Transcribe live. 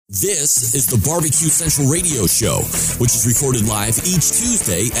This is the Barbecue Central Radio Show, which is recorded live each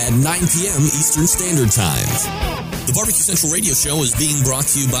Tuesday at 9 p.m. Eastern Standard Time. The Barbecue Central Radio Show is being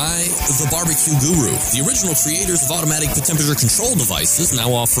brought to you by The Barbecue Guru, the original creators of automatic temperature control devices,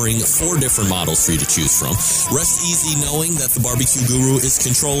 now offering 4 different models for you to choose from. Rest easy knowing that The Barbecue Guru is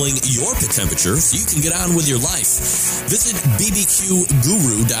controlling your pit temperature so you can get on with your life. Visit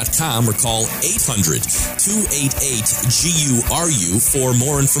bbqguru.com or call 800-288-GURU for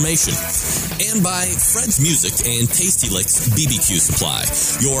more information. And by Fred's Music and Tasty Licks BBQ Supply,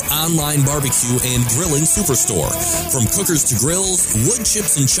 your online barbecue and grilling superstore. From cookers to grills, wood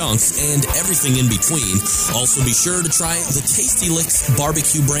chips and chunks, and everything in between. Also be sure to try the Tasty Licks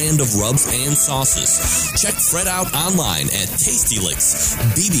barbecue brand of rubs and sauces. Check Fred out online at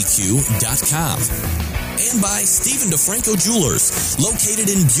tastylicksbbq.com. And by Stephen DeFranco Jewelers.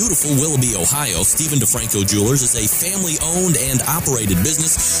 Located in beautiful Willoughby, Ohio, Stephen DeFranco Jewelers is a family-owned and operated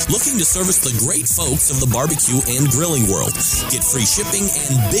business looking to service the great folks of the barbecue and grilling world. Get free shipping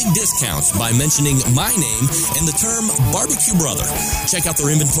and big discounts by mentioning my name and the term Barbecue Brother. Check out their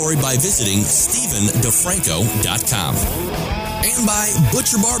inventory by visiting StephenDeFranco.com. And by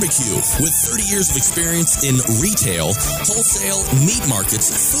Butcher Barbecue, with 30 years of experience in retail, wholesale, meat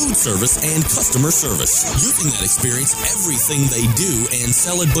markets, food service, and customer service. Using that experience, everything they do and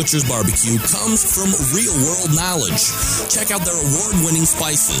sell at Butcher's Barbecue comes from real-world knowledge. Check out their award-winning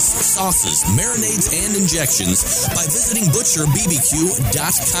spices, sauces, marinades, and injections by visiting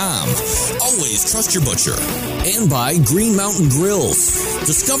ButcherBBQ.com. Always trust your butcher. And by Green Mountain Grills.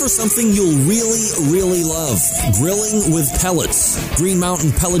 Discover something you'll really love. Grilling with pellets. Green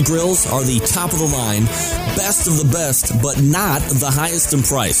Mountain pellet grills are the top of the line, best of the best, but not the highest in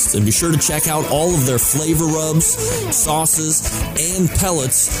price. And be sure to check out all of their flavor rubs, sauces, and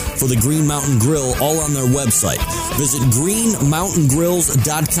pellets for the Green Mountain Grill, all on their website. Visit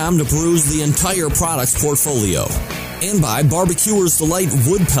greenmountaingrills.com to peruse the entire products portfolio. And by Barbecuers Delight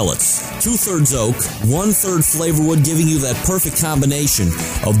Wood Pellets. 2/3 oak, 1/3 flavor wood, giving you that perfect combination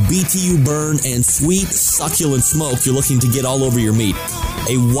of BTU burn and sweet, succulent smoke you're looking to get all over your meat.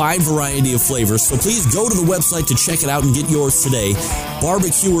 A wide variety of flavors, so please go to the website to check it out and get yours today.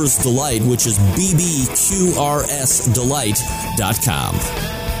 Barbecuers Delight, which is bbqrsdelight.com.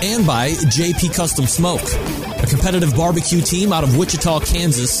 And by JP Custom Smoke, a competitive barbecue team out of Wichita,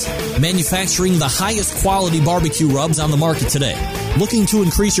 Kansas, manufacturing the highest quality barbecue rubs on the market today. Looking to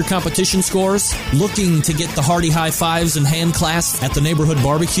increase your competition scores? Looking to get the hearty high fives and hand clasps at the neighborhood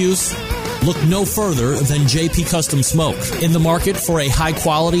barbecues? Look no further than JP Custom Smoke. In the market for a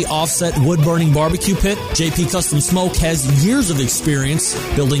high-quality offset wood-burning barbecue pit, JP Custom Smoke has years of experience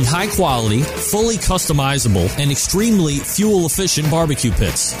building high-quality, fully customizable, and extremely fuel-efficient barbecue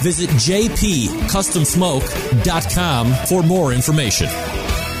pits. Visit jpcustomsmoke.com for more information.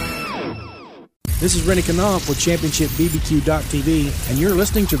 This is Rennie Knopf with ChampionshipBBQ.tv, and you're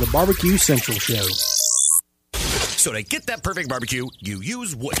listening to the Barbecue Central Show. So to get that perfect barbecue, you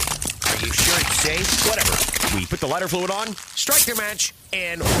use wood. Are you sure it's safe? Whatever. We put the lighter fluid on, strike the match,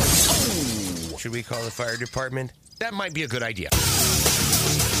 and... Oh, should we call the fire department? That might be a good idea.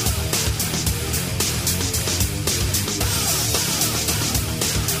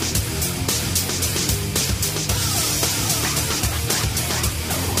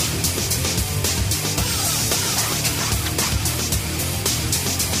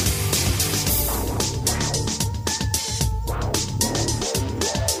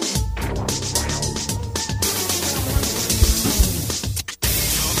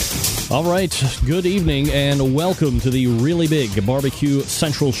 All right, good evening and welcome to the really big Barbecue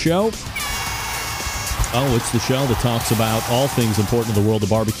Central Show. Oh, it's the show that talks about all things important in the world of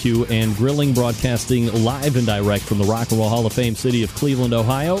barbecue and grilling, broadcasting live and direct from the Rock and Roll Hall of Fame city of Cleveland,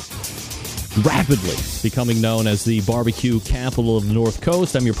 Ohio. Rapidly becoming known as the barbecue capital of the North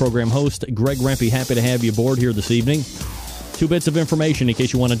Coast. I'm your program host, Greg Rempe. Happy to have you aboard here this evening. 2 bits of information in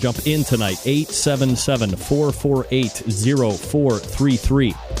case you want to jump in tonight.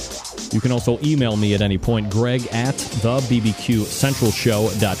 877-448-0433. You can also email me at any point, Greg at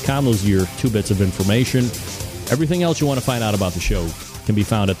thebbqcentralshow.com. Those are your 2 bits of information. Everything else you want to find out about the show can be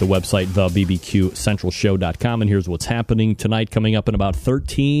found at the website, thebbqcentralshow.com. And here's what's happening tonight, coming up in about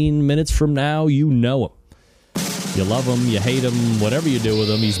 13 minutes from now. You know him. You love him, you hate him, whatever you do with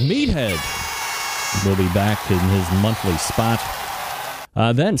him. He's Meathead. We'll be back in his monthly spot.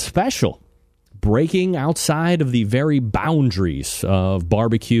 Then special. Breaking outside of the very boundaries of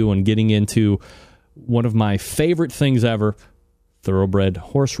barbecue and getting into one of my favorite things ever, thoroughbred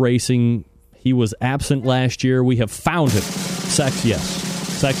horse racing. He was absent last year. We have found him. Sex, yes.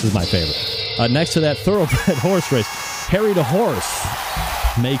 Sex is my favorite. Next to that, thoroughbred horse race. Harry the Horse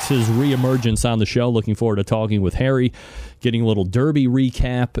makes his reemergence on the show. Looking forward to talking with Harry, getting a little Derby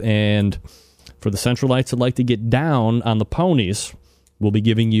recap, and for the Centralites that like to get down on the ponies, we'll be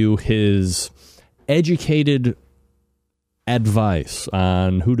giving you his educated advice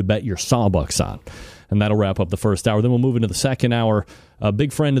on who to bet your sawbucks on. And that'll wrap up the first hour. Then we'll move into the second hour. A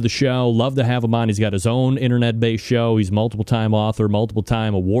big friend of the show. Love to have him on. He's got his own internet-based show. He's multiple-time author,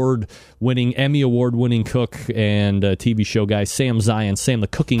 multiple-time award-winning, Emmy award-winning cook and TV show guy, Sam Zion. Sam the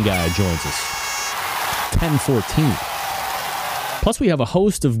Cooking Guy joins us. 10:14. Plus, we have a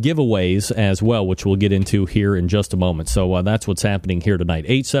host of giveaways as well, which we'll get into here in just a moment. So that's what's happening here tonight.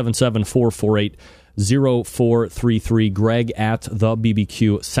 877-448-0433. Greg at the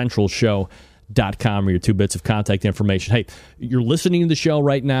BBQ Central Show. .com are your 2 bits of contact information. Hey, you're listening to the show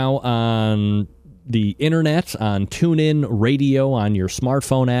right now on the internet, on TuneIn Radio, on your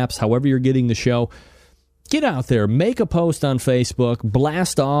smartphone apps, however you're getting the show. Get out there, make a post on Facebook,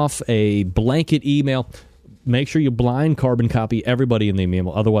 blast off a blanket email. Make sure you blind carbon copy everybody in the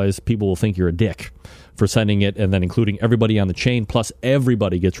email, otherwise people will think you're a dick for sending it, and then including everybody on the chain, plus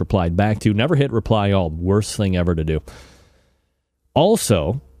everybody gets replied back to. Never hit reply all. Worst thing ever to do.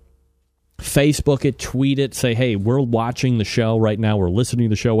 Also, Facebook it, tweet it, say, hey, we're watching the show right now, we're listening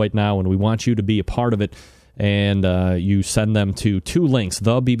to the show right now, and we want you to be a part of it. And you send them to 2 links,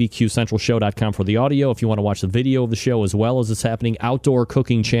 thebbqcentralshow.com for the audio. If you want to watch the video of the show as well as it's happening,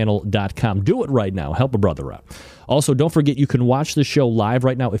 outdoorcookingchannel.com. Do it right now. Help a brother out. Also, don't forget you can watch the show live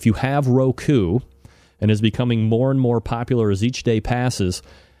right now if you have Roku, and is becoming more and more popular as each day passes.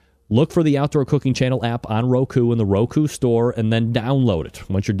 Look for the Outdoor Cooking Channel app on Roku in the Roku store and then download it.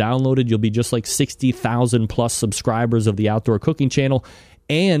 Once you're downloaded, you'll be just like 60,000 plus subscribers of the Outdoor Cooking Channel,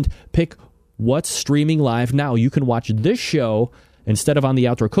 and pick what's streaming live now. You can watch this show instead of on the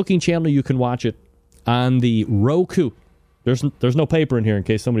Outdoor Cooking Channel. You can watch it on the Roku. There's no paper in here in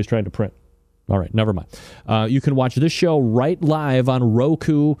case somebody's trying to print. All right, never mind. You can watch this show right live on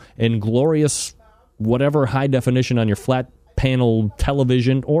Roku in glorious whatever high definition on your flat panel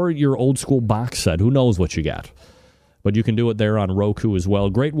television or your old school box set. Who knows what you got? But you can do it there on Roku as well.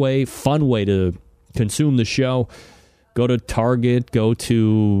 Great way, fun way to consume the show. Go to Target, go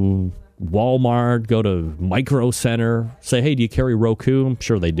to Walmart, go to Micro Center. Say, hey, do you carry Roku? I'm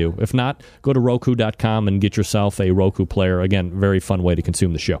sure they do. If not, go to Roku.com and get yourself a Roku player. Again, very fun way to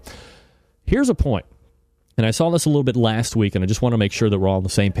consume the show. Here's a point, and I saw this a little bit last week, and I just want to make sure that we're all on the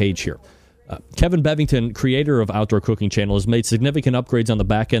same page here. Kevin Bevington, creator of Outdoor Cooking Channel, has made significant upgrades on the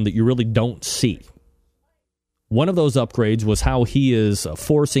back end that you really don't see. One of those upgrades was how he is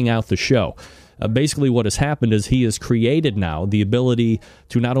forcing out the show. Basically, what has happened is he has created now the ability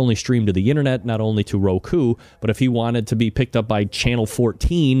to not only stream to the internet, not only to Roku, but if he wanted to be picked up by Channel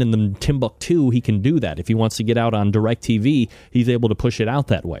 14 and then Timbuktu, he can do that. If he wants to get out on DirecTV, he's able to push it out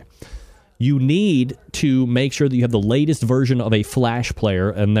that way. You need to make sure that you have the latest version of a Flash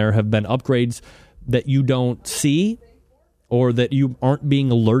player, and there have been upgrades that you don't see or that you aren't being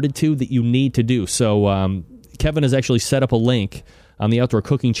alerted to that you need to do. So Kevin has actually set up a link on the Outdoor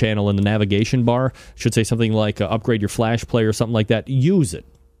Cooking Channel in the navigation bar. Should say something like upgrade your Flash player or something like that. Use it.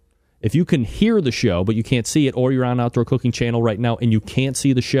 If you can hear the show but you can't see it, or you're on Outdoor Cooking Channel right now and you can't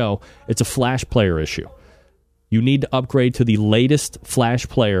see the show, it's a Flash player issue. You need to upgrade to the latest Flash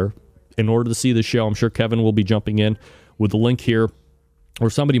player in order to see the show. I'm sure Kevin will be jumping in with the link here, or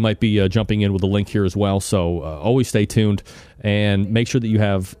somebody might be jumping in with the link here as well. So always stay tuned and make sure that you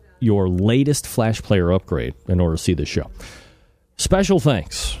have your latest Flash player upgrade in order to see the show. Special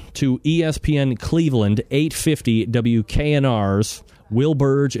thanks to ESPN Cleveland 850 WKNR's Will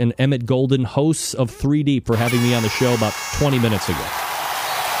Burge and Emmett Golden, hosts of 3 Deep, for having me on the show about 20 minutes ago.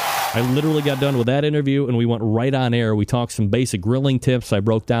 I literally got done with that interview, and we went right on air. We talked some basic grilling tips. I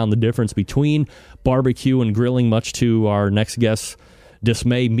broke down the difference between barbecue and grilling, much to our next guest's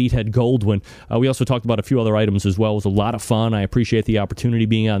dismay, Meathead Goldwyn. We also talked about a few other items as well. It was a lot of fun. I appreciate the opportunity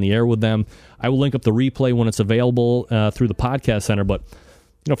being on the air with them. I will link up the replay when it's available through the podcast center, but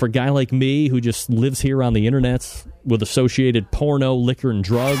for a guy like me who just lives here on the internet with associated porno, liquor, and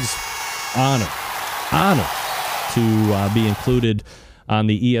drugs, honor to be included on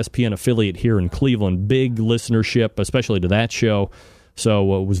the ESPN affiliate here in Cleveland. Big listenership, especially to that show. So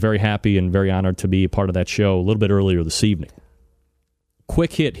was very happy and very honored to be a part of that show a little bit earlier this evening.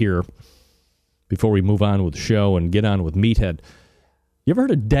 Quick hit here before we move on with the show and get on with Meathead. You ever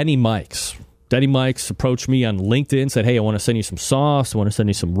heard of Denny Mikes? Denny Mikes approached me on LinkedIn, said, hey, I want to send you some sauce, I want to send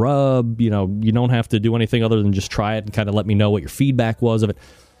you some rub. You don't have to do anything other than just try it and kind of let me know what your feedback was of it.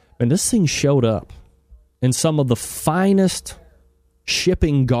 And this thing showed up in some of the finest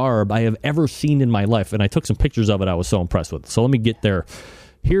shipping garb I have ever seen in my life, and I took some pictures of it. I was so impressed with it. So let me get there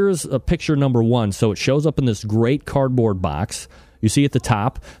Here's a picture number 1. So it shows up in this great cardboard box. You see at the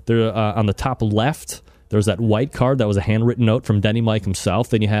top, there on the top left, there's that white card that was a handwritten note from Denny Mike himself.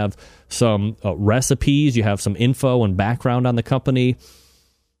 Then you have some recipes. You have some info and background on the company.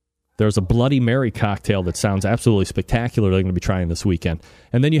 There's a Bloody Mary cocktail that sounds absolutely spectacular they're going to be trying this weekend.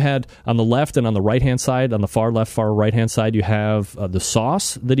 And then you had on the left and on the right-hand side, on the far left, far right-hand side, you have the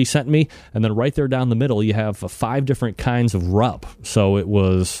sauce that he sent me. And then right there down the middle, you have 5 different kinds of rub. So it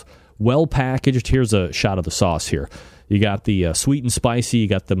was well packaged. Here's a shot of the sauce here. You got the sweet and spicy. You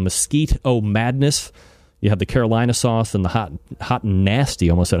got the Mesquite Madness. You have the Carolina sauce and the hot and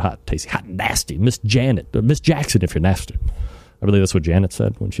nasty. Almost said hot, tasty. Hot and nasty. Miss Jackson if you're nasty. I believe that's what Janet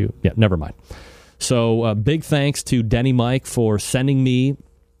said when she... Yeah, never mind. So big thanks to Denny Mike for sending me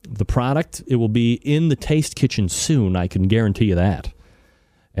the product. It will be in the Taste Kitchen soon, I can guarantee you that.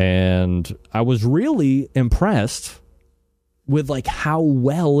 And I was really impressed with like how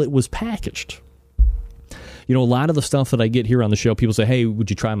well it was packaged. You know, a lot of the stuff that I get here on the show, people say, hey, would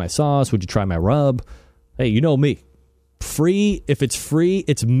you try my sauce? Would you try my rub? Hey, you know me. Free, if it's free,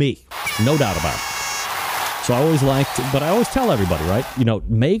 it's me. No doubt about it. So I always but I always tell everybody, right? You know,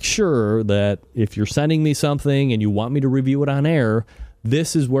 make sure that if you're sending me something and you want me to review it on air,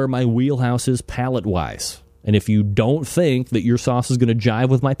 this is where my wheelhouse is palate-wise. And if you don't think that your sauce is going to jive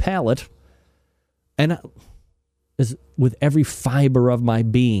with my palate, and as with every fiber of my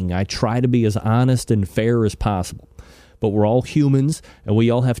being, I try to be as honest and fair as possible. But we're all humans, and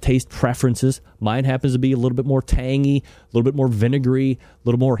we all have taste preferences. Mine happens to be a little bit more tangy, a little bit more vinegary, a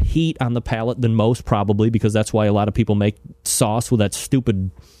little more heat on the palate than most probably, because that's why a lot of people make sauce with that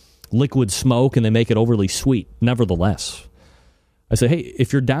stupid liquid smoke, and they make it overly sweet. Nevertheless, I say, hey,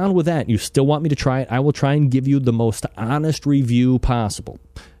 if you're down with that and you still want me to try it, I will try and give you the most honest review possible.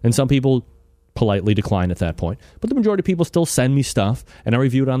 And some people politely decline at that point. But the majority of people still send me stuff, and I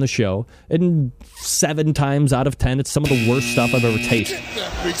review it on the show. And 7 times out of 10, it's some of the worst stuff I've ever tasted.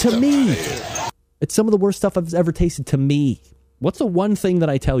 To me. It's some of the worst stuff I've ever tasted to me. What's the one thing that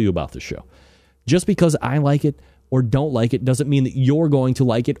I tell you about the show? Just because I like it or don't like it doesn't mean that you're going to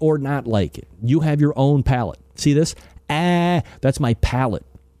like it or not like it. You have your own palate. See this? That's my palate.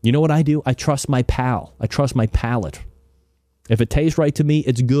 You know what I do? I trust my pal. I trust my palate. If it tastes right to me,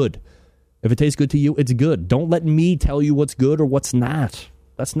 it's good. If it tastes good to you, it's good. Don't let me tell you what's good or what's not.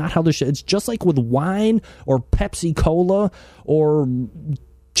 That's not how this shit... It's just like with wine or Pepsi Cola or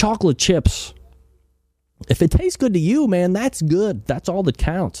chocolate chips. If it tastes good to you, man, that's good. That's all that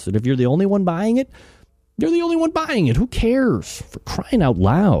counts. And if you're the only one buying it, you're the only one buying it. Who cares? For crying out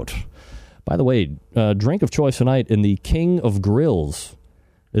loud. By the way, drink of choice tonight in the King of Grills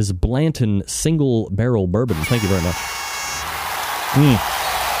is Blanton Single Barrel Bourbon. Thank you very much.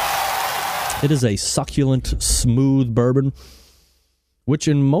 It is a succulent, smooth bourbon, which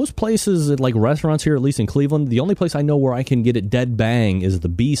in most places, like restaurants here, at least in Cleveland, the only place I know where I can get it dead bang is the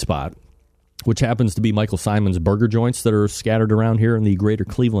B Spot, which happens to be Michael Simon's burger joints that are scattered around here in the greater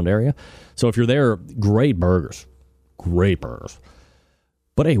Cleveland area. So if you're there, great burgers. Great burgers.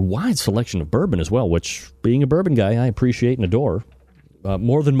 But a wide selection of bourbon as well, which, being a bourbon guy, I appreciate and adore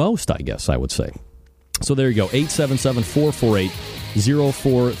more than most, I guess I would say. So there you go,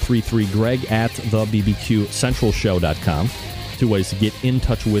 877-448-0433. Greg at thebbqcentralshow.com. 2 ways to get in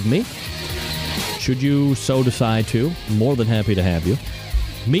touch with me. Should you so decide to, more than happy to have you.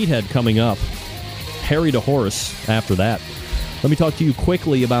 Meathead coming up. Harry DeHorace after that. Let me talk to you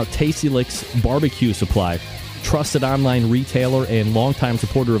quickly about Tasty Licks Barbecue Supply. Trusted online retailer and longtime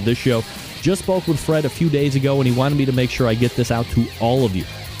supporter of this show. Just spoke with Fred a few days ago, and he wanted me to make sure I get this out to all of you.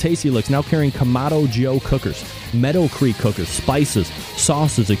 Tasty Licks now carrying Kamado Joe cookers, Meadow Creek cookers, spices,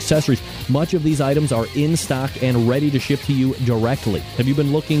 sauces, accessories. Much of these items are in stock and ready to ship to you directly. Have you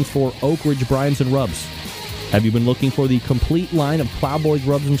been looking for Oak Ridge brines and rubs? Have you been looking for the complete line of Plowboys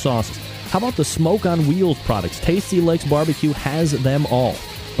rubs and sauces? How about the Smoke on Wheels products? Tasty Licks Barbecue has them all.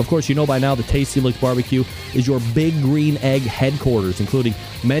 Of course, you know by now that Tasty Licks Barbecue is your Big Green Egg headquarters, including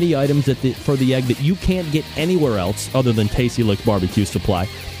many items for the egg that you can't get anywhere else other than Tasty Licks Barbecue Supply.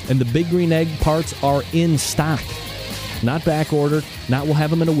 And the Big Green Egg parts are in stock. Not back ordered, not we'll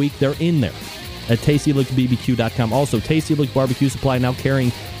have them in a week. They're in there at TastyLicksBBQ.com. Also, Tasty Licks Barbecue Supply now carrying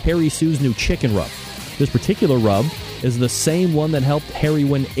Harry Sue's new chicken rub. This particular rub is the same one that helped Harry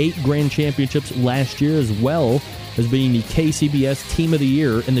win 8 grand championships last year, as well as being the KCBS Team of the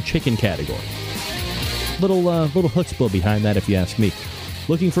Year in the chicken category. Little chutzpah behind that, if you ask me.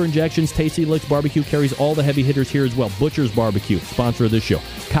 Looking for injections? Tasty Licks Barbecue carries all the heavy hitters here as well. Butcher's Barbecue, sponsor of this show.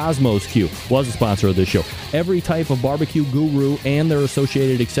 Cosmos Q was a sponsor of this show. Every type of barbecue guru and their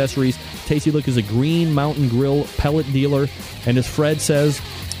associated accessories. Tasty Lick is a Green Mountain Grill pellet dealer. And as Fred says,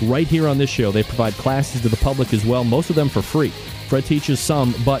 right here on this show, they provide classes to the public as well, most of them for free. Fred teaches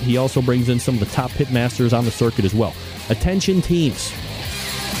some, but he also brings in some of the top pit masters on the circuit as well. Attention teams.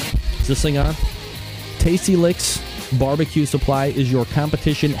 Is this thing on? Tasty Licks Barbecue Supply is your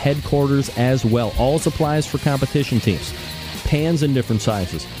competition headquarters as well. All supplies for competition teams. Pans in different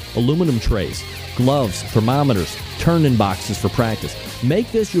sizes, aluminum trays, gloves, thermometers, turn-in boxes for practice.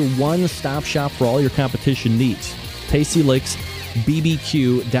 Make this your one-stop shop for all your competition needs. Tasty Licks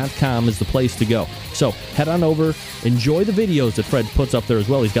BBQ.com is the place to go. So head on over, enjoy the videos that Fred puts up there as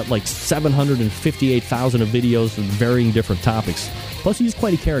well. He's got like 758,000 of videos of varying different topics. Plus, he's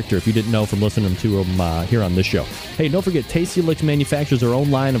quite a character if you didn't know from listening to him here on this show. Hey, don't forget, Tasty Licks manufactures their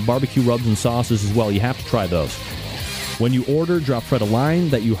own line of barbecue rubs and sauces as well. You have to try those. When you order, drop Fred a line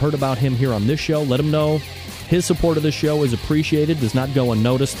that you heard about him here on this show. Let him know his support of this show is appreciated, does not go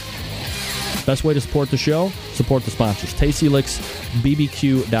unnoticed. Best way to support the show, support the sponsors.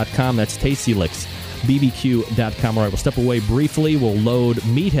 TastyLicksBBQ.com. That's TastyLicksBBQ.com. All right, we'll step away briefly. We'll load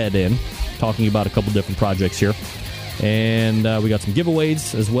Meathead in, talking about a couple different projects here. And we got some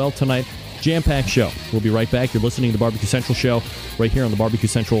giveaways as well tonight. Jam-packed show. We'll be right back. You're listening to the Barbecue Central Show right here on the Barbecue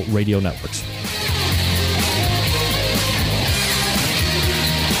Central Radio Networks.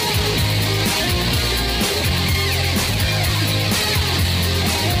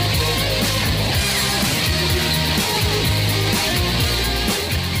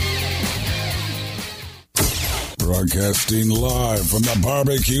 Broadcasting live from the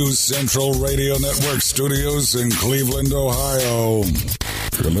Barbecue Central Radio Network studios in Cleveland, Ohio.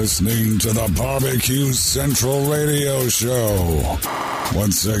 You're listening to the Barbecue Central Radio Show.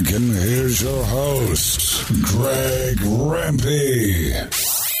 Once again, here's your host, Greg Rempe.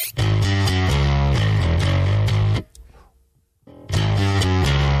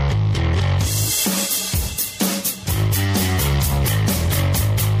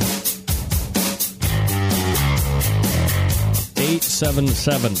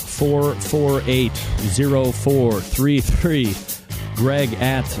 877-448-0433. Greg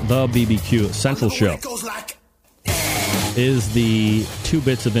at the BBQ Central Show is the 2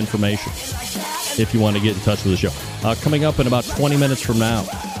 bits of information if you want to get in touch with the show. Coming up in about 20 minutes from now,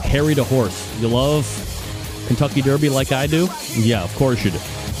 Harry the Horse. You love Kentucky Derby like I do? Yeah, of course you do.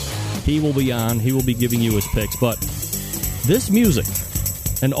 He will be on. He will be giving you his picks. But this music,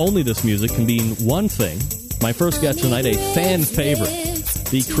 and only this music, can mean one thing. My first guest tonight, a fan favorite,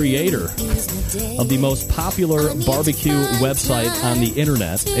 the creator of the most popular barbecue website on the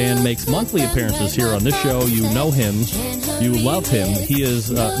internet, and makes monthly appearances here on this show. You know him. You love him. He is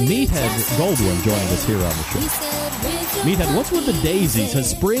Meathead Goldwyn joining us here on the show. Meathead, what's with the daisies?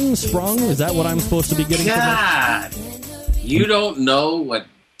 Has spring sprung? Is that what I'm supposed to be getting? God, you don't know what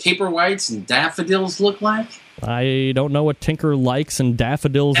paper whites and daffodils look like? I don't know what Tinker Likes and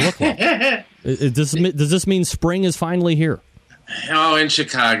daffodils look like. Does this mean spring is finally here? Oh, in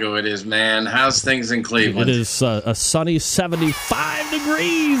Chicago it is, man. How's things in Cleveland? It is a sunny 75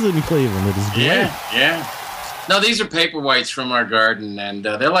 degrees in Cleveland. It is great. Yeah. No, these are paper whites from our garden, and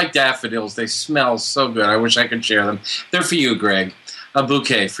they're like daffodils. They smell so good. I wish I could share them. They're for you, Greg. A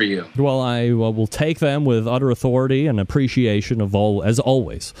bouquet for you. Well, I will take them with utter authority and appreciation of all, as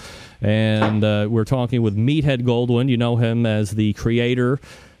always. And we're talking with Meathead Goldwyn. You know him as the creator,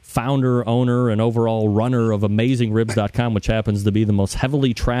 founder, owner, and overall runner of AmazingRibs.com, which happens to be the most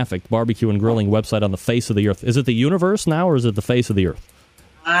heavily trafficked barbecue and grilling website on the face of the earth. Is it the universe now, or is it the face of the earth?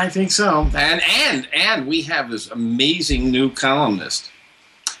 I think so. And we have this amazing new columnist,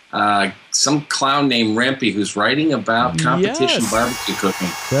 some clown named Rempe, who's writing about competition barbecue cooking.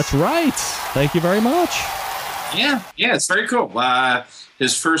 That's right. Thank you very much. Yeah, it's very cool.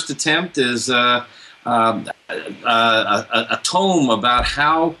 His first attempt is a tome about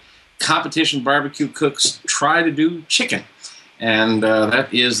how competition barbecue cooks try to do chicken. And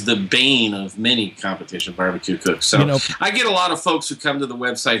that is the bane of many competition barbecue cooks. So I get a lot of folks who come to the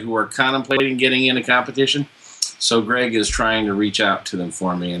website who are contemplating getting into competition. So Greg is trying to reach out to them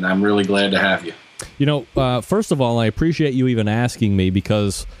for me, and I'm really glad to have you. First of all, I appreciate you even asking me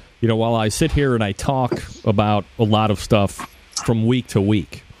because, while I sit here and I talk about a lot of stuff from week to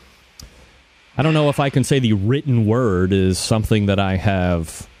week, I don't know if I can say the written word is something that I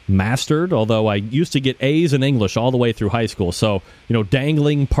have mastered, although I used to get A's in English all the way through high school. So,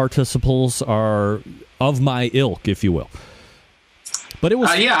 dangling participles are of my ilk, if you will. But it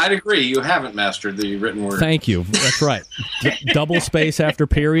was yeah, I'd agree. You haven't mastered the written word. Thank you. That's right. Double space after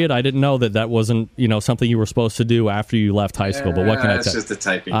period. I didn't know that wasn't something you were supposed to do after you left high school. But what can I tell you? It's just a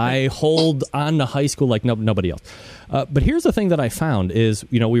typing. I hold on to high school like nobody else. But here's the thing that I found is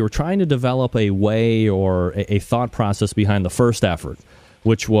we were trying to develop a way or a thought process behind the first effort,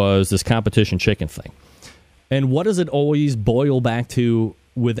 which was this competition chicken thing. And what does it always boil back to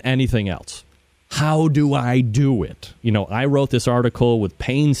with anything else? How do I do it? I wrote this article with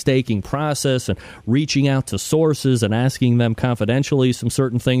painstaking process and reaching out to sources and asking them confidentially some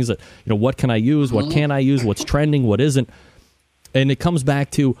certain things that, what can I use? What can I use? What's trending? What isn't? And it comes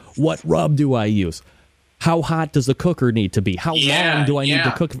back to, what rub do I use? How hot does the cooker need to be? How long do I need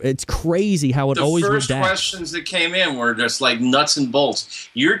to cook? It's crazy how it always redacts. The first questions that came in were just like nuts and bolts.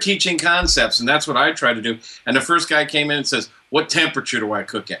 You're teaching concepts, and that's what I try to do. And the first guy came in and says, what temperature do I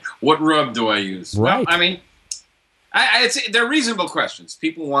cook at? What rub do I use? Right. Well, I mean, they're reasonable questions.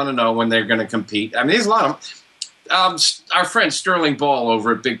 People want to know when they're going to compete. I mean, there's a lot of them. Our friend Sterling Ball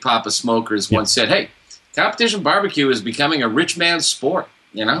over at Big Papa Smokers once said, hey, competition barbecue is becoming a rich man's sport.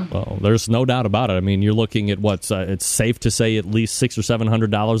 Well, there's no doubt about it. I mean, you're looking at it's safe to say at least $600 or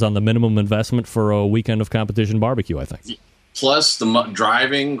 $700 on the minimum investment for a weekend of competition barbecue, I think. Plus the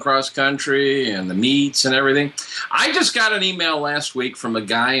driving cross country and the meats and everything. I just got an email last week from a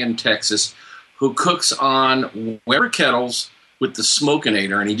guy in Texas who cooks on Weber kettles with the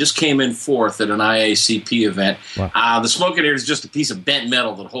Smokinator, and he just came in fourth at an IACP event. Wow. The Smokinator is just a piece of bent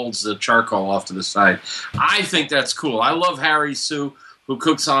metal that holds the charcoal off to the side. I think that's cool. I love Harry Sue, who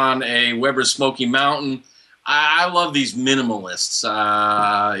cooks on a Weber Smoky Mountain. I love these minimalists.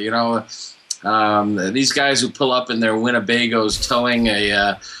 These guys who pull up in their Winnebagos towing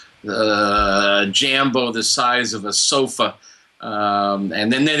a Jambo the size of a sofa.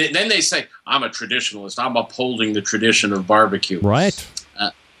 And then they say, I'm a traditionalist. I'm upholding the tradition of barbecue. Right.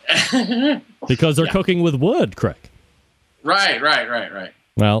 Because they're cooking with wood, Craig. Right.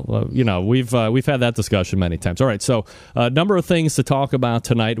 Well, we've had that discussion many times. All right, so a number of things to talk about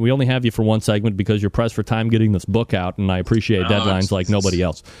tonight. We only have you for one segment because you're pressed for time getting this book out, and I appreciate deadlines like nobody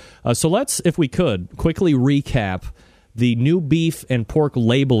else. So let's, if we could, quickly recap the new beef and pork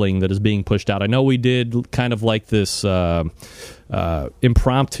labeling that is being pushed out. I know we did kind of like this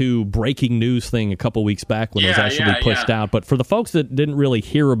impromptu breaking news thing a couple weeks back when it was actually pushed out. But for the folks that didn't really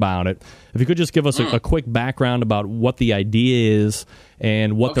hear about it, if you could just give us a quick background about what the idea is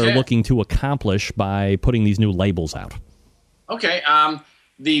and what they're looking to accomplish by putting these new labels out. Okay.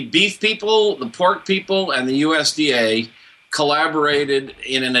 The beef people, the pork people, and the USDA collaborated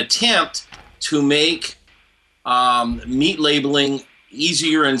in an attempt to make meat labeling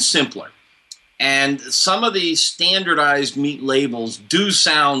easier and simpler. And some of the standardized meat labels do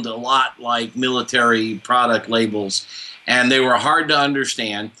sound a lot like military product labels, and they were hard to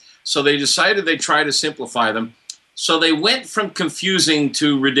understand. So they decided they'd try to simplify them. So they went from confusing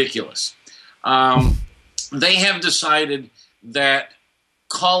to ridiculous. They have decided that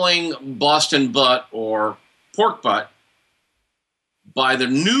calling Boston butt or pork butt by the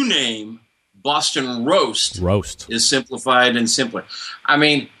new name Boston roast is simplified and simpler. I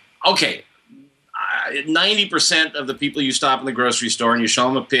mean, okay, 90% of the people you stop in the grocery store and you show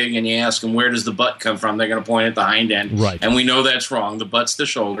them a pig and you ask them, where does the butt come from? They're going to point at the hind end. Right. And we know that's wrong. The butt's the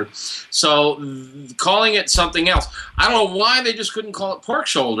shoulder. So calling it something else. I don't know why they just couldn't call it pork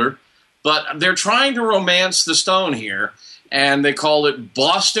shoulder, but they're trying to romance the stone here. And they call it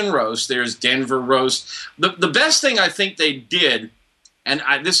Boston roast. There's Denver roast. The best thing I think they did, and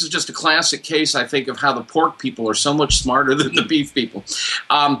this is just a classic case, I think, of how the pork people are so much smarter than the beef people.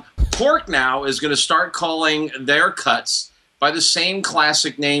 Pork now is going to start calling their cuts by the same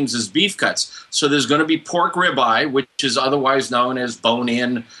classic names as beef cuts. So there's going to be pork ribeye, which is otherwise known as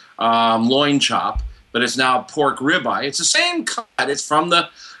bone-in loin chop, but it's now pork ribeye. It's the same cut. It's from the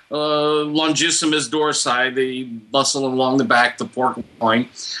longissimus dorsi, the muscle along the back, the pork loin.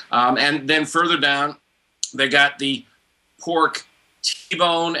 And then further down, they got the pork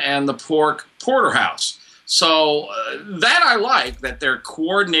T-bone and the pork porterhouse. So that I like, that they're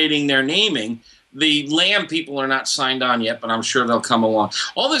coordinating their naming. The lamb people are not signed on yet, but I'm sure they'll come along.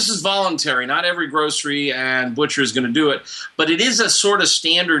 All this is voluntary. Not every grocery and butcher is going to do it, but it is a sort of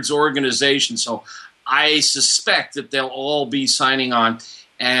standards organization. So I suspect that they'll all be signing on.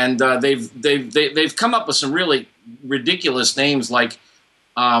 And they've come up with some really ridiculous names like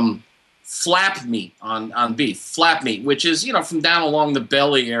flap meat on beef. Flap meat, which is, from down along the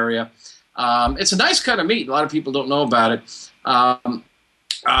belly area. It's a nice cut of meat. A lot of people don't know about it.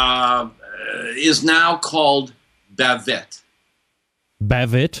 Is now called bavette.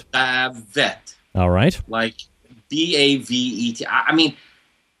 Bavette? Bavette. All right. Like Bavet. I mean,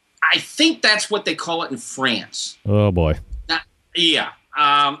 I think that's what they call it in France. Oh, boy. Yeah.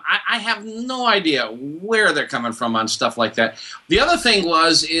 I have no idea where they're coming from on stuff like that. The other thing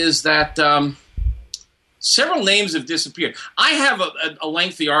is that several names have disappeared. I have a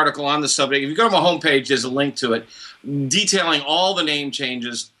lengthy article on the subject. If you go to my homepage, there's a link to it detailing all the name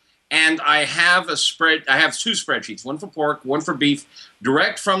changes. And I have two spreadsheets, one for pork, one for beef,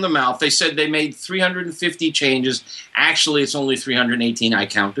 direct from the mouth. They said they made 350 changes. Actually, it's only 318 I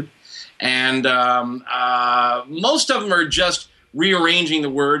counted. And most of them are just rearranging the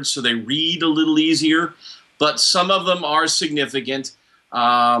words so they read a little easier. But some of them are significant.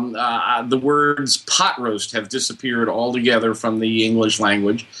 The words pot roast have disappeared altogether from the English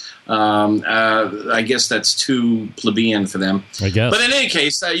language. I guess that's too plebeian for them. I guess. But in any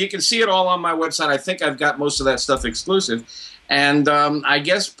case, you can see it all on my website. I think I've got most of that stuff exclusive. And I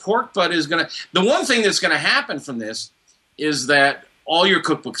guess pork butt is going to... The one thing that's going to happen from this is that all your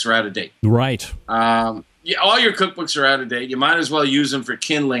cookbooks are out of date. Right. Yeah, all your cookbooks are out of date. You might as well use them for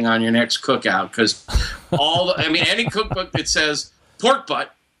kindling on your next cookout because any cookbook that says pork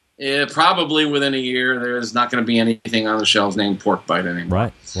butt, probably within a year, there's not going to be anything on the shelves named pork butt anymore.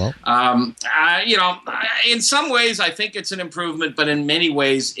 Right. Well, in some ways, I think it's an improvement, but in many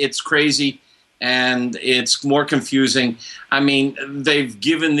ways, it's crazy and it's more confusing. I mean, they've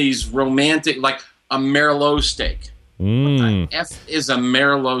given these romantic, like a Merlot steak. What the F is a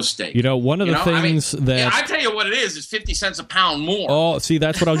Merlot steak? One of the things that... I tell you what it is. It's 50 cents a pound more. Oh, see,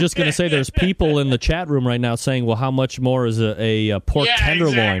 that's what I was just going to say. There's people in the chat room right now saying, well, how much more is a pork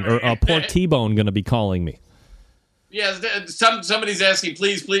tenderloin or a pork T-bone going to be calling me? Yeah, somebody's asking,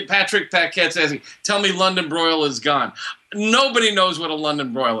 please, Patrick Paquette's asking, tell me London broil is gone. Nobody knows what a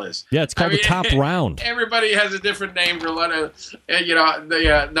London broil is. Yeah, it's called the top round. Everybody has a different name for London. No,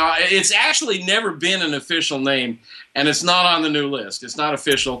 it's actually never been an official name, and it's not on the new list. It's not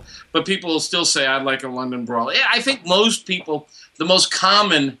official, but people will still say, I'd like a London broil. I think most people, the most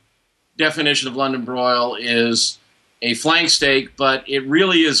common definition of London broil is a flank steak, but it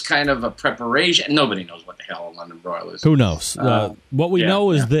really is kind of a preparation. Nobody knows what the hell a London broil is. Who knows? What we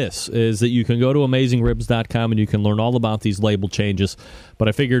know is is that you can go to AmazingRibs.com and you can learn all about these label changes. But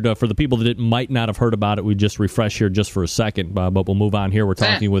I figured for the people that might not have heard about it, we'd just refresh here just for a second. But we'll move on here. We're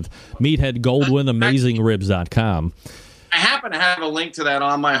talking with Meathead Goldwyn, AmazingRibs.com. I happen to have a link to that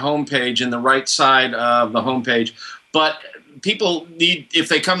on my homepage in the right side of the homepage. But people need, if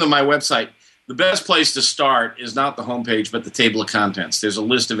they come to my website, the best place to start is not the homepage, but the table of contents. There's a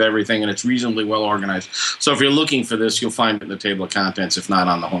list of everything, and it's reasonably well organized. So if you're looking for this, you'll find it in the table of contents, if not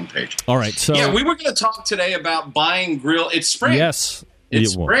on the homepage. All right. So yeah, we were going to talk today about buying grill. It's spring. Yes.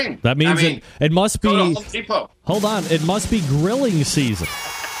 It's spring. That means it must be... Go to Home Depot. Hold on. It must be grilling season.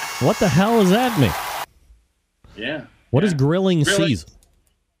 What the hell does that mean? Yeah. What is grilling season?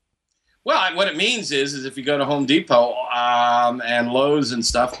 Well, what it means is if you go to Home Depot and Lowe's and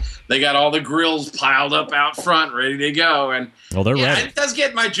stuff, they got all the grills piled up out front, ready to go. And they're ready. It does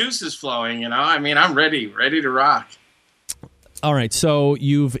get my juices flowing, I mean, I'm ready to rock. All right, so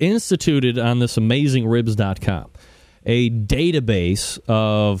you've instituted on this AmazingRibs.com a database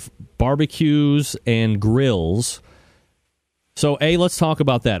of barbecues and grills. So, let's talk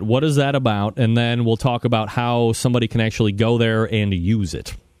about that. What is that about? And then we'll talk about how somebody can actually go there and use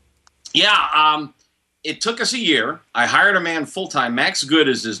it. Yeah, it took us a year. I hired a man full-time. Max Good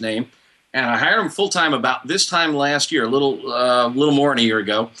is his name. And I hired him full-time about this time last year, a little more than a year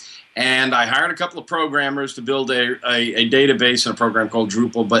ago. And I hired a couple of programmers to build a database in a program called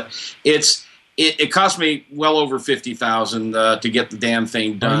Drupal. But it cost me well over $50,000 to get the damn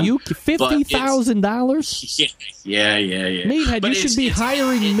thing done. Are you $50,000? Yeah. Meathead, you should be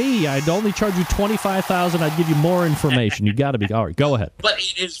hiring me. I'd only charge you $25,000. I'd give you more information. You got to be all right. Go ahead. But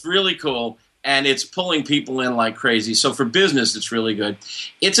it is really cool, and it's pulling people in like crazy. So for business, it's really good.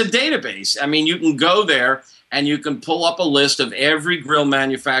 It's a database. I mean, you can go there and you can pull up a list of every grill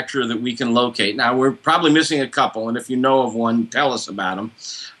manufacturer that we can locate. Now, we're probably missing a couple, and if you know of one, tell us about them.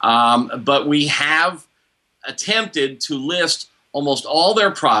 But we have attempted to list almost all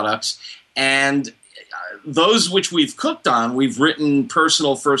their products, and those which we've cooked on, we've written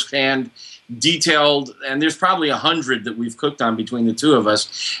personal, firsthand, detailed, and there's probably 100 that we've cooked on between the two of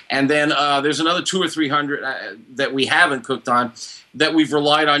us. And then there's another 200 or 300 that we haven't cooked on, that we've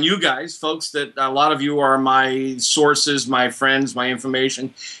relied on you guys, folks, that a lot of you are my sources, my friends, my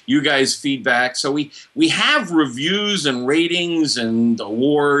information, you guys' feedback. So we have reviews and ratings and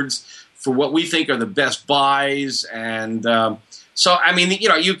awards for what we think are the best buys. And so, I mean,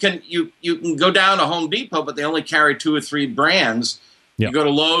 you can go down to Home Depot, but they only carry 2 or 3 brands. Yep. You go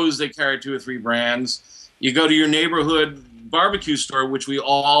to Lowe's, they carry 2 or 3 brands. You go to your neighborhood barbecue store, which we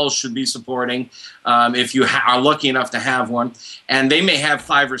all should be supporting if you are lucky enough to have one. And they may have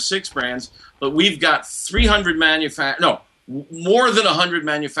 5 or 6 brands, but we've got 300 more than 100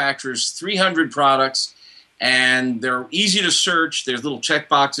 manufacturers, 300 products, and they're easy to search. There's little check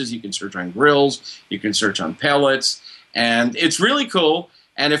boxes. You can search on grills. You can search on pellets. And it's really cool.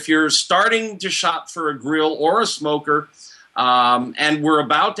 And if you're starting to shop for a grill or a smoker, and we're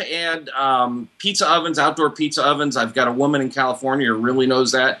about to add pizza ovens, outdoor pizza ovens. I've got a woman in California who really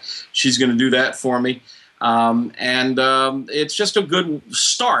knows that. She's going to do that for me. It's just a good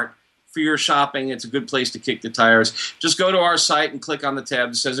start for your shopping. It's a good place to kick the tires. Just go to our site and click on the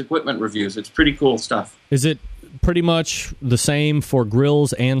tab that says equipment reviews. It's pretty cool stuff. Is it pretty much the same for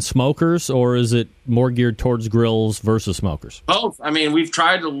grills and smokers, or is it more geared towards grills versus smokers? Both. I mean, we've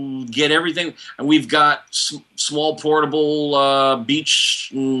tried to get everything, and we've got small portable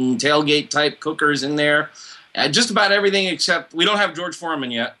beach tailgate type cookers in there. Just about everything except we don't have George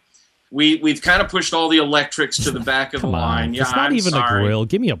Foreman yet. We've kind of pushed all the electrics to the back of the line. Yeah, it's not even a grill.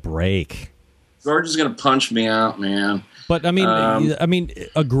 Give me a break. George is going to punch me out, man. But I mean,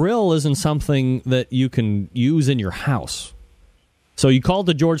 a grill isn't something that you can use in your house. So you called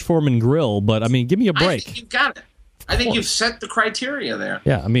the George Foreman grill, but I mean, give me a break. I think you've got it. I think you've set the criteria there.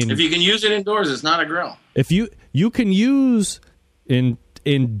 Yeah, I mean, if you can use it indoors, it's not a grill. If you can use in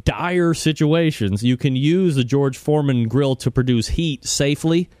dire situations, you can use the George Foreman grill to produce heat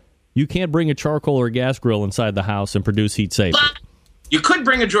safely. You can't bring a charcoal or gas grill inside the house and produce heat safely. But you could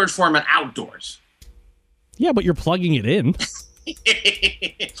bring a George Foreman outdoors. Yeah, but you're plugging it in.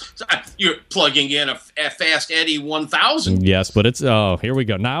 You're plugging in a Fast Eddie 1000. Yes, but it's... Oh, here we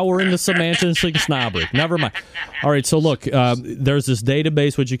go. Now we're into semantics and snobbery. Never mind. All right, so look, there's this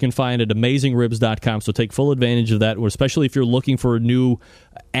database which you can find at AmazingRibs.com, so take full advantage of that, especially if you're looking for a new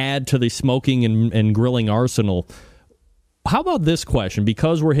add to the smoking and grilling arsenal. How about this question?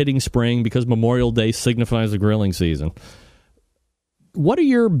 Because we're hitting spring, because Memorial Day signifies the grilling season, what are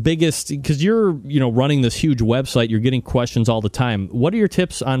your biggest, because you're running this huge website, you're getting questions all the time. What are your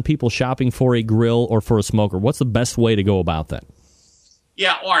tips on people shopping for a grill or for a smoker? What's the best way to go about that?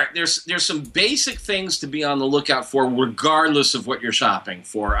 Yeah, Art, there's some basic things to be on the lookout for regardless of what you're shopping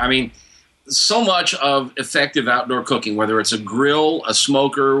for. I mean, so much of effective outdoor cooking, whether it's a grill, a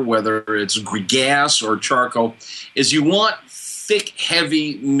smoker, whether it's gas or charcoal, is you want thick,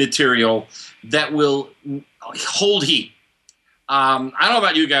 heavy material that will hold heat. I don't know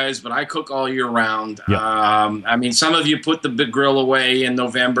about you guys, but I cook all year round. Yep. I mean, some of you put the big grill away in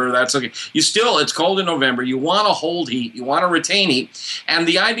November. That's okay. It's cold in November. You want to hold heat. You want to retain heat. And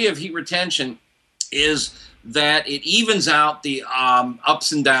the idea of heat retention is that it evens out the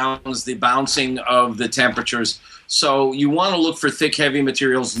ups and downs, the bouncing of the temperatures. So you want to look for thick, heavy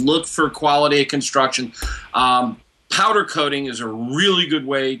materials. Look for quality of construction. Powder coating is a really good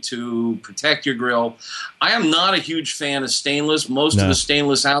way to protect your grill. I am not a huge fan of stainless. Most of the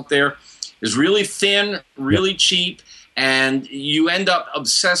stainless out there is really thin, really cheap, and you end up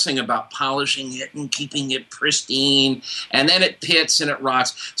obsessing about polishing it and keeping it pristine, and then it pits and it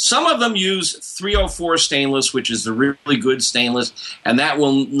rots. Some of them use 304 stainless, which is the really good stainless, and that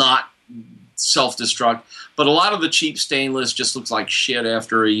will not self-destruct. But a lot of the cheap stainless just looks like shit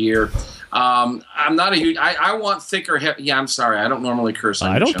after a year. I'm not a huge... I want thicker... Yeah, I'm sorry. I don't normally curse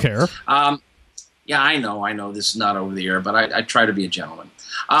on I don't care. Yeah, I know. This is not over the air, but I try to be a gentleman.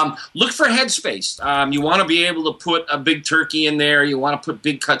 Look for headspace. You want to be able to put a big turkey in there. You want to put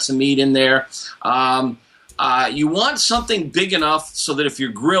big cuts of meat in there. You want something big enough so that if you're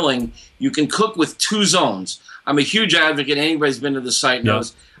grilling, you can cook with 2 zones. I'm a huge advocate. Anybody's been to the site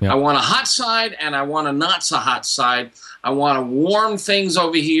knows. Yep. I want a hot side and I want a not so hot side. I want to warm things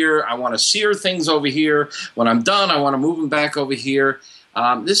over here. I want to sear things over here. When I'm done, I want to move them back over here.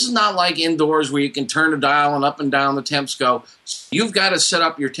 This is not like indoors where you can turn a dial and up and down the temps go. You've got to set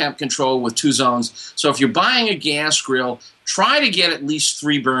up your temp control with 2 zones. So if you're buying a gas grill, try to get at least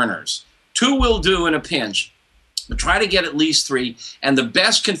 3 burners. 2 will do in a pinch. But try to get at least 3, and the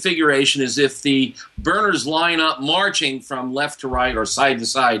best configuration is if the burners line up marching from left to right or side to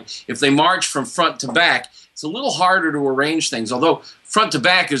side. If they march from front to back, it's a little harder to arrange things, although front to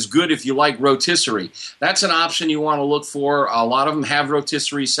back is good if you like rotisserie. That's an option you want to look for. A lot of them have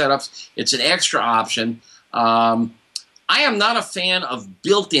rotisserie setups. It's an extra option. I am not a fan of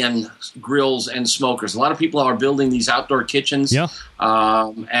built-in grills and smokers. A lot of people are building these outdoor kitchens,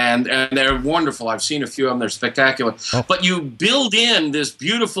 and they're wonderful. I've seen a few of them. They're spectacular. Oh. But you build in this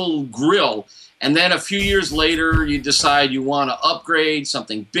beautiful grill, and then a few years later you decide you want to upgrade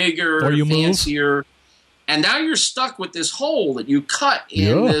something bigger, or you fancier. Move. And now you're stuck with this hole that you cut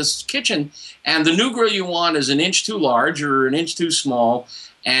in this kitchen, and the new grill you want is an inch too large or an inch too small,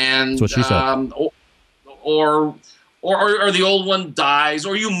 and that's what she said. Or the old one dies,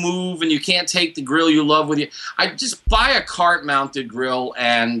 or you move and you can't take the grill you love with you. I just buy a cart-mounted grill,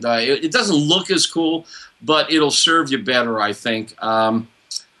 and it doesn't look as cool, but it'll serve you better, I think.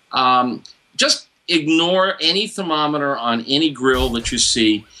 Just ignore any thermometer on any grill that you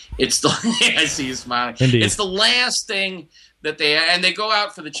see. It's the I see you smiling. Indeed. It's the last thing that they go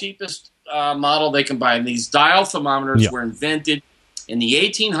out for the cheapest model they can buy. And these dial thermometers were invented in the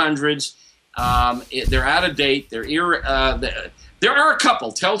 1800s. They're out of date. There are a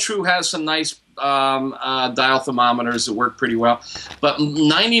couple. Tel-Tru has some nice dial thermometers that work pretty well, but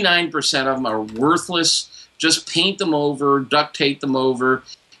 99% of them are worthless. Just paint them over, duct tape them over,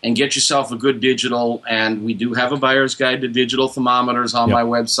 and get yourself a good digital. And we do have a buyer's guide to digital thermometers on my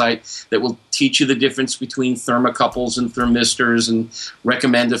website that will teach you the difference between thermocouples and thermistors, and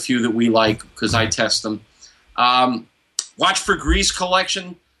recommend a few that we like because I test them. Watch for grease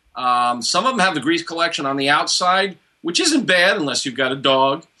collection. Some of them have the grease collection on the outside, which isn't bad unless you've got a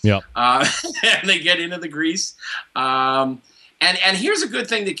dog. Yeah. And they get into the grease. And here's a good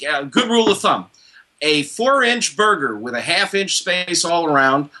thing, good rule of thumb. A 4-inch burger with a 1/2-inch space all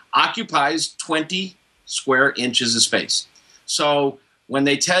around occupies 20 square inches of space. So when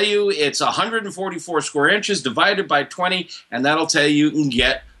they tell you it's 144 square inches divided by 20, and that'll tell you can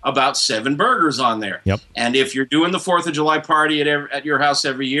get about 7 burgers on there. Yep. And if you're doing the 4th of July party at your house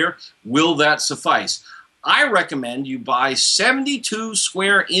every year, will that suffice? I recommend you buy 72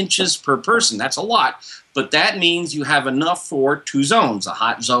 square inches per person. That's a lot, but that means you have enough for 2 zones, a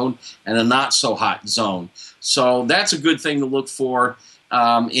hot zone and a not-so-hot zone. So that's a good thing to look for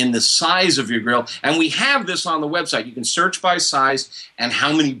in the size of your grill. And we have this on the website. You can search by size and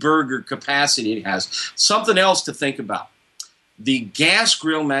how many burger capacity it has. Something else to think about. The gas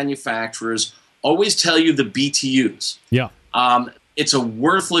grill manufacturers always tell you the BTUs. Yeah. It's a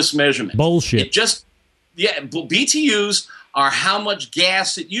worthless measurement. Bullshit. BTUs are how much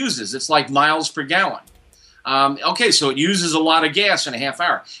gas it uses. It's like miles per gallon. Okay, so it uses a lot of gas in a half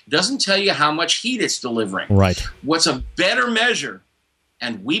hour. It doesn't tell you how much heat it's delivering. Right. What's a better measure,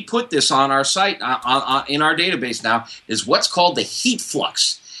 and we put this on our site, in our database now, is what's called the heat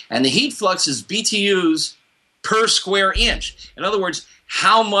flux. And the heat flux is BTUs per square inch. In other words,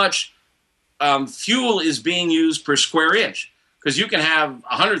 how much fuel is being used per square inch. Because you can have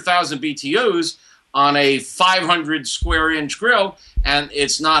 100,000 BTUs on a 500 square inch grill, and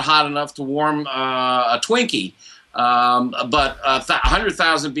it's not hot enough to warm a Twinkie. But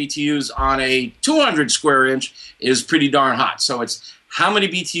 100,000 BTUs on a 200 square inch is pretty darn hot. So it's how many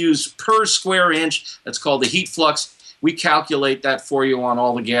BTUs per square inch. That's called the heat flux. We calculate that for you on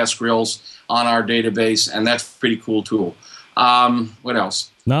all the gas grills on our database, and that's a pretty cool tool. What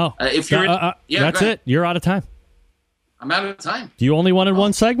else? No. If you're that's it. You're out of time. I'm out of time. You only wanted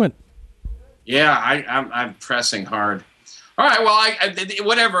one segment. Yeah, I'm pressing hard. All right, well,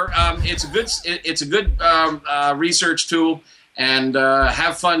 whatever. It's a good research tool, and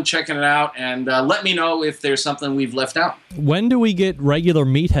have fun checking it out. And let me know if there's something we've left out. When do we get regular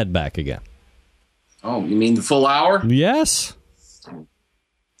Meathead back again? Oh, you mean the full hour? Yes.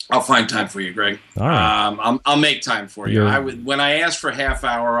 I'll find time for you, Greg. All right. I'll make time for you. When I asked for half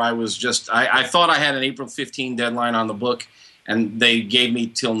hour, I was just I thought I had an April 15 deadline on the book. And they gave me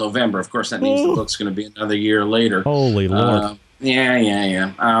till November. Of course, that means the book's going to be another year later. Holy Lord!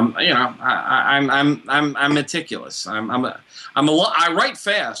 Yeah. I'm meticulous. I write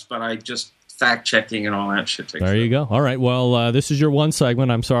fast, but I just fact checking and all that shit. There you go. All right. Well, this is your one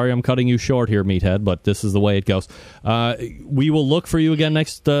segment. I'm sorry, I'm cutting you short here, Meathead, but this is the way it goes. We will look for you again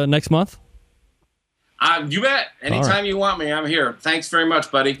next month. You bet. Anytime you want me, I'm here. Thanks very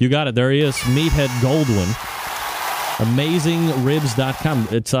much, buddy. You got it. There he is, Meathead Goldwyn. AmazingRibs.com.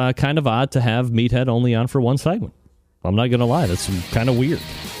 It's kind of odd to have Meathead only on for one segment. I'm not going to lie. That's kind of weird.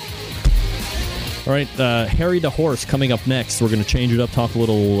 All right, Harry the Horse coming up next. We're going to change it up, talk a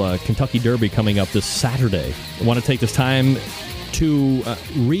little Kentucky Derby coming up this Saturday. I want to take this time to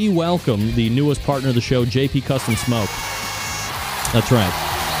re-welcome the newest partner of the show, JP Custom Smoke. That's right.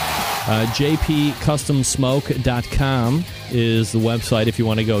 JPCustomSmoke.com is the website if you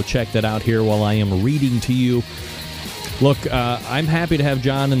want to go check that out here while I am reading to you. Look, I'm happy to have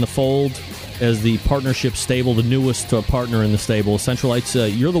John in the fold as the partnership stable, the newest partner in the stable.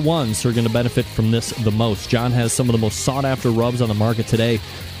 Centralites, you're the ones who are going to benefit from this the most. John has some of the most sought-after rubs on the market today.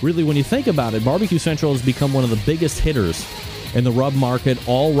 Really, when you think about it, Barbecue Central has become one of the biggest hitters in the rub market,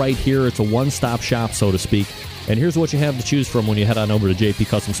 all right here. It's a one-stop shop, so to speak. And here's what you have to choose from when you head on over to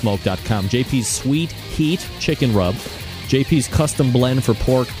jpcustomsmoke.com. JP's Sweet Heat Chicken Rub, JP's Custom Blend for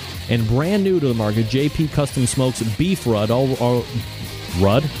pork, and brand new to the market, JP Custom Smokes Beef Rub,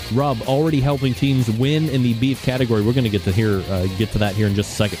 already helping teams win in the beef category. We're going to get to that here in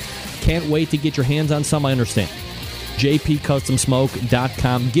just a second. Can't wait to get your hands on some, I understand.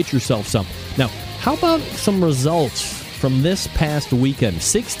 jpcustomsmoke.com. Get yourself some. Now, how about some results from this past weekend?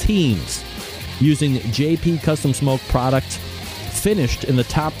 6 teams using JP Custom Smoke product finished in the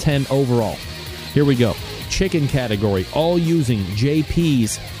top 10 overall. Here we go. Chicken category, all using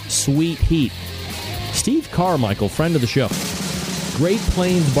JP's Sweet Heat. Steve Carmichael, friend of the show. Great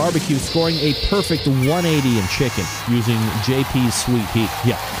Plains Barbecue scoring a perfect 180 in chicken using JP's Sweet Heat.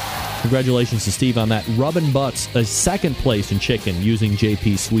 Yeah. Congratulations to Steve on that. Rubbin' Butts, a second place in chicken using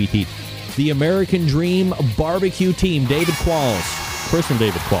JP's Sweet Heat. The American Dream Barbecue Team, David Qualls, Chris and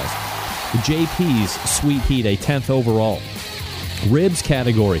David Qualls. JP's Sweet Heat, a 10th overall. Ribs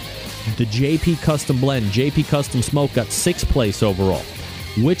category, the JP Custom Blend, JP Custom Smoke got 6th place overall.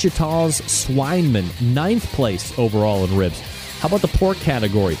 Wichita's Swineman, 9th place overall in ribs. How about the pork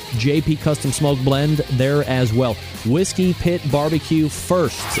category? JP Custom Smoke Blend there as well. Whiskey Pit Barbecue,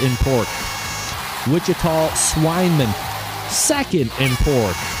 1st in pork. Wichita Swineman, 2nd in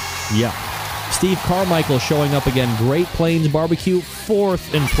pork. Yeah. Steve Carmichael showing up again. Great Plains Barbecue,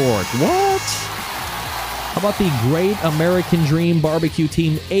 4th in pork. What? How about the Great American Dream Barbecue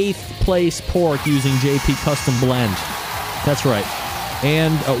Team, 8th place pork using JP Custom Blend. That's right.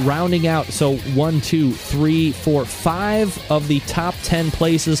 And rounding out, so 1, 2, 3, 4, 5 of the top 10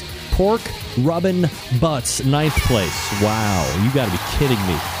 places. Pork Rubbin' Butts, 9th place. Wow, you got to be kidding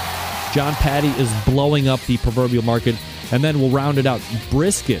me. John Patty is blowing up the proverbial market. And then we'll round it out.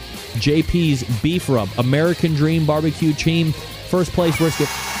 Brisket, JP's Beef Rub, American Dream Barbecue Team, 1st place brisket.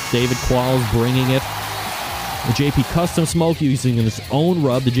 David Qualls bringing it. The JP Custom Smoke using his own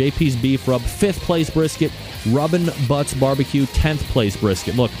rub, the JP's Beef Rub, 5th place brisket. Rubbin' Butts Barbecue, 10th place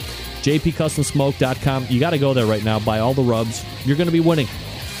brisket. Look, jpcustomsmoke.com. You got to go there right now. Buy all the rubs. You're going to be winning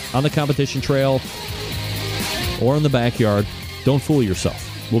on the competition trail or in the backyard. Don't fool yourself.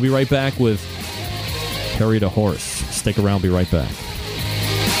 We'll be right back with Harry DeHorst. Stick around. Be right back.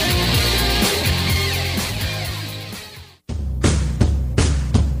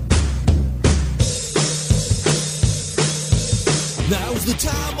 Now's the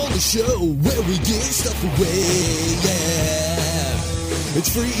time on the show where we give stuff away, yeah. It's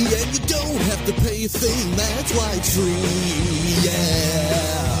free and you don't have to pay a thing, that's why it's free,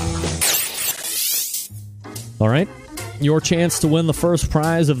 yeah. All right. Your chance to win the first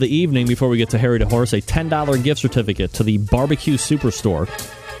prize of the evening before we get to Harry DeHorst, a $10 gift certificate to the Barbecue Superstore,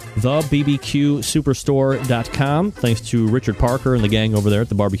 thebbqsuperstore.com. Thanks to Richard Parker and the gang over there at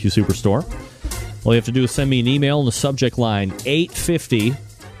the Barbecue Superstore. All you have to do is send me an email in the subject line, 850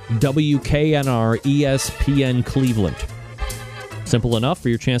 WKNR ESPN Cleveland. Simple enough for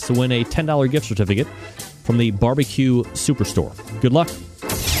your chance to win a $10 gift certificate from the Barbecue Superstore. Good luck.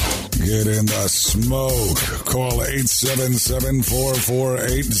 Get in the smoke. Call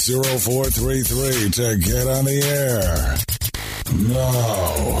 877-448-0433 to get on the air.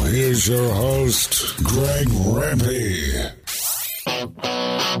 Now, here's your host, Greg Rempe.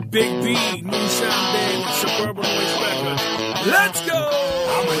 Big B, Moonshine Band, Suburban Noise Records. Let's go!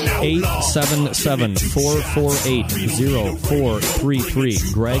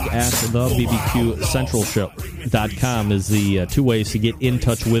 877-448-0433. Greg at the BBQCentralShow.com is the 2 ways to get in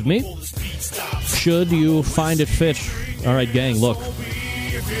touch with me. Should you find it fit. All right, gang, look.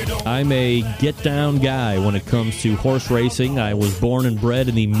 I'm a get-down guy when it comes to horse racing. I was born and bred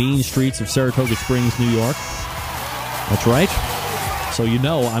in the mean streets of Saratoga Springs, New York. That's right. So you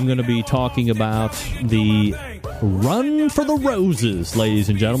know I'm going to be talking about the Run for the Roses, ladies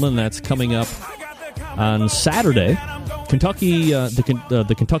and gentlemen. That's coming up on Saturday. Kentucky,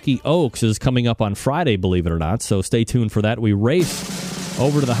 the Kentucky Oaks is coming up on Friday, believe it or not. So stay tuned for that. We race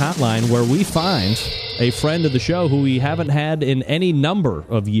over to the hotline where we find a friend of the show who we haven't had in any number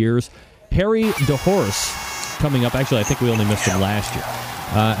of years, Harry DeHorst, coming up. Actually, I think we only missed him last year.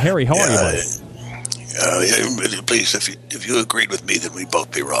 Harry, how are you, buddy? Please, if you agreed with me, then we'd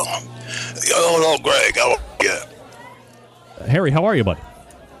both be wrong. Oh, Greg, how are you? Harry, how are you, buddy?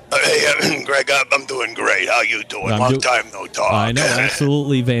 Hey, Greg, I'm doing great. How you doing? Long time no talk. I know,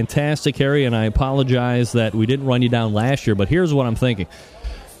 absolutely fantastic, Harry, and I apologize that we didn't run you down last year, but here's what I'm thinking.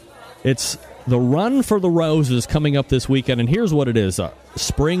 It's the Run for the Roses coming up this weekend, and here's what it is.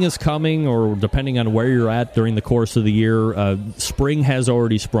 Spring is coming, or depending on where you're at during the course of the year, spring has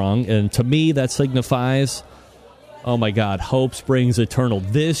already sprung, and to me that signifies Oh, my God. Hope springs eternal.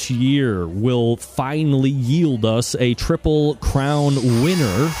 This year will finally yield us a Triple Crown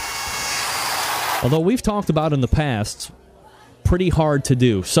winner. Although we've talked about in the past, pretty hard to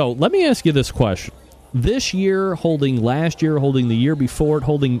do. So let me ask you this question. This year, holding last year, holding the year before it,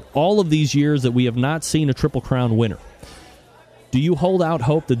 holding all of these years that we have not seen a Triple Crown winner, do you hold out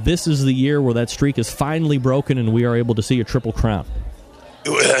hope that this is the year where that streak is finally broken and we are able to see a Triple Crown?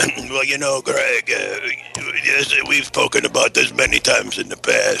 Well, you know, Greg, we've spoken about this many times in the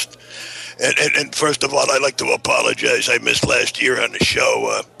past. And first of all, I'd like to apologize. I missed last year on the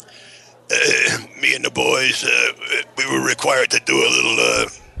show. Me and the boys, we were required to do a little,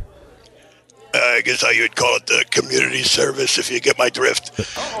 I guess how you'd call it, community service, if you get my drift.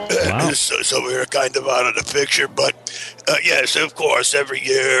 Wow. So we were kind of out of the picture. But, yes, of course, every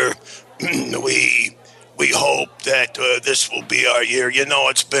year we hope that this will be our year. You know,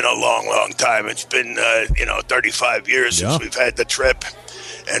 it's been a long, long time. It's been, 35 years since we've had the trip.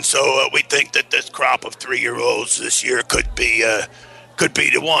 And so we think that this crop of 3-year-olds this year could be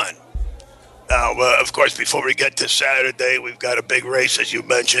the one. Now, of course, before we get to Saturday, we've got a big race, as you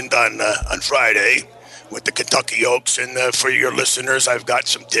mentioned, on Friday with the Kentucky Oaks. And for your listeners, I've got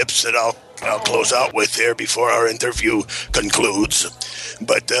some tips that I'll close out with here before our interview concludes.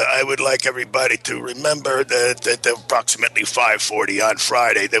 But I would like everybody to remember that approximately 5:40 on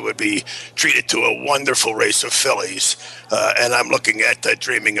Friday, they would be treated to a wonderful race of fillies. And I'm looking at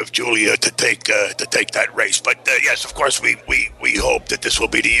Dreaming of Julia to take that race. But, yes, of course, we hope that this will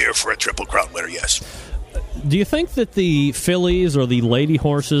be the year for a Triple Crown winner, yes. Do you think that the fillies or the lady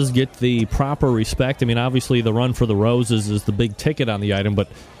horses get the proper respect? I mean, obviously the Run for the Roses is the big ticket on the item, but,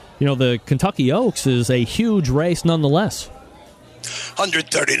 you know, the Kentucky Oaks is a huge race nonetheless.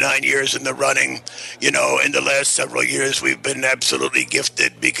 139 years in the running. You know, in the last several years, we've been absolutely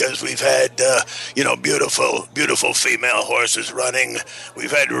gifted because we've had, beautiful, beautiful female horses running.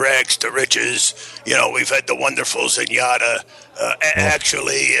 We've had rags to riches. You know, we've had the wonderful Zenyatta.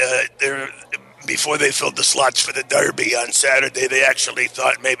 Before they filled the slots for the Derby on Saturday, they actually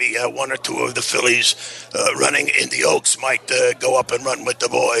thought maybe one or two of the fillies running in the Oaks might go up and run with the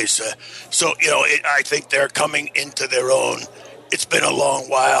boys. I think they're coming into their own. It's been a long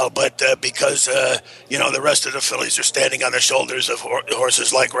while, but because, the rest of the fillies are standing on the shoulders of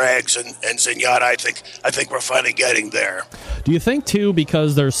horses like Rags and Zenyatta, I think we're finally getting there. Do you think, too,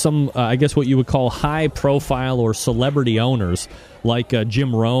 because there's some, I guess what you would call high-profile or celebrity owners, like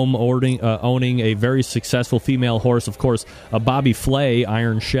Jim Rome owning a very successful female horse, of course, Bobby Flay,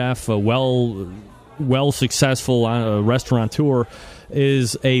 Iron Chef, a well-successful restaurateur,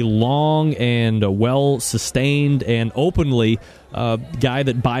 is a long and well-sustained and openly guy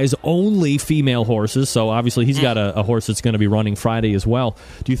that buys only female horses, so obviously he's got a horse that's going to be running Friday as well.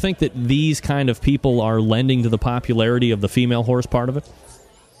 Do you think that these kind of people are lending to the popularity of the female horse part of it?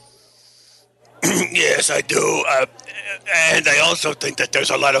 Yes, I do. And I also think that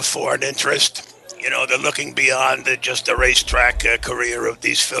there's a lot of foreign interest. You know, they're looking beyond just the racetrack career of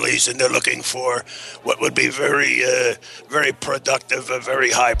these fillies, and they're looking for what would be very, very productive,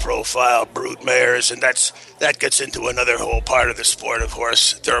 very high-profile brood mares, and that gets into another whole part of the sport of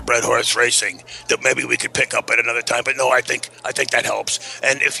thoroughbred horse racing that maybe we could pick up at another time. But no, I think that helps.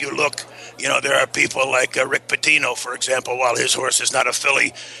 And if you look, there are people like Rick Pitino, for example. While his horse is not a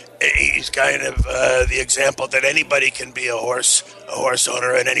filly, he's kind of the example that anybody can be a horse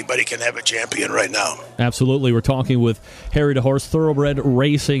owner, and anybody can have a champion right now. Absolutely. We're talking with Harry DeHorst, thoroughbred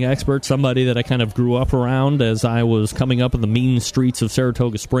racing expert, somebody that I kind of grew up around as I was coming up in the mean streets of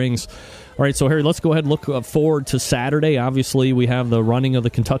Saratoga Springs. All right, so Harry, let's go ahead and look forward to Saturday. Obviously, we have the running of the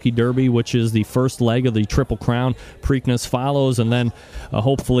Kentucky Derby, which is the first leg of the Triple Crown. Preakness follows, and then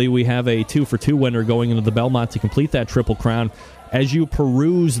hopefully we have a 2-for-2 winner going into the Belmont to complete that Triple Crown. As you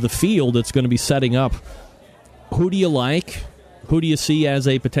peruse the field it's going to be setting up, who do you like? Who do you see as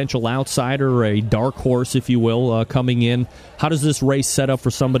a potential outsider, or a dark horse, if you will, coming in? How does this race set up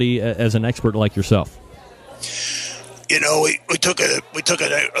for somebody as an expert like yourself? We took a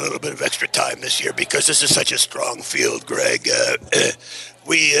little bit of extra time this year because this is such a strong field, Greg.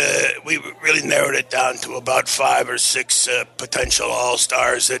 We really narrowed it down to about 5 or 6 potential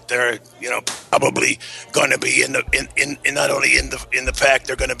all-stars that they're probably going to be in not only in the pack,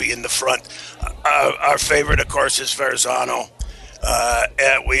 they're going to be in the front. Our favorite, of course, is Verzano.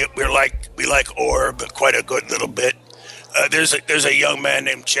 We like Orb quite a good little bit. There's a young man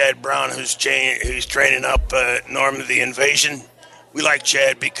named Chad Brown who's training up Norm the Invasion. We like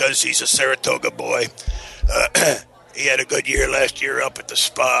Chad because he's a Saratoga boy. He had a good year last year up at the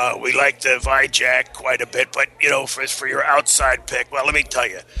Spa. We like the Vijack quite a bit, but, for your outside pick, well, let me tell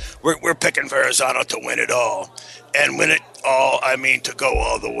you, we're picking Verrazano to win it all. And win it all, I mean to go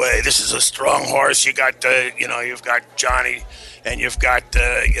all the way. This is a strong horse. You got, you've got Johnny, and you've got,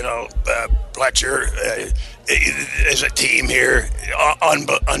 Pletcher as a team here,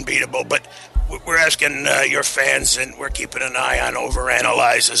 unbeatable. But we're asking your fans, and we're keeping an eye on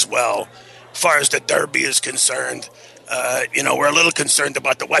Overanalyze as well. As far as the Derby is concerned, we're a little concerned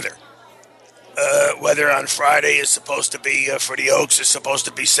about the weather. Weather on Friday is supposed to be, for the Oaks, is supposed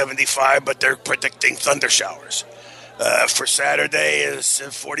to be 75, but they're predicting thunder showers. For Saturday is a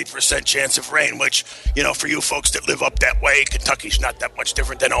 40% chance of rain, which, for you folks that live up that way, Kentucky's not that much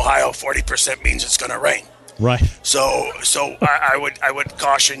different than Ohio. 40% means it's going to rain. Right. So I would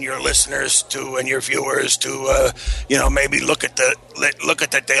caution your listeners and your viewers to maybe look at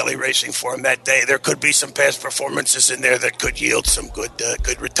the daily racing form that day. There could be some past performances in there that could yield some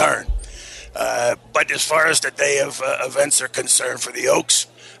good return. But as far as the day of events are concerned for the Oaks,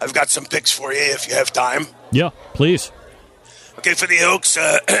 I've got some picks for you if you have time. Yeah, please. Okay, for the Oaks,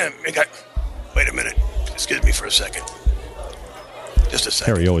 wait a minute. Excuse me for a second. Just a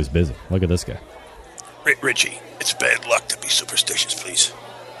second. Harry, always busy. Look at this guy. Richie, it's bad luck to be superstitious, please.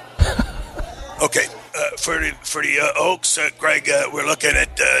 Okay, for the Oaks, Greg, we're looking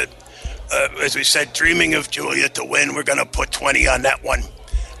at, as we said, Dreaming of Julia to win. We're going to put 20 on that one.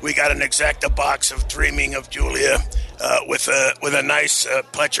 We got an exacta box of Dreaming of Julia with a nice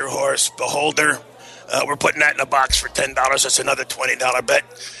Pletcher horse, Beholder. We're putting that in a box for $10. That's another $20 bet.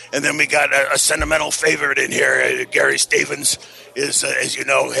 And then we got a sentimental favorite in here. Gary Stevens is, as you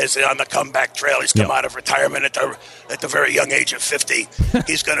know, is on the comeback trail. He's come out of retirement at the very young age of 50.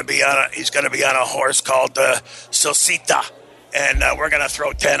 He's going to be on a horse called Silcita. And we're going to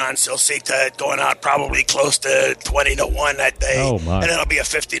throw 10 on Silcita, going out probably close to 20-1 that day. Oh, my. And it'll be a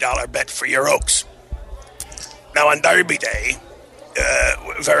 $50 bet for your Oaks. Now, on Derby Day,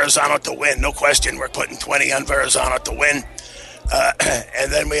 Verrazano to win. No question, we're putting 20 on Verrazano to win.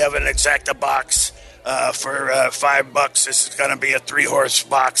 And then we have an exacta box for $5. This is going to be a 3-horse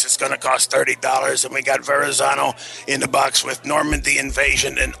box. It's going to cost $30. And we got Verrazano in the box with Normandy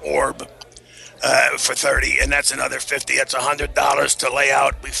Invasion and Orb. For $30, and that's another $50. That's $100 to lay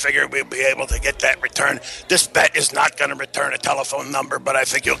out. We figure we'll be able to get that return. This bet is not going to return a telephone number, but I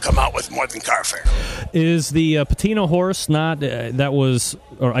think you'll come out with more than car fare. Is the Patino horse not that was,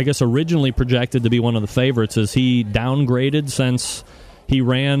 or I guess originally projected to be one of the favorites? Is he downgraded since he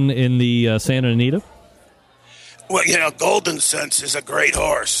ran in the Santa Anita? Well, Golden Sense is a great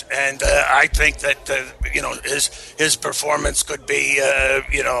horse, and I think that his performance could be,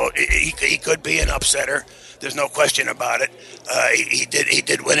 he could be an upsetter. There's no question about it. He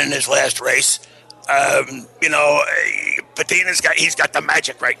did win in his last race. Patina's got the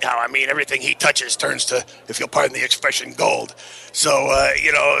magic right now. I mean, everything he touches turns to, if you'll pardon the expression, gold. So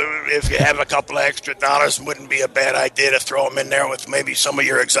if you have a couple of extra dollars, it wouldn't be a bad idea to throw him in there with maybe some of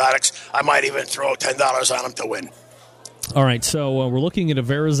your exotics. I might even throw $10 on him to win. All right, so we're looking at a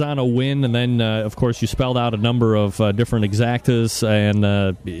Verrazano win, and then, of course, you spelled out a number of different exactas,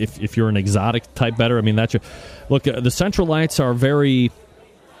 and if you're an exotic type bettor, I mean, that's your... Look, the Centralites are very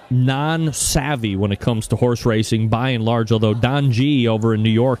non-savvy when it comes to horse racing, by and large, although Don G. over in New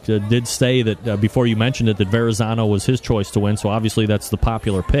York did say that, before you mentioned it, that Verrazano was his choice to win, so obviously that's the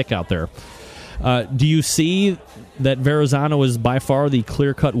popular pick out there. Do you see that Verrazano is by far the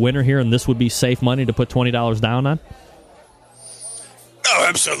clear-cut winner here, and this would be safe money to put $20 down on? Oh,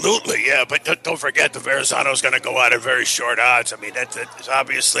 absolutely, yeah. But don't forget, the Verrazano is going to go out at very short odds. I mean, that is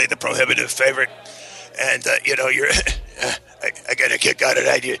obviously the prohibitive favorite. And, you're I get a kick out of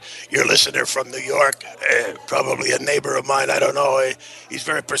that. Your listener from New York, probably a neighbor of mine, I don't know. He's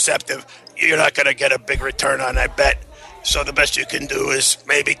very perceptive. You're not going to get a big return on that bet. So the best you can do is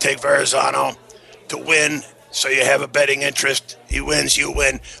maybe take Verrazano to win, so you have a betting interest. He wins, you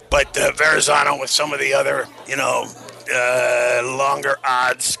win. But Verrazano with some of the other, longer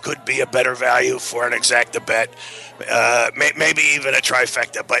odds could be a better value for an exacta bet. Maybe even a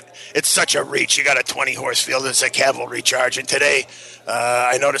trifecta, but it's such a reach. You got a 20-horse field. It's a cavalry charge. And today,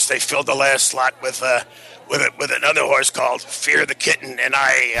 I noticed they filled the last slot with another horse called Fear the Kitten. And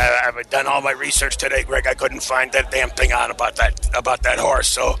I've done all my research today, Greg. I couldn't find that damn thing on about that horse.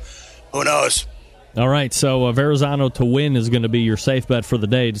 So who knows? All right, so Verrazano to win is going to be your safe bet for the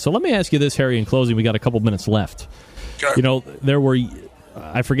day. So let me ask you this, Harry, in closing. We got a couple minutes left. Sure. There were,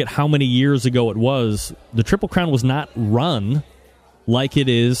 I forget how many years ago it was, the Triple Crown was not run like it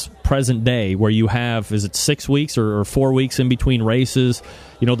is present day where you have, is it 6 weeks or 4 weeks in between races?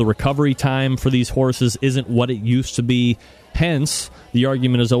 The recovery time for these horses isn't what it used to be. Hence, the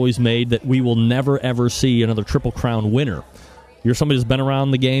argument is always made that we will never, ever see another Triple Crown winner. You're somebody who's been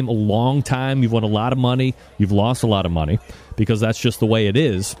around the game a long time. You've won a lot of money. You've lost a lot of money because that's just the way it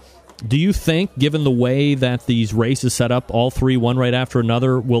is. Do you think, given the way that these races set up, all three, one right after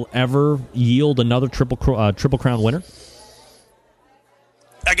another, will ever yield another Triple Crown winner?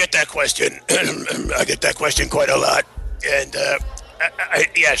 I get that question. I get that question quite a lot. And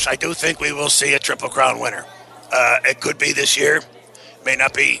yes, I do think we will see a Triple Crown winner. It could be this year. May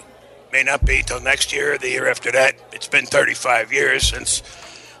not be till next year or the year after that. It's been 35 years since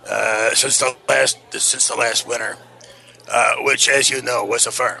the last winner, which, as you know, was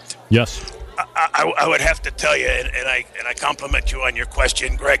affirmed. Yes. I would have to tell you, and I compliment you on your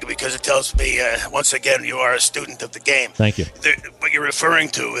question, Greg, because it tells me, once again, you are a student of the game. Thank you. What you're referring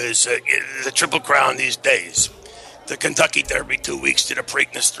to is the Triple Crown these days. The Kentucky Derby, 2 weeks to the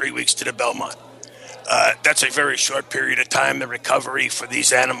Preakness, 3 weeks to the Belmont. That's a very short period of time. The recovery for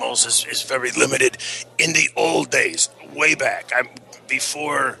these animals is very limited. In the old days, way back,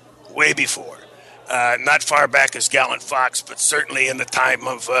 way before, not far back as Gallant Fox, but certainly in the time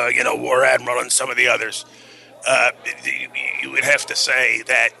of War Admiral and some of the others, you would have to say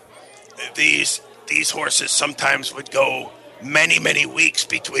that these horses sometimes would go many, many weeks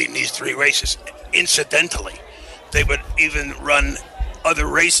between these three races. Incidentally, they would even run other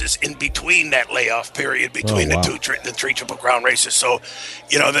races in between that layoff period between the three Triple Crown races. So,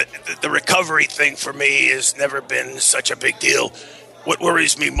 the recovery thing for me has never been such a big deal. What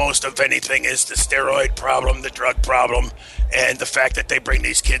worries me most of anything is the steroid problem, the drug problem, and the fact that they bring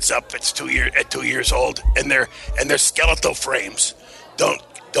these kids up at 2 years old, and their skeletal frames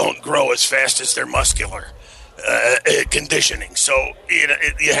don't grow as fast as their muscular conditioning. So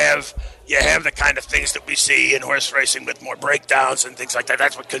you have the kind of things that we see in horse racing with more breakdowns and things like that.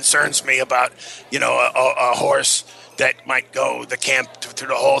 That's what concerns me about a horse that might go through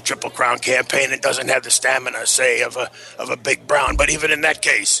the whole Triple Crown campaign and doesn't have the stamina, say, of a Big Brown. But even in that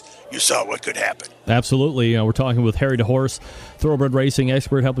case, you saw what could happen. Absolutely. We're talking with Harry DeHorse, thoroughbred racing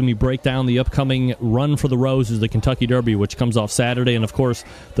expert, helping me break down the upcoming Run for the Roses, the Kentucky Derby, which comes off Saturday, and, of course,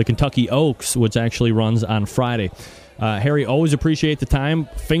 the Kentucky Oaks, which actually runs on Friday. Harry, always appreciate the time.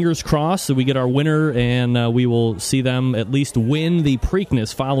 Fingers crossed that we get our winner, and we will see them at least win the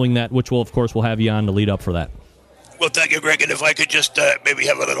Preakness following that, which will, of course, we'll have you on to lead up for that. Well, thank you, Greg. And if I could just maybe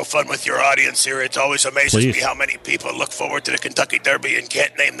have a little fun with your audience here, it always amazes me how many people look forward to the Kentucky Derby and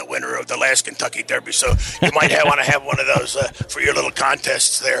can't name the winner of the last Kentucky Derby. So you might want to have one of those for your little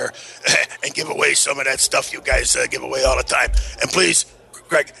contests there and give away some of that stuff you guys give away all the time. And please,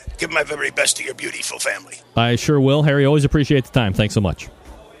 Greg, give my very best to your beautiful family. I sure will, Harry. Always appreciate the time. Thanks so much.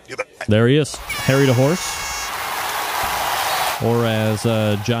 You bet. There he is, Harry DeHorse. Or as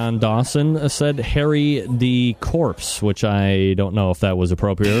John Dawson said, Harry the Corpse, which I don't know if that was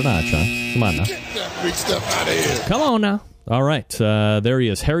appropriate or not, John. Come on now. Get that big stuff out of here. Come on now. All right. There he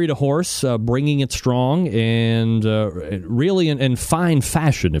is, Harry DeHorse, bringing it strong and really in fine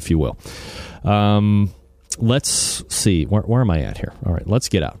fashion, if you will. Let's see. Where am I at here? All right, let's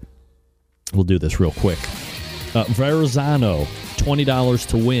get out. We'll do this real quick. Verrazano, $20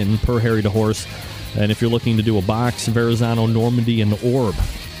 to win per Harry DeHorse. And if you're looking to do a box, Verrazano, Normandy, and Orb,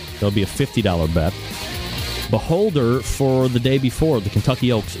 that'll be a $50 bet. Beholder for the day before, the Kentucky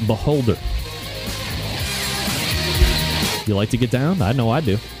Oaks. Beholder. You like to get down? I know I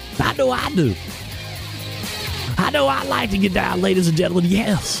do. I know I do. I know I like to get down, ladies and gentlemen.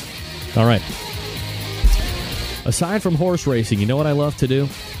 Yes. All right. Aside from horse racing, you know what I love to do?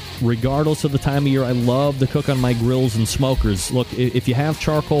 Regardless of the time of year, I love to cook on my grills and smokers. Look, if you have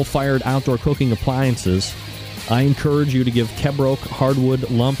charcoal-fired outdoor cooking appliances, I encourage you to give Kebroke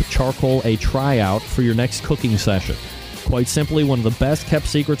Hardwood Lump Charcoal a tryout for your next cooking session. Quite simply, one of the best-kept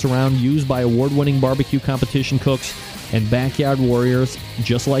secrets around, used by award-winning barbecue competition cooks and backyard warriors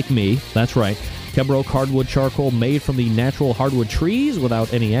just like me. That's right, Kebroke Hardwood Charcoal, made from the natural hardwood trees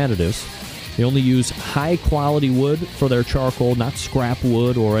without any additives. They only use high-quality wood for their charcoal, not scrap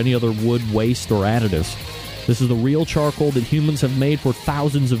wood or any other wood waste or additives. This is the real charcoal that humans have made for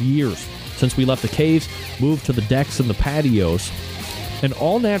thousands of years, since we left the caves, moved to the decks and the patios. And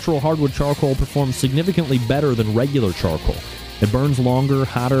all-natural hardwood charcoal performs significantly better than regular charcoal. It burns longer,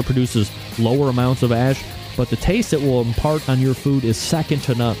 hotter, produces lower amounts of ash, but the taste it will impart on your food is second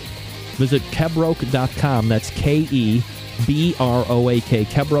to none. Visit Kebroke.com, that's K-E-B-R-O-A-K,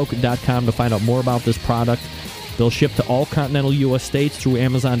 Kebroke.com, to find out more about this product. They'll ship to all continental U.S. states through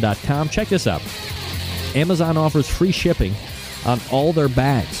Amazon.com. Check this out. Amazon offers free shipping on all their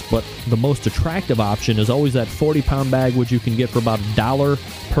bags. But the most attractive option is always that 40-pound bag, which you can get for about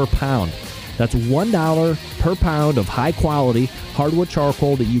 $1 per pound. That's $1 per pound of high-quality hardwood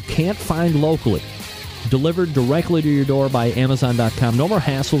charcoal that you can't find locally. Delivered directly to your door by Amazon.com. No more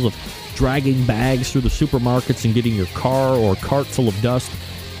hassles of dragging bags through the supermarkets and getting your car or cart full of dust.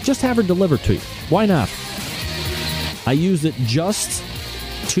 Just have it delivered to you. Why not? I used it just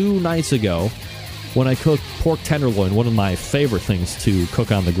 2 nights ago when I cooked pork tenderloin, one of my favorite things to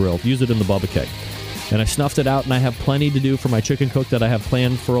cook on the grill. Use it in the Bubba Cake. And I snuffed it out, and I have plenty to do for my chicken cook that I have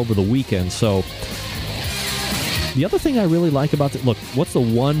planned for over the weekend. So the other thing I really like about it, look, what's the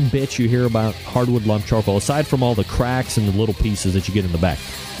one bitch you hear about hardwood lump charcoal, aside from all the cracks and the little pieces that you get in the back?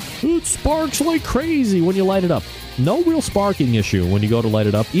 It sparks like crazy when you light it up. No real sparking issue when you go to light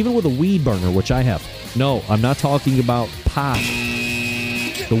it up, even with a weed burner, which I have. No, I'm not talking about pot.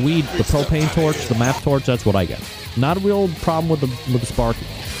 The weed, the propane torch, the MAP torch, that's what I get. Not a real problem with the sparking.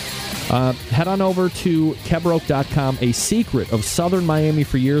 Head on over to Kebroke.com, a secret of southern Miami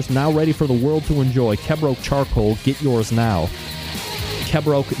for years, now ready for the world to enjoy. Kebroke Charcoal, get yours now.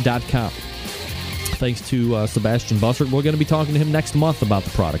 Kebroke.com. Thanks to Sebastian Bussert. We're going to be talking to him next month about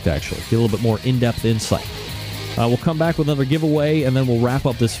the product, actually. Get a little bit more in-depth insight. We'll come back with another giveaway, and then we'll wrap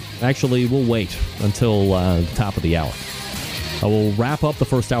up this. Actually, we'll wait until the top of the hour. We'll wrap up the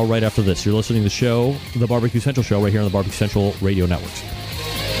first hour right after this. You're listening to the show, the Barbecue Central Show, right here on the Barbecue Central Radio Network.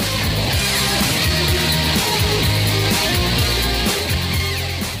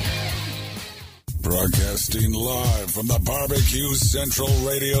 Broadcasting live from the Barbecue Central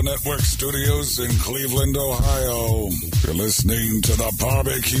Radio Network studios in Cleveland, Ohio. You're listening to the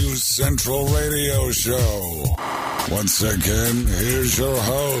Barbecue Central Radio Show. Once again, here's your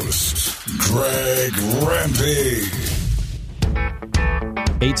host, Greg Rempe.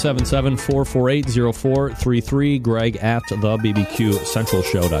 877-448-0433, Greg at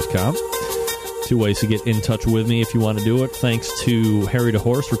thebbqcentralshow.com. 2 ways to get in touch with me if you want to do it. Thanks to Harry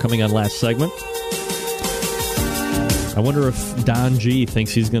DeHorst for coming on last segment. I wonder if Don G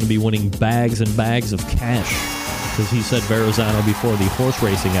thinks he's going to be winning bags and bags of cash, because he said Verrazano before the horse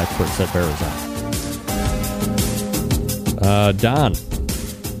racing expert said Verrazano. Don,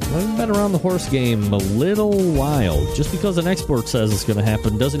 I've been around the horse game a little while. Just because an expert says it's going to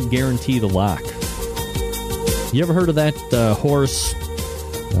happen doesn't guarantee the lock. You ever heard of that horse?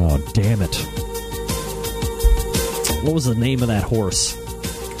 Oh, damn it. What was the name of that horse?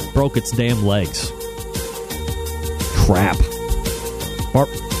 Broke its damn legs. Crap.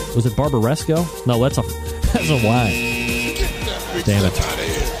 Was it Barbaresco? No, that's a Y. Damn it.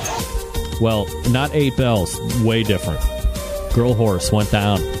 Well, not 8 bells. Way different. Girl horse went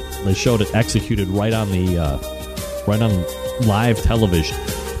down. They showed it executed right on live television.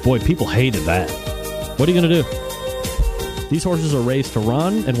 Boy, people hated that. What are you going to do? These horses are raised to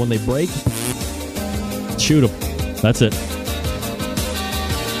run, and when they break, shoot them. That's it.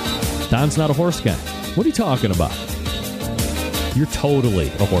 Don's not a horse guy. What are you talking about? You're totally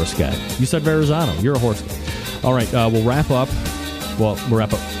a horse guy. You said Verrazano. You're a horse guy. All right, we'll wrap up.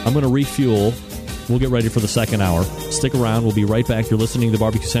 I'm going to refuel. We'll get ready for the second hour. Stick around. We'll be right back. You're listening to the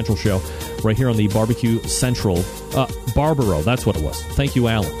Barbecue Central Show right here on the Barbecue Central. Barbaro, that's what it was. Thank you,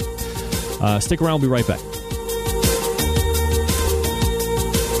 Alan. Stick around. We'll be right back.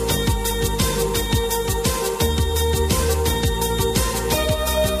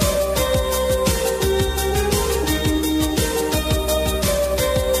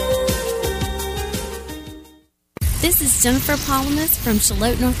 This is Jennifer Palamas from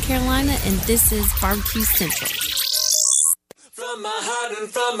Charlotte, North Carolina, and this is Barbecue Central. From my heart and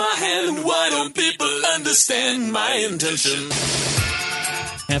from my hand, why don't people understand my intention?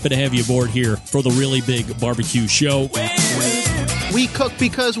 Happy to have you aboard here for the really big barbecue show. We cook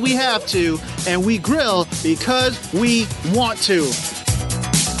because we have to, and we grill because we want to.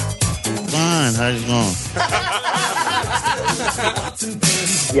 Fine, how's it going?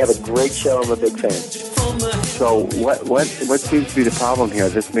 You have a great show. I'm a big fan. So what seems to be the problem here?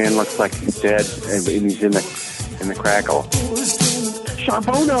 This man looks like he's dead, and he's in the crackle.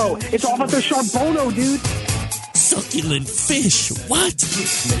 Charbono! It's all about the Charbono, dude! Succulent fish, what?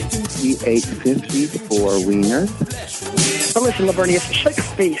 We ate 54 wieners. But listen, Lavernius, shake a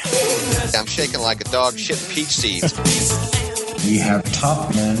face. I'm shaking like a dog shitting peach seeds. We have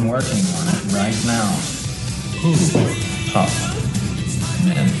top men working on it right now. Who? Top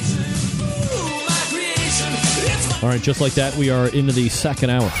men. All right, just like that, we are into the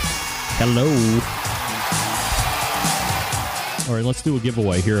second hour. Hello. All right, let's do a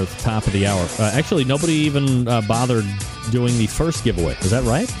giveaway here at the top of the hour. Actually, nobody even bothered doing the first giveaway. Is that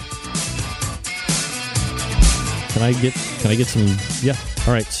right? Can Can I get some? Yeah.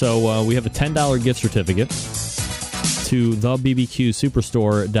 All right. So we have a $10 gift certificate to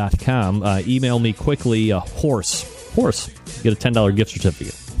thebbqsuperstore.com. Email me quickly. Horse. Get a $10 gift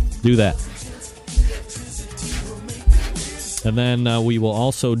certificate. Do that. And then we will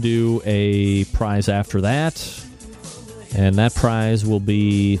also do a prize after that. And that prize will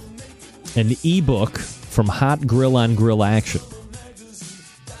be an ebook from Hot Grill on Grill Action.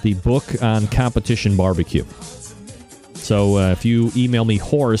 The book on competition barbecue. So if you email me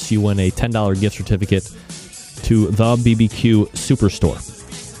Horse, you win a $10 gift certificate to the BBQ Superstore.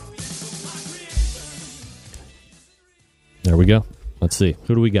 There we go. Let's see.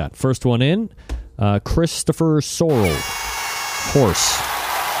 Who do we got? First one in, Christopher Sorrell. Horse.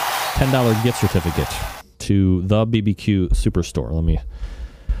 $10 gift certificate to the BBQ Superstore. Let me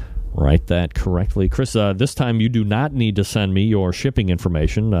write that correctly. Chris, this time you do not need to send me your shipping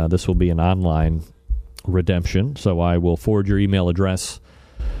information. This will be an online redemption, so I will forward your email address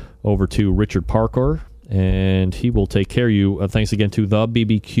over to Richard Parker, and he will take care of you. Thanks again to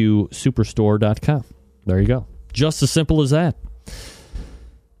thebbqsuperstore.com. There you go. Just as simple as that.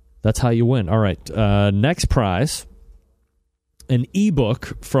 That's how you win. All right, next prize, an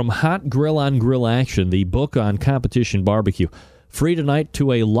ebook from Hot Grill on Grill Action, the book on competition barbecue. Free tonight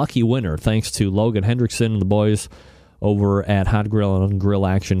to a lucky winner, thanks to Logan Hendrickson and the boys over at Hot Grill on Grill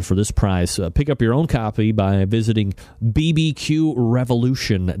Action for this prize. Pick up your own copy by visiting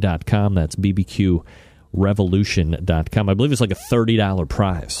bbqrevolution.com. That's bbqrevolution.com. I believe it's like a $30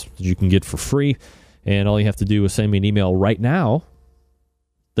 prize that you can get for free, and all you have to do is send me an email right now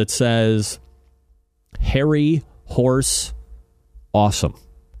that says Harry Horse Awesome.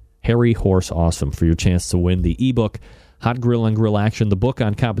 Harry Horse Awesome for your chance to win the ebook Hot Grill on Grill Action, the book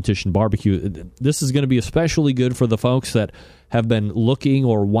on competition barbecue. This is going to be especially good for the folks that have been looking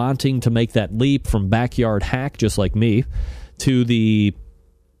or wanting to make that leap from backyard hack, just like me, to the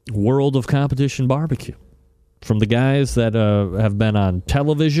world of competition barbecue. From the guys that have been on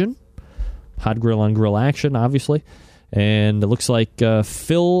television, Hot Grill on Grill Action, obviously, and it looks like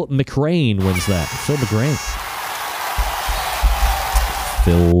Phil McRain wins that. Phil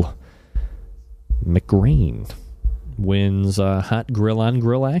McRain wins Hot Grill on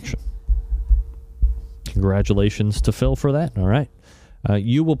Grill Action. Congratulations to Phil for that. All right.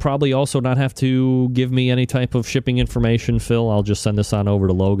 You will probably also not have to give me any type of shipping information, Phil. I'll just send this on over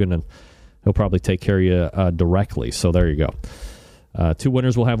to Logan, and he'll probably take care of you directly. So there you go. Two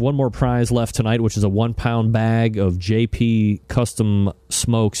winners will have one more prize left tonight, which is a 1-pound bag of JP Custom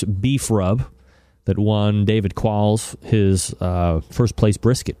Smokes beef rub that won David Qualls his first-place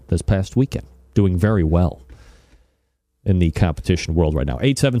brisket this past weekend. Doing very well in the competition world right now.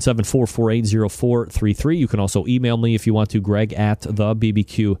 877-448-0433. You can also email me if you want to, Greg at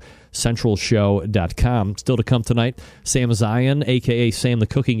thebbqcentralshow.com. Still to come tonight, Sam Zion, a.k.a. Sam the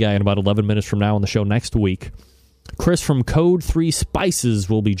Cooking Guy, in about 11 minutes from now on the show next week. Chris from Code 3 Spices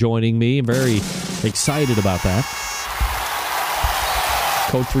will be joining me. I'm very excited about that.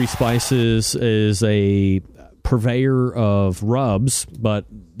 Code 3 Spices is a purveyor of rubs, but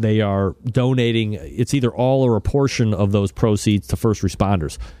they are donating, it's either all or a portion of those proceeds to first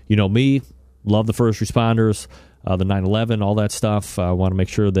responders. You know me, love the first responders, the 9/11, all that stuff. I want to make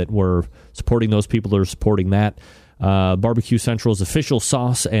sure that we're supporting those people that are supporting that. Barbecue Central's official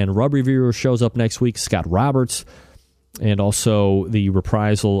sauce and rub reviewer shows up next week, Scott Roberts, and also the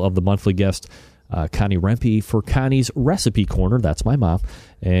reprisal of the monthly guest, Connie Rempe, for Connie's Recipe Corner. That's my mom,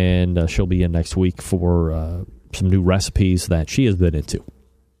 and she'll be in next week for some new recipes that she has been into.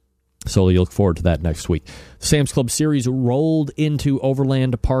 So you look forward to that next week. The Sam's Club Series rolled into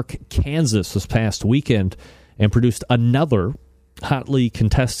Overland Park, Kansas this past weekend and produced another hotly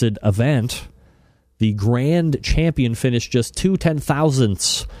contested event. The grand champion finished just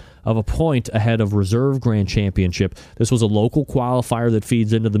 0.2 of a point ahead of Reserve Grand Championship. This was a local qualifier that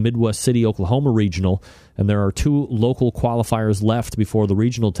feeds into the Midwest City, Oklahoma Regional, and there are 2 local qualifiers left before the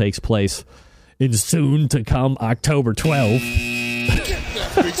regional takes place in soon-to-come October 12th. Get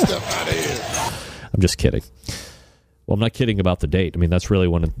that big stuff out of here. I'm just kidding. Well, I'm not kidding about the date. I mean, that's really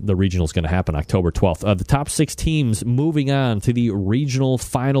when the regional is going to happen, October 12th. The top 6 teams moving on to the regional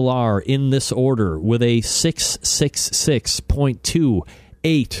final are in this order with a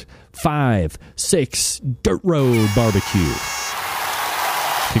 666.2856 Dirt Road Barbecue.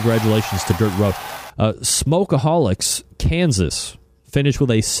 Congratulations to Dirt Road. Smokeaholics, Kansas, finished with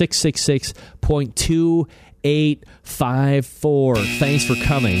a 666.2854. Thanks for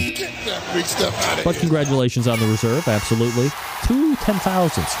coming. Get that big stuff out of But here. congratulations on the reserve, absolutely. 2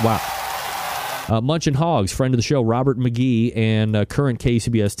 10,000s. Wow. Munchin Hogs, friend of the show, Robert McGee, and current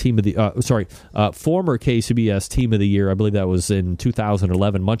KCBS team of the former KCBS team of the year. I believe that was in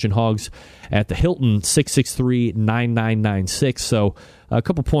 2011. Munchin Hogs at the Hilton, 663-9996. So a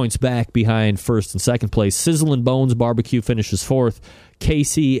couple points back behind first and second place. Sizzlin' Bones Barbecue finishes fourth.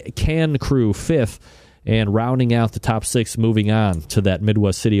 KC Can Crew fifth. And rounding out the top six, moving on to that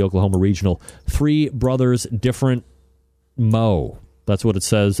Midwest City, Oklahoma Regional, Three Brothers Different Mo. That's what it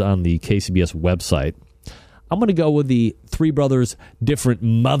says on the KCBS website. I'm going to go with the Three Brothers Different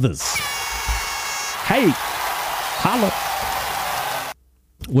Mothers. Hey, holla.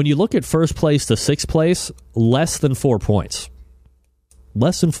 When you look at first place to sixth place, less than 4 points.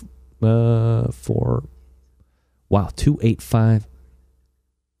 Less than 4. Wow, 285.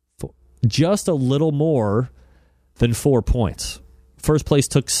 Just a little more than 4 points. First place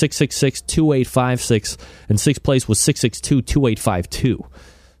took 666-2856, and sixth place was 662-2852.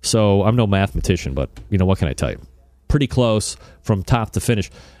 So I'm no mathematician, but what can I tell you? Pretty close from top to finish,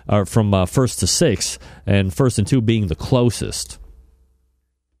 or from first to sixth, and first and two being the closest.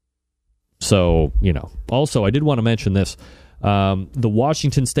 So, Also, I did want to mention this. The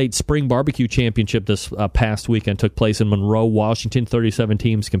Washington State Spring Barbecue Championship this past weekend took place in Monroe, Washington. 37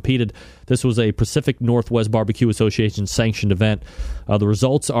 teams competed. This was a Pacific Northwest Barbecue Association sanctioned event. The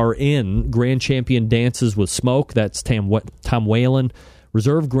results are in. Grand Champion Dances with Smoke. That's Tom Whalen.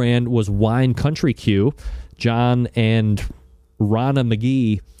 Reserve Grand was Wine Country Q. John and Ronna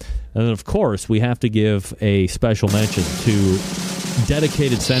McGee. And then, of course, we have to give a special mention to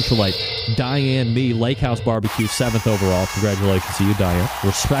dedicated Centralite Diane Mee, Lake House Barbecue, 7th overall. Congratulations to you, Diane.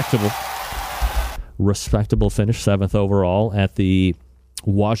 Respectable finish, 7th overall at the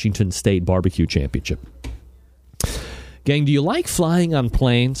Washington State Barbecue Championship. Gang, do you like flying on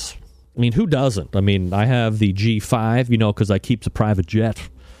planes? I mean, who doesn't? I mean, I have the G5, because I keep the private jet.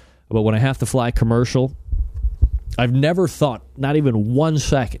 But when I have to fly commercial, I've never thought, not even 1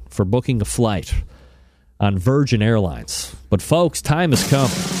 second, for booking a flight on Virgin Airlines. But folks, time has come.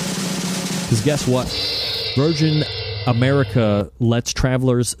 Because guess what? Virgin America lets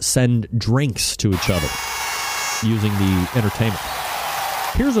travelers send drinks to each other using the entertainment.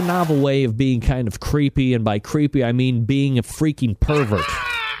 Here's a novel way of being kind of creepy, and by creepy I mean being a freaking pervert.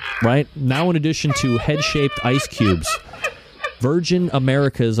 Right? Now, in addition to head-shaped ice cubes, Virgin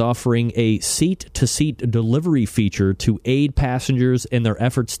America is offering a seat-to-seat delivery feature to aid passengers in their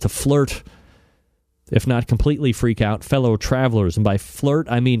efforts to flirt, if not completely freak out, fellow travelers. And by flirt,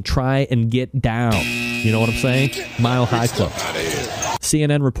 I mean try and get down. You know what I'm saying? Mile High Club.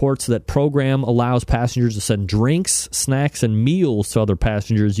 CNN reports that program allows passengers to send drinks, snacks, and meals to other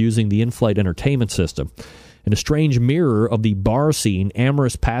passengers using the in-flight entertainment system. In a strange mirror of the bar scene,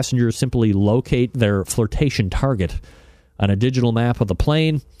 amorous passengers simply locate their flirtation target on a digital map of the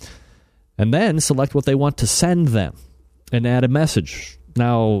plane and then select what they want to send them and add a message.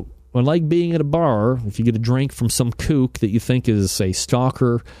 Now, unlike being at a bar, if you get a drink from some kook that you think is a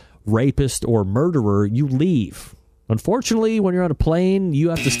stalker, rapist, or murderer, you leave. Unfortunately, when you're on a plane, you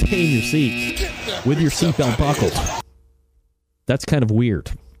have to stay in your seat with your seatbelt buckled. That's kind of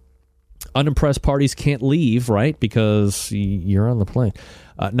weird. Unimpressed parties can't leave, right? Because you're on the plane.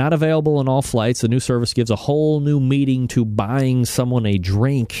 Not available on all flights, the new service gives a whole new meaning to buying someone a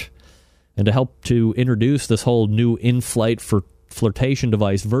drink. And to help to introduce this whole new in-flight flirtation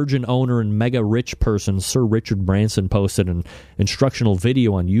device, Virgin owner and mega rich person Sir Richard Branson posted an instructional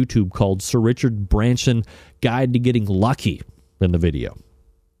video on YouTube called Sir Richard Branson Guide to Getting Lucky in the video.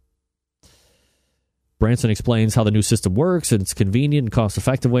 Branson explains how the new system works, and it's a convenient and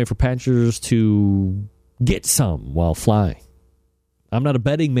cost-effective way for passengers to get some while flying. I'm not a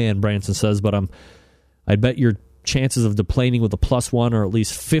betting man, Branson says, but I'd bet your chances of deplaning with a +1 are at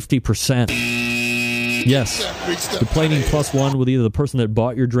least 50%. Yes, deplaning +1 with either the person that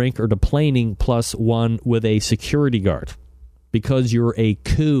bought your drink or deplaning +1 with a security guard because you're a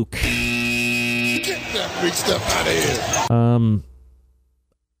kook. Get that freak stuff out of here.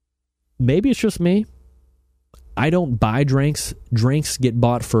 Maybe it's just me. I don't buy drinks. Drinks get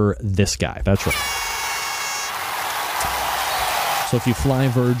bought for this guy. That's right. So if you fly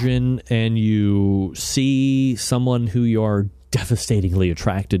Virgin and you see someone who you're devastatingly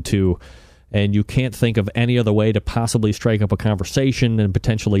attracted to, and you can't think of any other way to possibly strike up a conversation and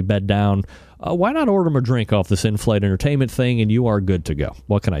potentially bed down, why not order them a drink off this in-flight entertainment thing, and you are good to go.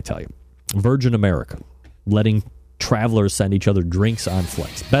 What can I tell you? Virgin America, letting travelers send each other drinks on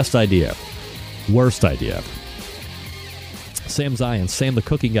flights. Best idea ever. Worst idea ever. Sam Zion, Sam the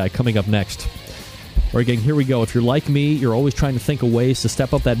Cooking Guy, coming up next. All right, gang, here we go. If you're like me, you're always trying to think of ways to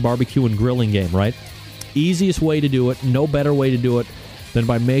step up that barbecue and grilling game, right? Easiest way to do it, no better way to do it than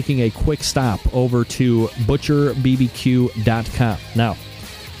by making a quick stop over to butcherbbq.com. Now,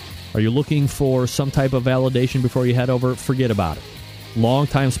 are you looking for some type of validation before you head over? Forget about it.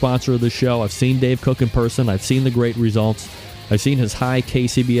 Longtime sponsor of the show. I've seen Dave Cook in person. I've seen the great results. I've seen his high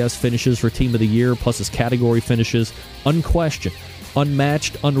KCBS finishes for Team of the Year, plus his category finishes. Unquestioned,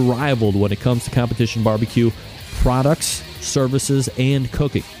 unmatched, unrivaled when it comes to competition barbecue products, services, and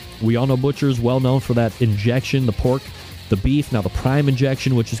cooking. We all know Butcher's well known for that injection, the pork, the beef, now the prime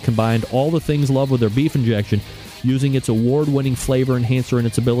injection, which has combined all the things loved with their beef injection, using its award-winning flavor enhancer and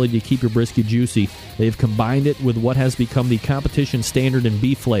its ability to keep your brisket juicy. They've combined it with what has become the competition standard in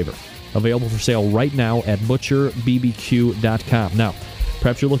beef flavor. Available for sale right now at butcherbbq.com. Now,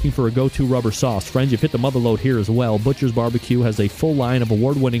 perhaps you're looking for a go-to rubber sauce. Friends, you've hit the mother load here as well. Butcher's Barbecue has a full line of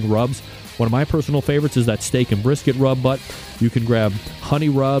award-winning rubs. One of my personal favorites is that steak and brisket rub, but you can grab honey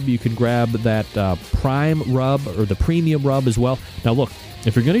rub, you can grab that prime rub or the premium rub as well. Now look,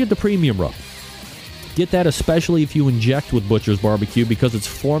 if you're going to get the premium rub, get that especially if you inject with Butcher's Barbecue, because it's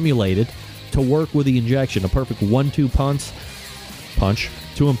formulated to work with the injection. A perfect 1-2 punch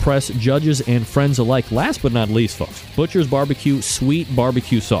to impress judges and friends alike. Last but not least, folks, Butcher's Barbecue Sweet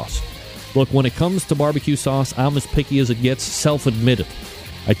Barbecue Sauce. Look, when it comes to barbecue sauce, I'm as picky as it gets, self-admitted.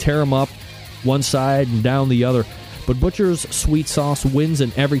 I tear them up one side and down the other. But Butcher's Sweet Sauce wins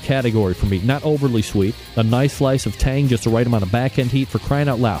in every category for me. Not overly sweet, a nice slice of tang, just the right amount of back-end heat, for crying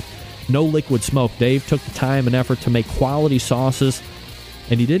out loud. No liquid smoke. Dave took the time and effort to make quality sauces,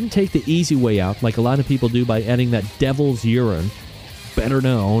 and he didn't take the easy way out like a lot of people do by adding that devil's urine, better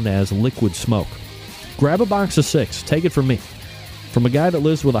known as liquid smoke. Grab a box of 6. Take it from me. From a guy that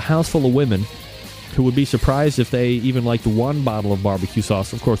lives with a house full of women who would be surprised if they even liked one bottle of barbecue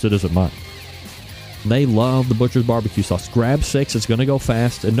sauce. Of course, it isn't mine. They love the Butcher's Barbecue Sauce. Grab 6. It's going to go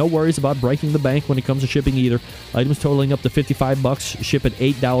fast. And no worries about breaking the bank when it comes to shipping either. Items totaling up to $55 ship at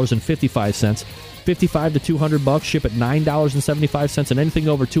 $8.55. $55 to $200 ship at $9.75. And anything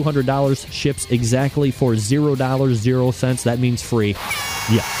over $200 ships exactly for $0.00. That means free.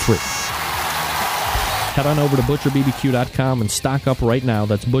 Yeah, free. Head on over to butcherbbq.com and stock up right now.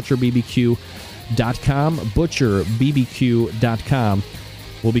 That's butcherbbq.com. Butcherbbq.com.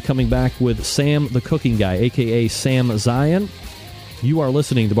 We'll be coming back with Sam the Cooking Guy, a.k.a. Sam Zion. You are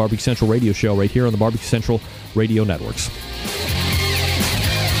listening to the Barbecue Central Radio Show right here on the Barbecue Central Radio Networks.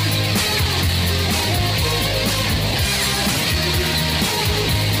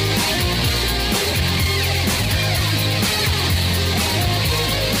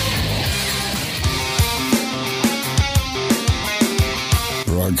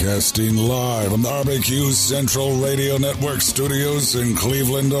 Broadcasting live from the Barbecue Central Radio Network studios in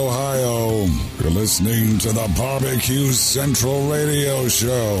Cleveland, Ohio. You're listening to the Barbecue Central Radio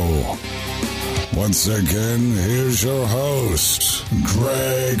Show. Once again, here's your host,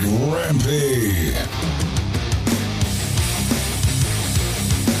 Greg Rempe.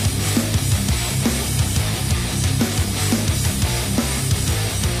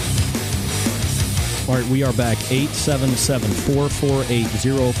 All right, we are back.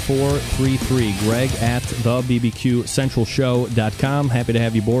 877-448-0433. Greg at thebbqcentralshow.com. Happy to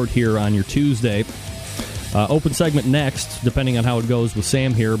have you aboard here on your Tuesday. Open segment next, depending on how it goes with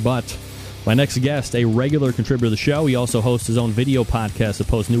Sam here. But my next guest, a regular contributor to the show. He also hosts his own video podcast that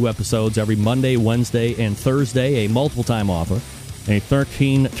posts new episodes every Monday, Wednesday, and Thursday. A multiple-time author, a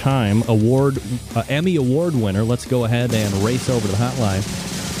 13-time Emmy Award winner. Let's go ahead and race over to the hotline.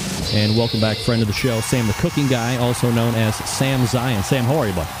 And welcome back, friend of the show, Sam the Cooking Guy, also known as Sam Zion. Sam, how are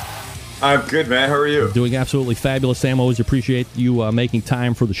you, bud? I'm good, man. How are you? Doing absolutely fabulous, Sam. Always appreciate you making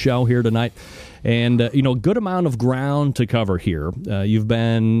time for the show here tonight. And, good amount of ground to cover here. You've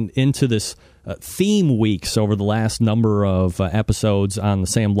been into this theme weeks over the last number of episodes on the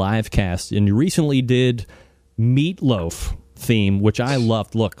Sam Livecast, and you recently did Meatloaf theme, which I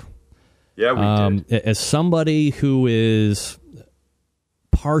loved. Look. Yeah, we did. As somebody who is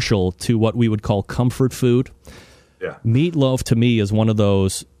partial to what we would call comfort food, meatloaf to me is one of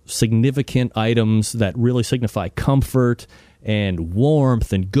those significant items that really signify comfort and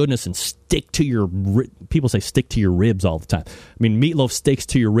warmth and goodness and stick to your people say stick to your ribs all the time. I mean, meatloaf sticks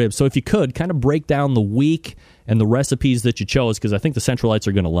to your ribs. So if you could kind of break down the week and the recipes that you chose, because I think the Centralites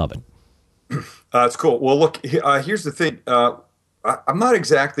are going to love it. It's cool. Well, look, here's the thing. I'm not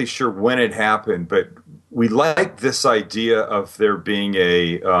exactly sure when it happened, but we like this idea of there being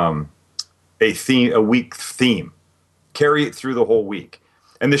a week theme, carry it through the whole week.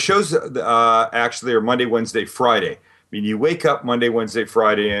 And the shows actually are Monday, Wednesday, Friday. I mean, you wake up Monday, Wednesday,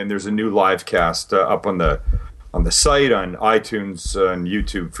 Friday, and there's a new live cast up on the site, on iTunes, and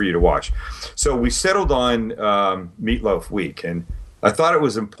YouTube for you to watch. So we settled on Meatloaf Week, and I thought it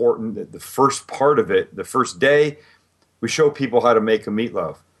was important that the first part of it, the first day, we show people how to make a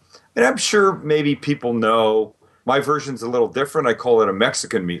meatloaf. And I'm sure maybe people know my version's a little different. I call it a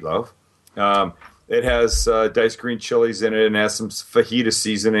Mexican meatloaf. It has diced green chilies in it and has some fajita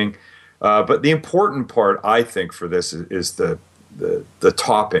seasoning. But the important part, I think, for this is the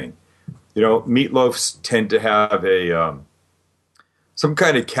topping. You know, meatloafs tend to have some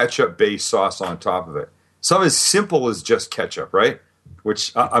kind of ketchup-based sauce on top of it. Some as simple as just ketchup, right?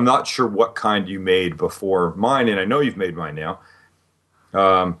 Which I'm not sure what kind you made before mine, and I know you've made mine now.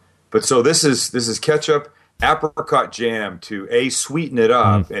 But so this is ketchup, apricot jam to A, sweeten it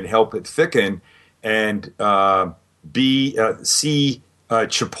up and help it thicken, and B, C,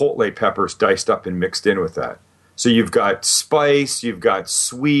 chipotle peppers diced up and mixed in with that. So you've got spice, you've got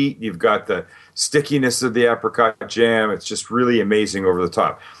sweet, you've got the stickiness of the apricot jam. It's just really amazing over the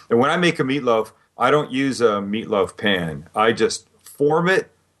top. And when I make a meatloaf, I don't use a meatloaf pan. I just form it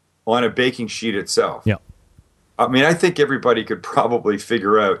on a baking sheet itself. Yeah. I mean, I think everybody could probably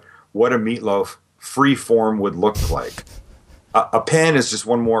figure out what a meatloaf free form would look like. A pan is just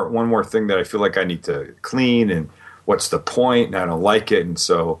one more thing that I feel like I need to clean, and what's the point? And I don't like it, and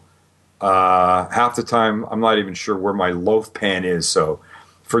so half the time I'm not even sure where my loaf pan is. So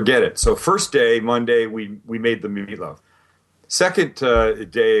forget it. So first day, Monday, we made the meatloaf. Second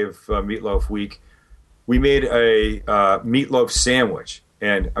day of meatloaf week, we made a meatloaf sandwich,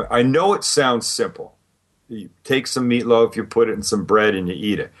 and I know it sounds simple. You take some meatloaf, you put it in some bread, and you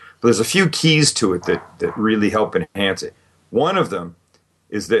eat it. But there's a few keys to it that really help enhance it. One of them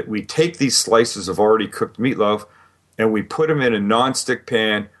is that we take these slices of already cooked meatloaf and we put them in a nonstick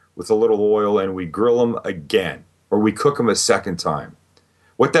pan with a little oil, and we grill them again, or we cook them a second time.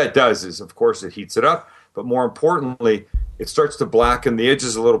 What that does is, of course, it heats it up, but more importantly, it starts to blacken the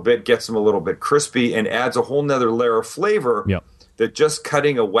edges a little bit, gets them a little bit crispy, and adds a whole nother layer of flavor that just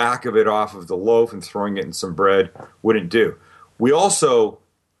cutting a whack of it off of the loaf and throwing it in some bread wouldn't do. We also,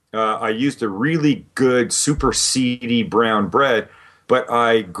 I used a really good, super seedy brown bread, but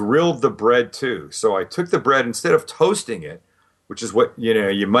I grilled the bread too. So I took the bread, instead of toasting it, which is what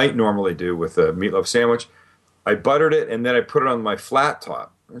you might normally do with a meatloaf sandwich, I buttered it, and then I put it on my flat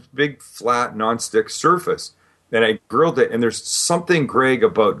top, this big flat nonstick surface, and I grilled it. And there's something, Greg,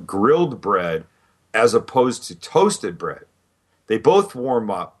 about grilled bread as opposed to toasted bread. They both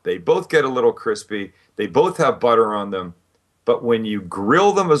warm up, they both get a little crispy, they both have butter on them, but when you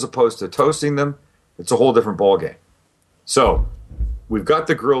grill them as opposed to toasting them, it's a whole different ballgame. So we've got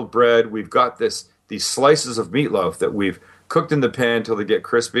the grilled bread, we've got these slices of meatloaf that we've cooked in the pan until they get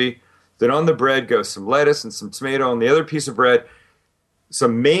crispy. Then on the bread goes some lettuce and some tomato. On the other piece of bread,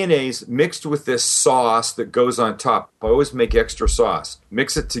 some mayonnaise mixed with this sauce that goes on top. I always make extra sauce.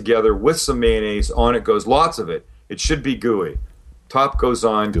 Mix it together with some mayonnaise. On it goes lots of it. It should be gooey. Top goes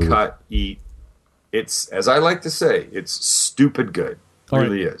on, gooey. Cut, eat. It's, as I like to say, it's stupid good. It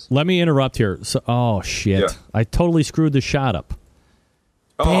really is. Let me interrupt here. So, oh, shit. Yeah. I totally screwed the shot up.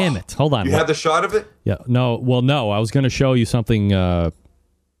 Damn it. Hold on. You had the shot of it? Yeah. No. Well, no. I was going to show you something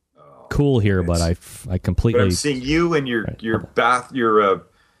cool here, but I completely... But I'm seeing you and your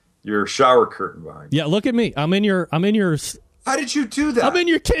shower curtain behind you. Yeah, look at me. I'm in your... How did you do that? I'm in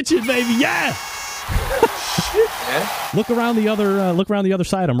your kitchen, baby. Yeah. Shit, man. Look around the other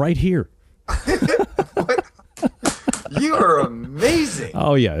side. I'm right here. What? You are amazing.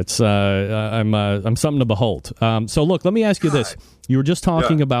 Oh yeah, it's I'm something to behold. So look, let me ask you this: you were just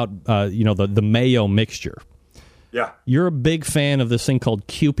talking about the mayo mixture. Yeah, you're a big fan of this thing called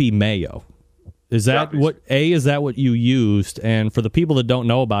Kewpie mayo. Is that what you used? And for the people that don't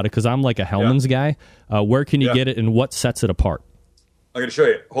know about it, because I'm like a Hellman's guy, where can you get it, and what sets it apart? I'm going to show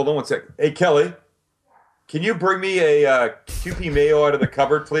you. Hold on one second. Hey Kelly, can you bring me a Kewpie mayo out of the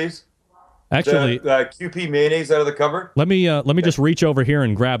cupboard, please? Actually, the Kewpie mayonnaise out of the cupboard. Let me just reach over here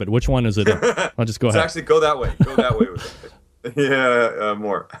and grab it. Which one is it? I'll just go ahead. Actually, go that way. Go that way with it. Yeah,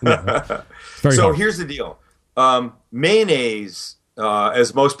 more. So here's the deal. Mayonnaise,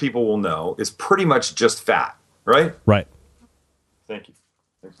 as most people will know, is pretty much just fat, right? Right. Thank you.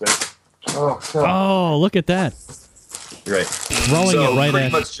 Thanks. Oh, look at that. You're right. Throwing it right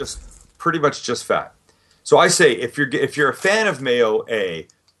at pretty much just fat. So I say if you're a fan of mayo, A,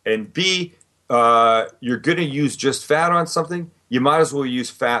 and B, you're going to use just fat on something, you might as well use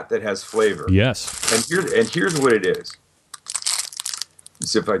fat that has flavor. Yes. And here's what it is.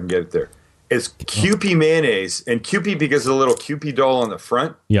 Let's see if I can get it there. It's Kewpie mayonnaise, and Kewpie because of the little Kewpie doll on the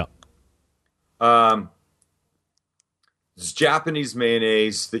front. Yeah. It's Japanese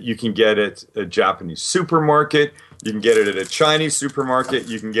mayonnaise that you can get at a Japanese supermarket. You can get it at a Chinese supermarket.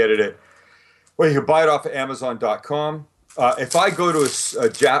 You can get it you can buy it off of Amazon.com. If I go to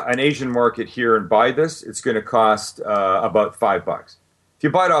an Asian market here and buy this, it's going to cost about $5. If you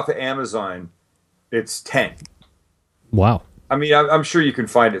buy it off of Amazon, it's 10. Wow. I mean, I'm sure you can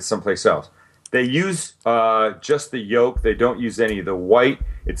find it someplace else. They use just the yolk. They don't use any of the white.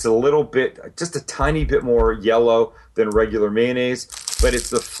 It's a little bit, just a tiny bit more yellow than regular mayonnaise, but it's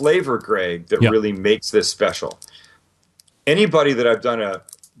the flavor, Greg, that really makes this special. Anybody that I've done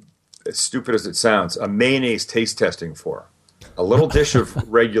as stupid as it sounds, a mayonnaise taste testing for, a little dish of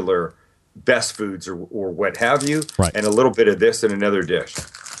regular Best Foods or what have you, and a little bit of this in another dish.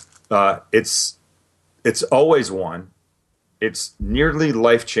 It's always one. It's nearly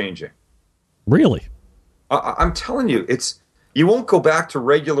life-changing. Really? I'm telling you, you won't go back to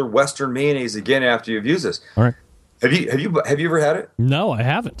regular Western mayonnaise again after you've used this. All right. Have you ever had it? No, I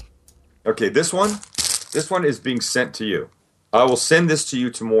haven't. Okay, this one is being sent to you. I will send this to you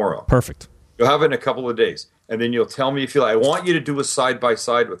tomorrow. Perfect. You'll have it in a couple of days, and then you'll tell me if you like. I want you to do a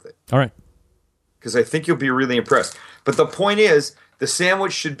side-by-side with it. All right. Because I think you'll be really impressed. But the point is, the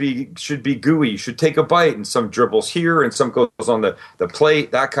sandwich should be gooey. You should take a bite, and some dribbles here, and some goes on the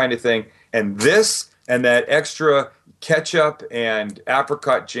plate, that kind of thing. And this and that extra ketchup and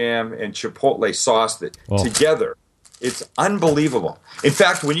apricot jam and chipotle sauce that together, it's unbelievable. In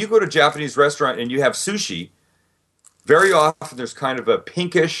fact, when you go to a Japanese restaurant and you have sushi, very often there's kind of a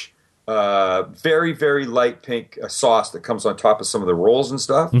pinkish, very, very light pink sauce that comes on top of some of the rolls and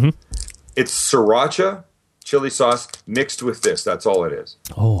stuff. Mm-hmm. It's sriracha chili sauce mixed with this. That's all it is.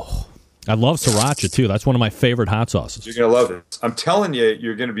 Oh, I love sriracha, too. That's one of my favorite hot sauces. You're going to love this. I'm telling you,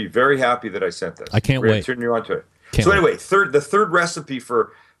 you're going to be very happy that I sent this. I can't wait. Turn you on to it. Anyway, the third recipe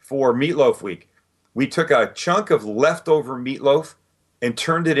for Meatloaf Week, we took a chunk of leftover meatloaf and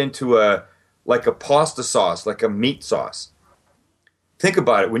turned it into like a pasta sauce, like a meat sauce. Think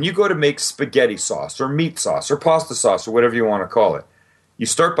about it. When you go to make spaghetti sauce or meat sauce or pasta sauce or whatever you want to call it, you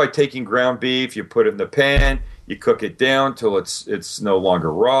start by taking ground beef, you put it in the pan, you cook it down till it's no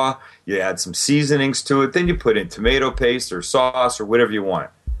longer raw, you add some seasonings to it, then you put in tomato paste or sauce or whatever you want.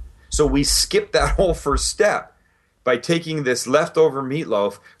 So we skipped that whole first step by taking this leftover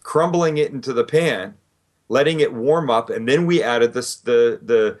meatloaf, crumbling it into the pan, letting it warm up, and then we added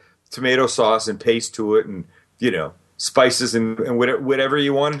the tomato sauce and paste to it and, spices and whatever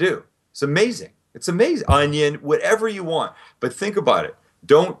you want to do. It's amazing. It's amazing. Onion, whatever you want. But think about it.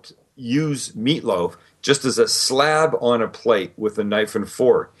 Don't use meatloaf just as a slab on a plate with a knife and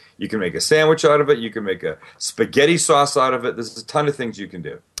fork. You can make a sandwich out of it. You can make a spaghetti sauce out of it. There's a ton of things you can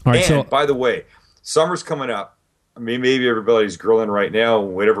do. All right, by the way, summer's coming up. I mean, maybe everybody's grilling right now,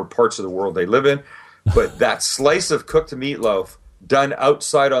 whatever parts of the world they live in. But that slice of cooked meatloaf done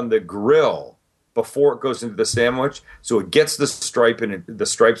outside on the grill before it goes into the sandwich, so it gets the stripes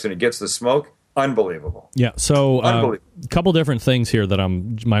and it gets the smoke. Unbelievable. Yeah. So a couple different things here that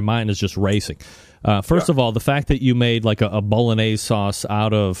my mind is just racing. First of all, the fact that you made like a bolognese sauce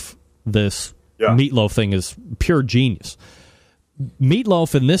out of this meatloaf thing is pure genius.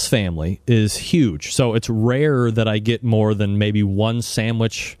 Meatloaf in this family is huge, so it's rare that I get more than maybe one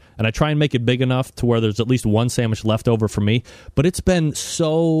sandwich, and I try and make it big enough to where there's at least one sandwich left over for me, but it's been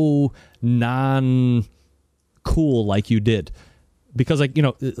so non-cool like you did. Because,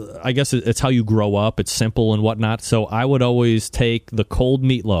 I guess it's how you grow up. It's simple and whatnot. So I would always take the cold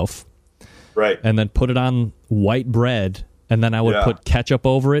meatloaf, right, and then put it on white bread, and then I would put ketchup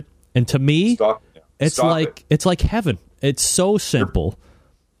over it. And to me, it's like heaven. It's so simple.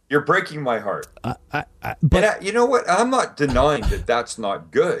 You're breaking my heart. But you know what? I'm not denying that that's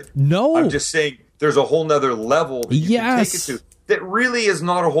not good. No, I'm just saying there's a whole nother level that you can take it to that really is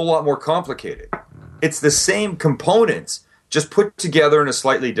not a whole lot more complicated. It's the same components, just put together in a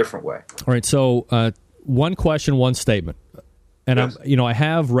slightly different way. All right, so one question, one statement. And I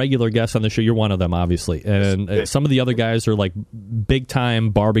have regular guests on the show. You're one of them, obviously. And some of the other guys are like big-time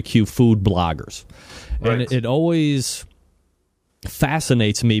barbecue food bloggers. Right. And it always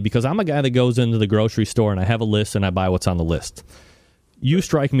fascinates me because I'm a guy that goes into the grocery store and I have a list and I buy what's on the list. You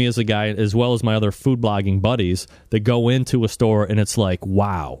strike me as a guy, as well as my other food blogging buddies, that go into a store and it's like,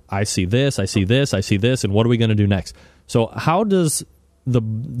 wow, I see this, I see this, I see this, and what are we going to do next? So how does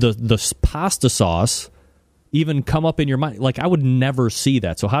the pasta sauce even come up in your mind? Like, I would never see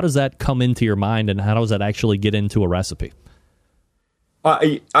that. So how does that come into your mind, and how does that actually get into a recipe?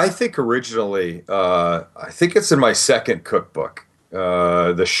 I think originally, I think it's in my second cookbook,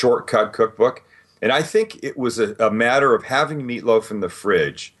 the Shortcut Cookbook. And I think it was a matter of having meatloaf in the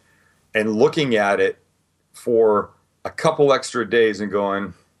fridge and looking at it for a couple extra days and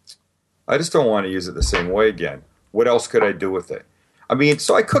going, I just don't want to use it the same way again. What else could I do with it? I mean,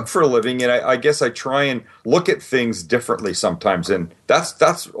 so I cook for a living, and I guess I try and look at things differently sometimes, and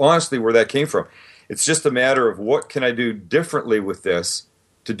that's honestly where that came from. It's just a matter of what can I do differently with this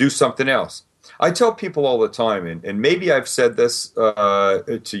to do something else. I tell people all the time, and maybe I've said this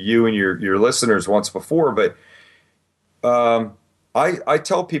to you and your listeners once before, but I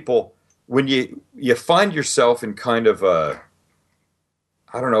tell people when you find yourself in kind of a,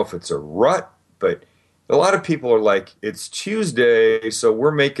 I don't know if it's a rut, but a lot of people are like, it's Tuesday, so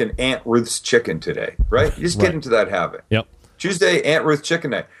we're making Aunt Ruth's chicken today, right? You just get into that habit. Yep. Tuesday, Aunt Ruth's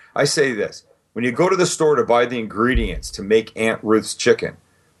chicken night. I say this, when you go to the store to buy the ingredients to make Aunt Ruth's chicken,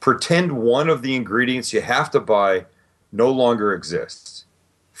 pretend one of the ingredients you have to buy no longer exists.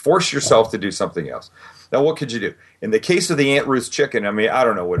 Force yourself to do something else. Now, what could you do? In the case of the Aunt Ruth's chicken, I mean, I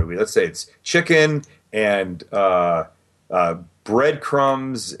don't know what it would be. Let's say it's chicken and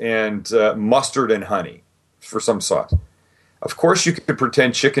breadcrumbs and mustard and honey for some sauce. Of course, you could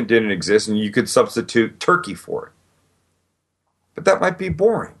pretend chicken didn't exist and you could substitute turkey for it. But that might be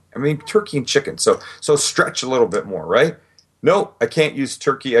boring. I mean, turkey and chicken. So stretch a little bit more, right? No, I can't use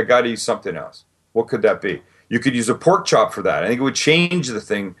turkey. I got to use something else. What could that be? You could use a pork chop for that. I think it would change the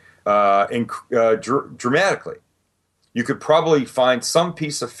thing dramatically. You could probably find some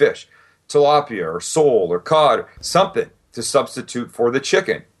piece of fish, tilapia or sole or cod, something to substitute for the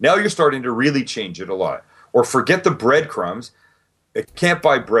chicken. Now you're starting to really change it a lot. Or forget the breadcrumbs. I can't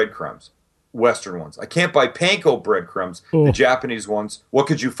buy breadcrumbs, Western ones. I can't buy panko breadcrumbs, the Japanese ones. What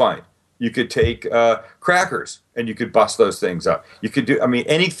could you find? You could take crackers and you could bust those things up. You could do, I mean,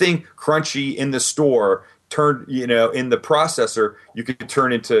 anything crunchy in the store, in the processor, you could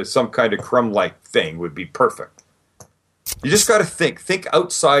turn into some kind of crumb-like thing would be perfect. You just got to think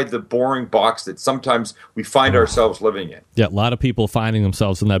outside the boring box that sometimes we find ourselves living in. Yeah, a lot of people finding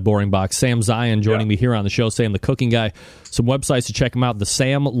themselves in that boring box. Sam Zion joining me here on the show, Sam the Cooking Guy. Some websites to check him out,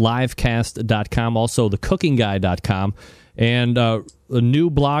 thesamlivecast.com, also thecookingguy.com, and a new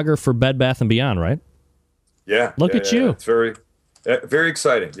blogger for Bed Bath & Beyond, right? Yeah. Look at you. It's very, very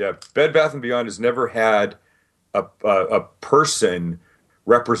exciting. Yeah, Bed Bath & Beyond has never had a person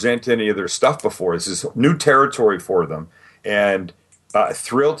represent any of their stuff before. This is new territory for them, and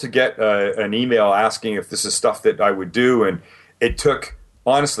thrilled to get an email asking if this is stuff that I would do. And it took,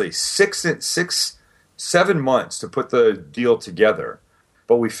 honestly, 7 months to put the deal together,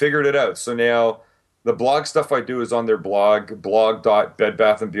 but we figured it out. So now the blog stuff I do is on their blog,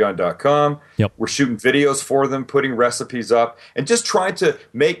 blog.bedbathandbeyond.com. Yep. We're shooting videos for them, putting recipes up, and just trying to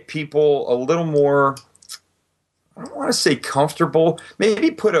make people a little more, I don't want to say comfortable,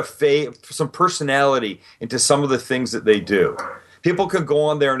 maybe put some personality into some of the things that they do. People can go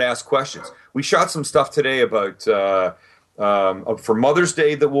on there and ask questions. We shot some stuff today about for Mother's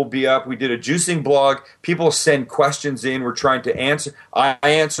Day that will be up. We did a juicing blog. People send questions in. We're trying to answer. I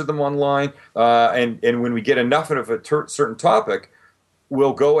answer them online. And when we get enough of a certain topic,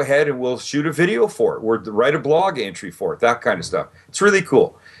 we'll go ahead and we'll shoot a video for it. We'll write a blog entry for it, that kind of stuff. It's really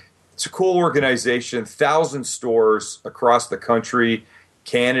cool. It's a cool organization, 1,000 stores across the country,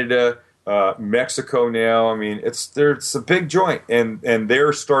 Canada, Mexico now. I mean, it's a big joint, and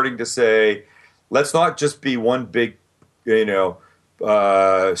they're starting to say, let's not just be one big, storefront.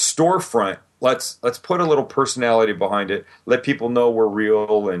 Let's put a little personality behind it. Let people know we're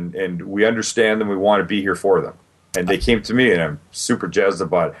real and we understand them. We want to be here for them. And they came to me, and I'm super jazzed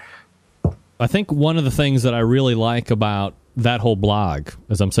about it. I think one of the things that I really like about that whole blog,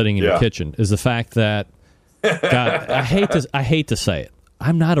 as I'm sitting in the kitchen, is the fact that, God, I hate to say it,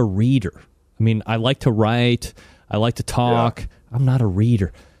 I'm not a reader. I mean, I like to write, I like to talk. I'm not a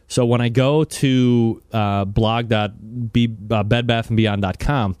reader. So when I go to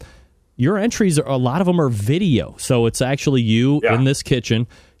blog.bedbathandbeyond.com, your entries, a lot of them are video. So it's actually you in this kitchen,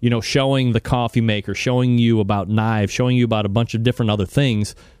 showing the coffee maker, showing you about knives, showing you about a bunch of different other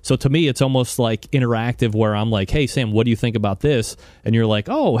things. So to me, it's almost like interactive where I'm like, hey, Sam, what do you think about this? And you're like,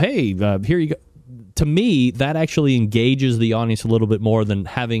 oh, hey, here you go. To me, that actually engages the audience a little bit more than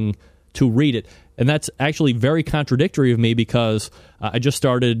having to read it. And that's actually very contradictory of me because I just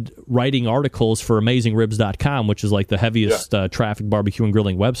started writing articles for AmazingRibs.com, which is like the heaviest traffic barbecue and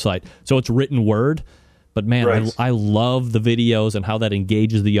grilling website. So it's written word. But, man, I love the videos and how that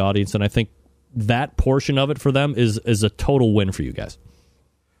engages the audience, and I think that portion of it for them is a total win for you guys.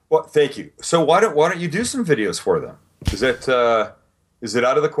 Well, thank you. So why don't you do some videos for them? Is it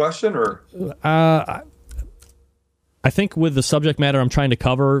out of the question, or? I think with the subject matter I'm trying to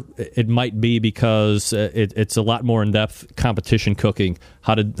cover, it might be because it's a lot more in-depth competition cooking.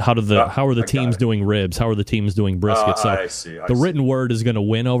 How are the teams doing ribs? How are the teams doing brisket? The written word is going to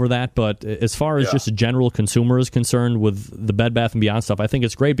win over that. But as far as just a general consumer is concerned with the Bed Bath & Beyond stuff, I think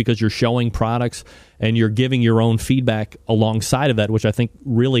it's great because you're showing products and you're giving your own feedback alongside of that, which I think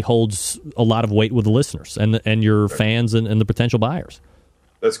really holds a lot of weight with the listeners and your fans and the potential buyers.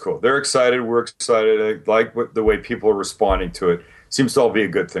 That's cool. They're excited. We're excited. I like the way people are responding to it. Seems to all be a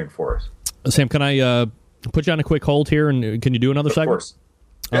good thing for us. Sam, can I put you on a quick hold here, and can you do another segment? Of course.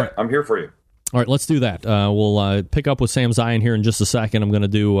 Yeah, right. I'm here for you. All right, let's do that. We'll pick up with Sam Zion here in just a second. I'm going to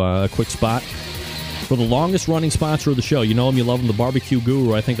do a quick spot for the longest-running sponsor of the show. You know him, you love him, the Barbecue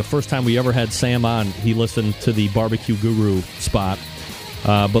Guru. I think the first time we ever had Sam on, he listened to the Barbecue Guru spot.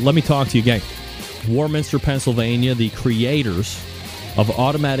 But let me talk to you again. Warminster, Pennsylvania, the creators of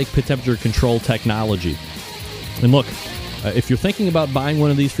automatic pit temperature control technology. And look, if you're thinking about buying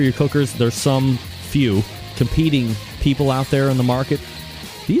one of these for your cookers, there's some few competing people out there in the market.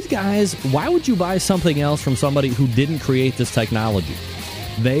 These guys, why would you buy something else from somebody who didn't create this technology?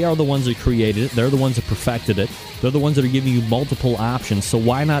 They are the ones that created it. They're the ones that perfected it. They're the ones that are giving you multiple options. So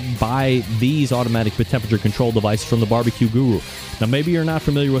why not buy these automatic pit temperature control devices from the Barbecue Guru? Now, maybe you're not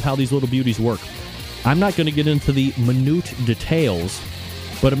familiar with how these little beauties work. I'm not going to get into the minute details,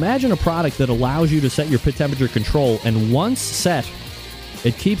 but imagine a product that allows you to set your pit temperature control, and once set,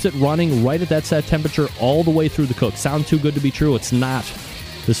 it keeps it running right at that set temperature all the way through the cook. Sound too good to be true? It's not.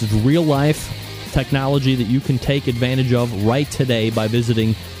 This is real-life technology that you can take advantage of right today by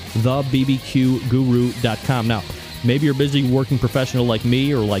visiting thebbqguru.com. Now, maybe you're a busy working professional like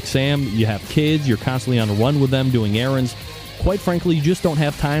me or like Sam. You have kids. You're constantly on the run with them doing errands. Quite frankly, you just don't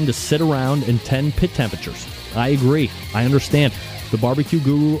have time to sit around and tend pit temperatures. I agree. I understand. The Barbecue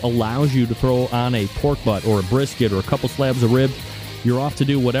Guru allows you to throw on a pork butt or a brisket or a couple slabs of rib. You're off to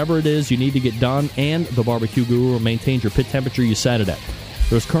do whatever it is you need to get done, and the Barbecue Guru maintains your pit temperature you set it at.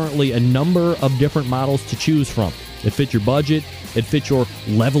 There's currently a number of different models to choose from. It fits your budget. It fits your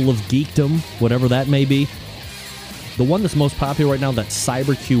level of geekdom, whatever that may be. The one that's most popular right now, that's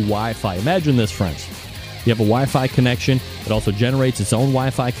CyberQ Wi-Fi. Imagine this, friends. You have a Wi-Fi connection. It also generates its own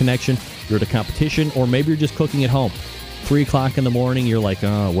Wi-Fi connection. You're at a competition, or maybe you're just cooking at home. 3 o'clock in the morning, you're like,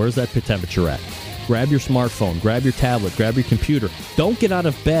 where's that pit temperature at? Grab your smartphone, grab your tablet, grab your computer. Don't get out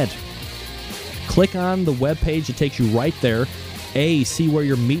of bed. Click on the web page that takes you right there. A, see where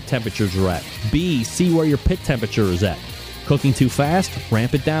your meat temperatures are at. B, see where your pit temperature is at. Cooking too fast?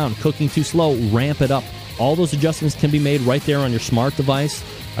 Ramp it down. Cooking too slow? Ramp it up. All those adjustments can be made right there on your smart device,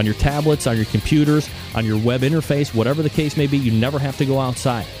 on your tablets, on your computers, on your web interface, whatever the case may be. You never have to go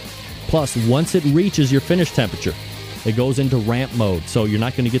outside. Plus, once it reaches your finished temperature, it goes into ramp mode, so you're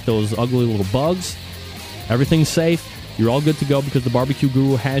not going to get those ugly little bugs. Everything's safe. You're all good to go because the Barbecue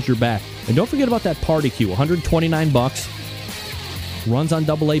Guru has your back. And don't forget about that Party Q, $129. Runs on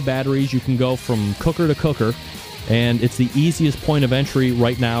AA batteries. You can go from cooker to cooker, and it's the easiest point of entry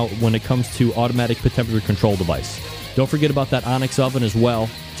right now when it comes to automatic pit temperature control device. Don't forget about that Onyx oven as well.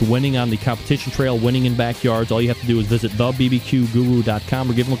 It's winning on the competition trail, winning in backyards. All you have to do is visit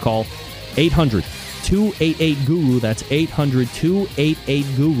thebbqguru.com or give them a call, 800-288-GURU. That's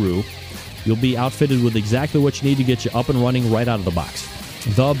 800-288-GURU. You'll be outfitted with exactly what you need to get you up and running right out of the box.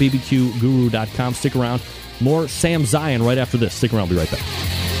 thebbqguru.com. Stick around. More Sam Zion right after this. Stick around. I'll be right back.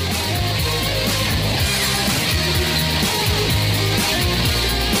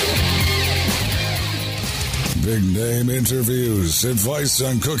 Big name interviews, advice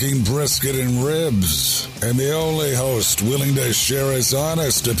on cooking brisket and ribs, and the only host willing to share his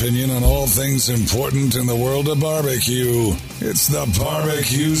honest opinion on all things important in the world of barbecue. It's the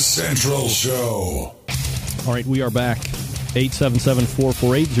Barbecue Central Show. All right, we are back.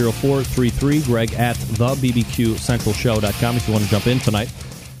 877-448-0433. Greg at thebbqcentralshow.com if you want to jump in tonight.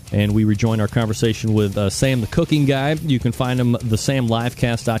 And we rejoin our conversation with Sam the Cooking Guy. You can find him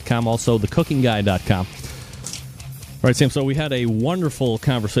thesamlivecast.com, also thecookingguy.com. All right, Sam, so we had a wonderful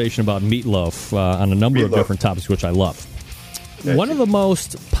conversation about meatloaf on a number of different topics, which I love. One of the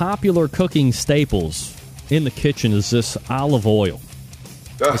most popular cooking staples in the kitchen is this olive oil,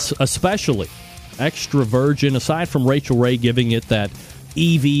 especially extra virgin, aside from Rachel Ray giving it that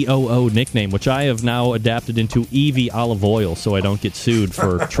EVOO nickname, which I have now adapted into EV olive oil so I don't get sued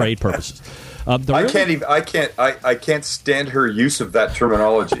for trade purposes. I can't stand her use of that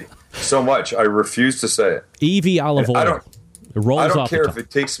terminology so much. I refuse to say it. EV olive oil. I don't care if it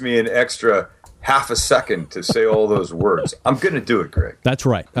takes me an extra half a second to say all those words. I'm going to do it, Greg. That's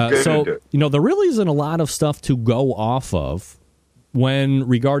right. So, there really isn't a lot of stuff to go off of when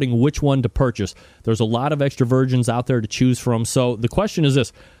regarding which one to purchase. There's a lot of extra virgins out there to choose from. So the question is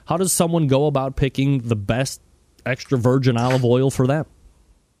this: how does someone go about picking the best extra virgin olive oil for them?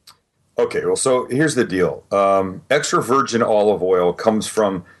 Okay, well, so here's the deal. Extra virgin olive oil comes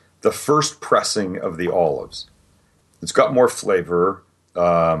from the first pressing of the olives. It's got more flavor,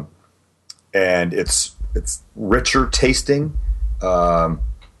 and it's richer tasting.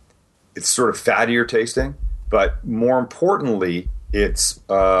 It's sort of fattier tasting, but more importantly, it's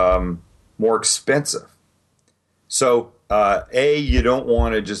more expensive. So, A, you don't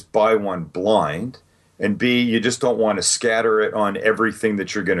want to just buy one blind, and B, you just don't want to scatter it on everything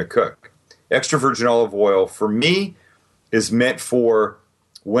that you're going to cook. Extra virgin olive oil, for me, is meant for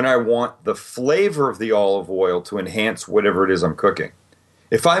when I want the flavor of the olive oil to enhance whatever it is I'm cooking.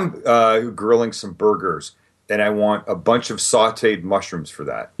 If I'm grilling some burgers and I want a bunch of sautéed mushrooms for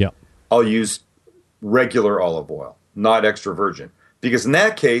that, I'll use regular olive oil, not extra virgin. Because in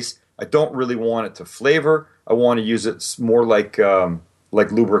that case, I don't really want it to flavor. I want to use it more like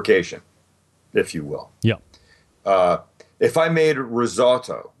lubrication, if you will. If I made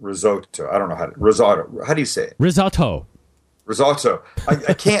risotto, I don't know risotto. How do you say it? Risotto.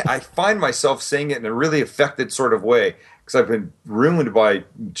 I can't. I find myself saying it in a really affected sort of way because I've been ruined by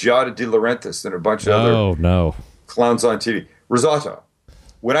Giada De Laurentiis and a bunch of other clowns on TV. Risotto.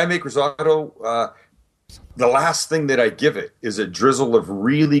 When I make risotto, the last thing that I give it is a drizzle of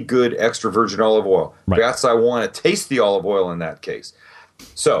really good extra virgin olive oil. Right. That's I want to taste the olive oil in that case.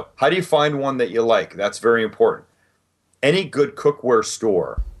 So how do you find one that you like? That's very important. Any good cookware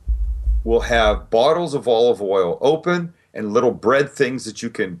store will have bottles of olive oil open and little bread things that you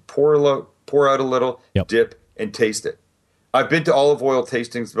can pour out a little, dip, and taste it. I've been to olive oil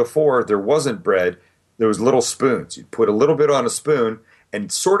tastings before. There wasn't bread. There was little spoons. You'd put a little bit on a spoon,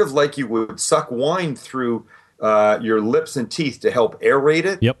 and sort of like you would suck wine through your lips and teeth to help aerate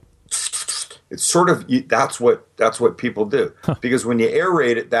it. It's sort of that's what people do because when you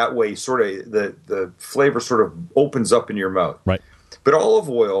aerate it that way, sort of the flavor sort of opens up in your mouth. Right. But olive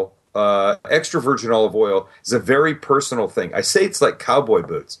oil, extra virgin olive oil, is a very personal thing. I say it's like cowboy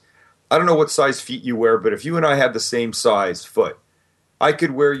boots. I don't know what size feet you wear, but if you and I had the same size foot, I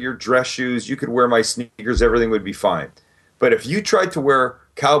could wear your dress shoes, you could wear my sneakers, everything would be fine. But if you tried to wear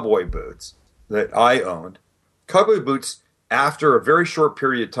cowboy boots that I owned, cowboy boots, after a very short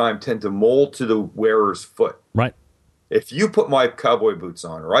period of time, tend to mold to the wearer's foot. Right. If you put my cowboy boots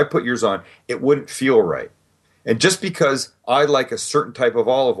on or I put yours on, it wouldn't feel right. And just because I like a certain type of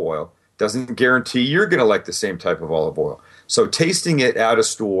olive oil doesn't guarantee you're going to like the same type of olive oil. So tasting it at a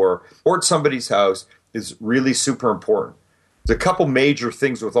store or at somebody's house is really super important. There's a couple major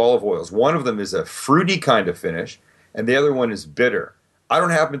things with olive oils. One of them is a fruity kind of finish, and the other one is bitter. I don't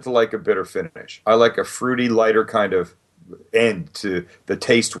happen to like a bitter finish. I like a fruity, lighter kind of end to the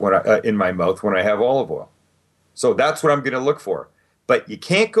taste when in my mouth when I have olive oil. So that's what I'm going to look for. But you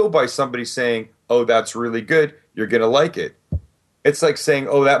can't go by somebody saying, oh, that's really good, you're going to like it. It's like saying,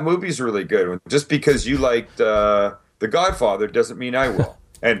 oh, that movie's really good. Just because you liked The Godfather doesn't mean I will.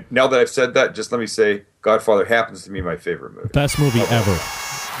 And now that I've said that, just let me say Godfather happens to be my favorite movie. Best movie ever.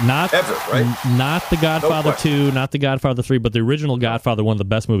 Not ever, right? Not The Godfather 2, not The Godfather 3, but the original Godfather, one of the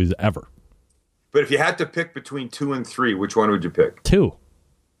best movies ever. But if you had to pick between 2 and 3, which one would you pick? 2.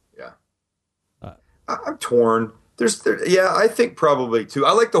 Yeah. I'm torn. I think probably 2.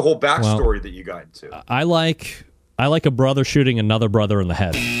 I like the whole backstory that you got into. I like a brother shooting another brother in the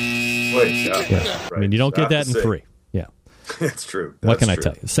head. Right. I mean, you don't get that in 3. Yeah. That's true. What can I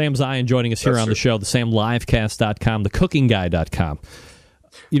tell you? Sam Zion joining us here on the show, the SamLivecast.com, thecookingguy.com.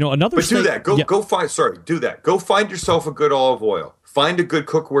 You know, another But do that. Do that. Go find yourself a good olive oil. Find a good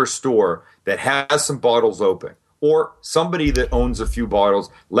cookware store that has some bottles open. Or somebody that owns a few bottles,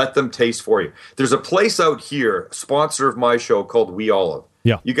 let them taste for you. There's a place out here, sponsor of my show, called We Olive.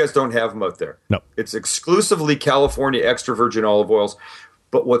 Yeah. You guys don't have them out there. No. It's exclusively California extra virgin olive oils.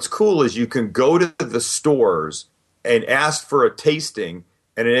 But what's cool is you can go to the stores and ask for a tasting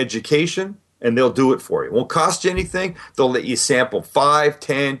and an education, and they'll do it for you. It won't cost you anything. They'll let you sample 5,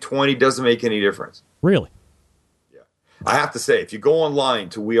 10, 20, doesn't make any difference. Really? Yeah. I have to say, if you go online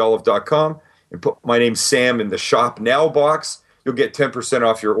to weolive.com and put my name Sam in the Shop Now box, you'll get 10%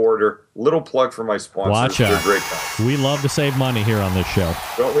 off your order. Little plug for my sponsors. Watch out. They're great guys. We love to save money here on this show.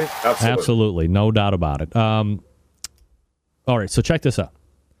 Don't we? Absolutely. No doubt about it. All right, so check this out.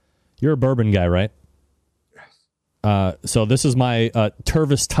 You're a bourbon guy, right? So this is my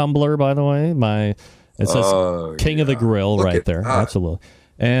Tervis tumbler, by the way. It says King of the Grill right there. Absolutely.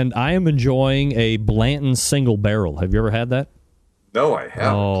 And I am enjoying a Blanton single barrel. Have you ever had that? No, I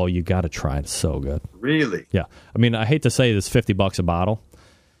haven't. Oh, you got to try it. It's so good. Really? Yeah. I mean, I hate to say this, $50 a bottle,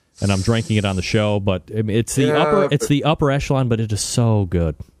 and I'm drinking it on the show, but it's the upper echelon, but it is so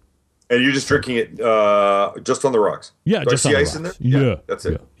good. And you're just drinking it just on the rocks? Yeah, just on the rocks. In there? Yeah. That's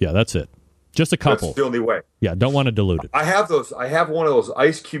it. Yeah, that's it. Just a couple. That's the only way. Yeah, don't want to dilute it. I have those. I have one of those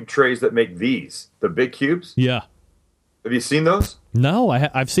ice cube trays that make these, the big cubes. Yeah. Have you seen those? No,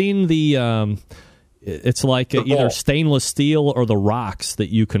 I've seen the. It's like either stainless steel or the rocks that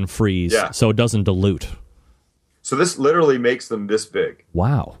you can freeze, so it doesn't dilute. So this literally makes them this big.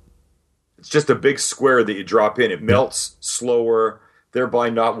 Wow. It's just a big square that you drop in. It melts slower,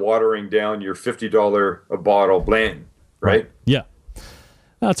 thereby not watering down your $50 a bottle Blanton, right? Yeah.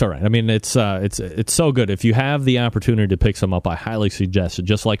 That's all right. I mean, it's so good. If you have the opportunity to pick some up, I highly suggest it,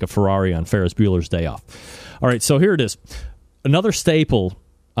 just like a Ferrari on Ferris Bueller's Day Off. All right, so here it is. Another staple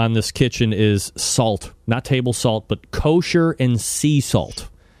on this kitchen is salt. Not table salt, but kosher and sea salt.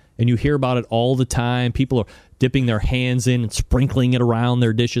 And you hear about it all the time. People are dipping their hands in and sprinkling it around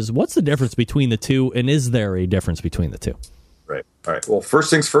their dishes. What's the difference between the two, and is there a difference between the two? Right. All right. Well, first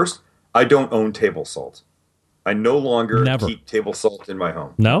things first, I don't own table salt. I no longer keep table salt in my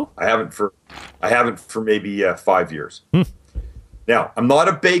home. No? I haven't for maybe 5 years. Now, I'm not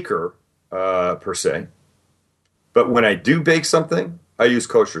a baker per se, but when I do bake something, I use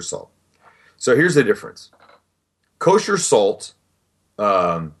kosher salt. So here's the difference. Kosher salt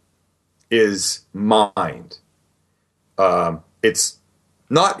is mined. It's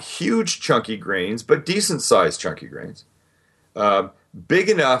not huge chunky grains, but decent sized chunky grains. Big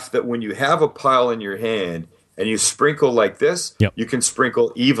enough that when you have a pile in your hand and you sprinkle like this, you can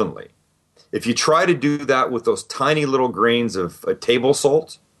sprinkle evenly. If you try to do that with those tiny little grains of table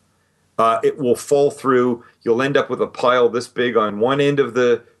salt, it will fall through. You'll end up with a pile this big on one end of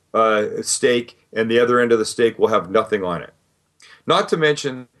the steak, and the other end of the steak will have nothing on it. Not to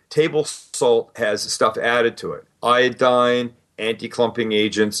mention, table salt has stuff added to it. Iodine, anti-clumping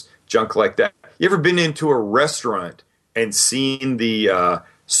agents, junk like that. You ever been into a restaurant and seen the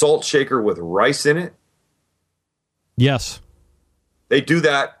salt shaker with rice in it? Yes. They do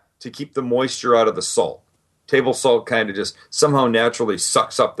that to keep the moisture out of the salt. Table salt kind of just somehow naturally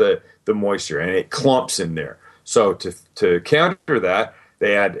sucks up the moisture, and it clumps in there. So to counter that,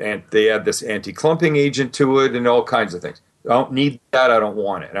 they add this anti-clumping agent to it and all kinds of things. I don't need that. I don't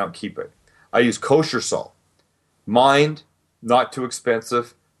want it. I don't keep it. I use kosher salt. Mined, not too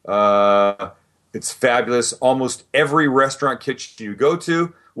expensive. It's fabulous. Almost every restaurant kitchen you go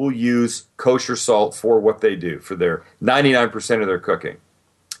to will use kosher salt for what they do, for their 99% of their cooking.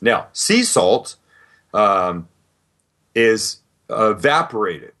 Now, sea salt is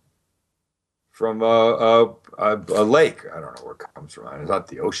evaporated from a lake. I don't know where it comes from. It's not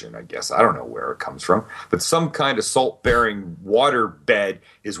the ocean, I guess. I don't know where it comes from. But some kind of salt-bearing water bed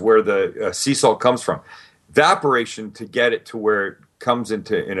is where the sea salt comes from. Evaporation to get it to where it comes in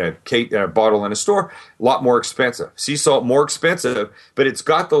a bottle in a store, a lot more expensive. Sea salt, more expensive, but it's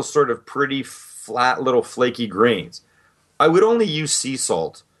got those sort of pretty flat little flaky grains. I would only use sea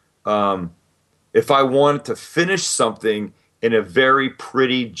salt if I wanted to finish something in a very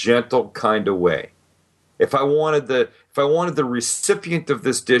pretty, gentle kind of way. If I wanted the recipient of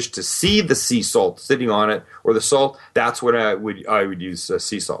this dish to see the sea salt sitting on it, or the salt, that's when I would use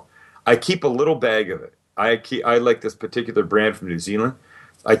sea salt. I keep a little bag of it. I like this particular brand from New Zealand.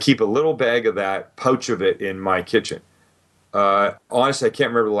 I keep a little bag of that, pouch of it in my kitchen. Honestly, I can't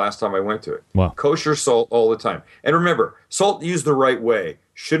remember the last time I went to it. Wow. Kosher salt all the time. And remember, salt used the right way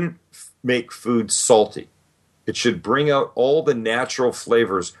shouldn't make food salty. It should bring out all the natural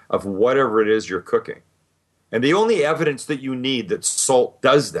flavors of whatever it is you're cooking. And the only evidence that you need that salt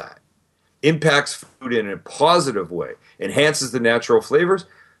does that, impacts food in a positive way, enhances the natural flavors,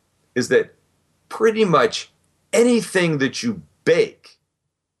 is that pretty much anything that you bake,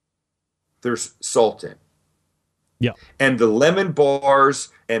 there's salt in. Yeah. And the lemon bars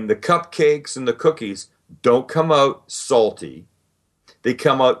and the cupcakes and the cookies don't come out salty. They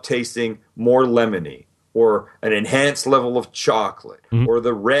come out tasting more lemony, or an enhanced level of chocolate, or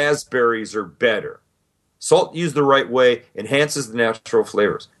the raspberries are better. Salt used the right way enhances the natural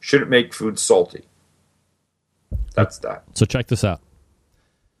flavors. Shouldn't make food salty. That's that. So check this out.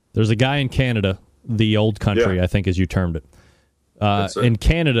 There's a guy in Canada, the old country, I think as you termed it. In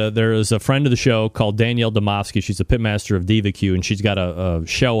Canada, there is a friend of the show called Danielle Domofsky. She's a pitmaster of DivaQ, and she's got a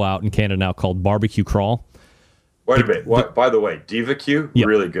show out in Canada now called Barbecue Crawl. Wait a minute. By the way, DivaQ,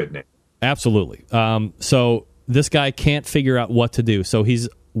 really good name. Absolutely. So this guy can't figure out what to do. So he's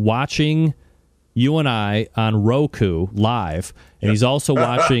watching you and I on Roku live, and he's also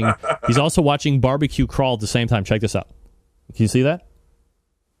watching Barbecue Crawl at the same time. Check this out. Can you see that?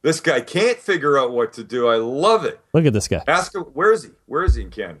 This guy can't figure out what to do. I love it. Look at this guy. Ask him, where is he? Where is he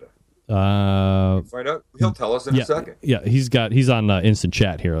in Canada? Find out. He'll tell us in a second. Yeah, he's on instant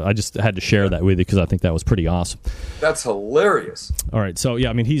chat here. I just had to share that with you because I think that was pretty awesome. That's hilarious. All right, so yeah,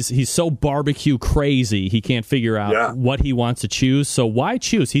 I mean he's so barbecue crazy he can't figure out what he wants to choose. So why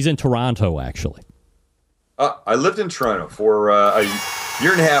choose? He's in Toronto actually. I lived in Toronto for a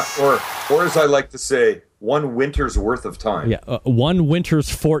year and a half, or as I like to say, one winter's worth of time. Yeah, one winter's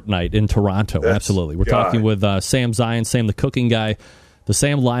fortnight in Toronto. Absolutely. We're talking with Sam Zion, Sam the Cooking Guy, the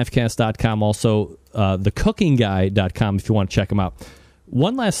SamLivecast.com, also thecookingguy.com if you want to check him out.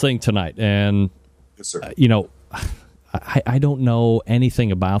 One last thing tonight, and yes, sir. I don't know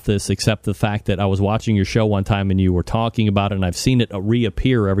anything about this except the fact that I was watching your show one time and you were talking about it, and I've seen it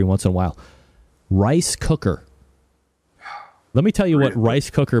reappear every once in a while. Rice cooker. Let me tell you what rice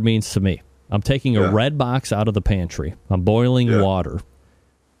cooker means to me. I'm taking a red box out of the pantry. I'm boiling water,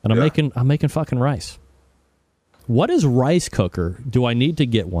 and I'm making fucking rice. What is rice cooker? Do I need to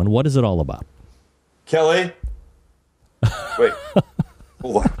get one? What is it all about? Kelly? Wait.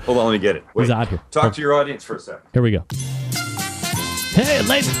 Hold on, let me get it. Wait. He's out here. Talk to your audience for a second. Here we go. Hey,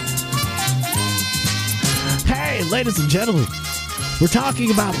 ladies and gentlemen. We're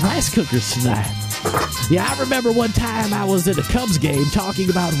talking about rice cookers tonight. Yeah, I remember one time I was at a Cubs game talking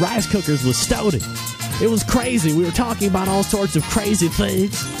about rice cookers with Stoney. It was crazy. We were talking about all sorts of crazy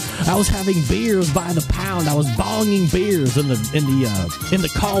things. I was having beers by the pound. I was bonging beers in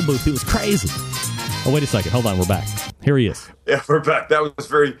the call booth. It was crazy. Oh, wait a second. Hold on. We're back. Here he is. Yeah, we're back. That was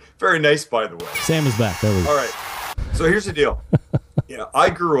very, very nice, by the way. Sam is back. There we go. All right. So here's the deal. I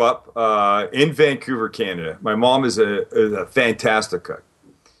grew up in Vancouver, Canada. My mom is a fantastic cook.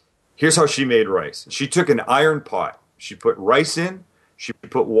 Here's how she made rice. She took an iron pot. She put rice in. She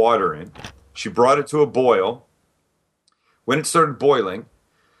put water in. She brought it to a boil. When it started boiling,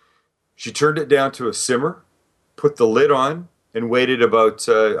 she turned it down to a simmer, put the lid on, and waited about,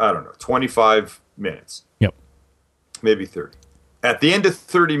 25 minutes. Yep. Maybe 30. At the end of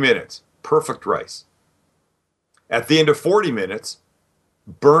 30 minutes, perfect rice. At the end of 40 minutes,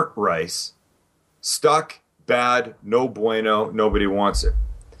 burnt rice, stuck, bad, no bueno, nobody wants it.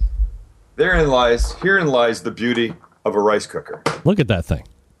 Herein lies the beauty of a rice cooker. Look at that thing.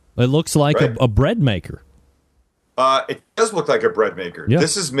 It looks like a bread maker. It does look like a bread maker. Yeah.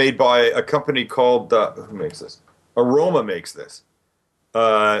 This is made by a company called, who makes this? Aroma makes this.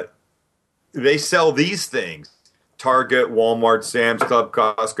 They sell these things. Target, Walmart, Sam's Club,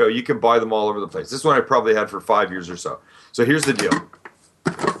 Costco. You can buy them all over the place. This one I probably had for 5 years or so. So here's the deal.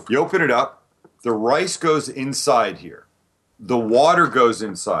 You open it up. The rice goes inside here. The water goes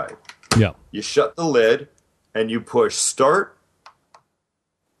inside. Yeah. You shut the lid, and you push start,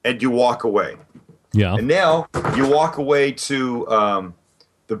 and you walk away. Yeah. And now you walk away to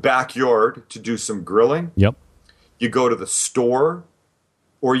the backyard to do some grilling. Yep. You go to the store,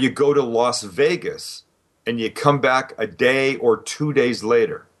 or you go to Las Vegas, and you come back a day or 2 days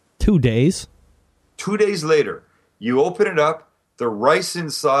later. 2 days? 2 days later, you open it up, the rice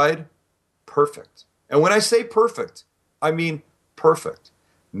inside, perfect. And when I say perfect, I mean perfect.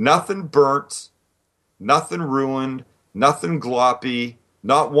 Nothing burnt, nothing ruined, nothing gloppy,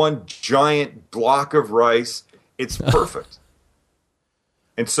 not one giant block of rice. It's perfect.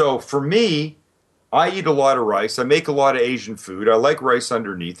 And so for me, I eat a lot of rice. I make a lot of Asian food. I like rice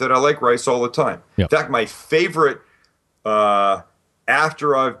underneath it. I like rice all the time. Yep. In fact, my favorite,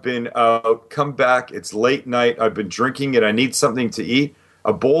 after I've been out, come back, it's late night, I've been drinking and I need something to eat,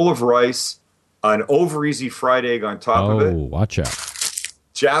 a bowl of rice, an over easy fried egg on top of it. Oh, watch out.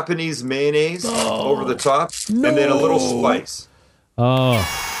 Japanese mayonnaise over the top, and then a little spice. Oh,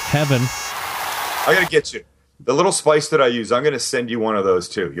 heaven. I got to get you. The little spice that I use, I'm going to send you one of those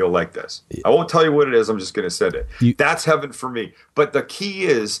too. You'll like this. I won't tell you what it is. I'm just going to send it. That's heaven for me. But the key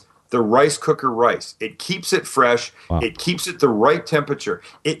is the rice cooker rice. It keeps it fresh. Wow. It keeps it the right temperature.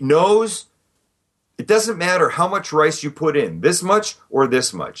 It knows it doesn't matter how much rice you put in, this much or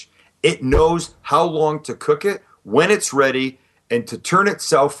this much. It knows how long to cook it, when it's ready, and to turn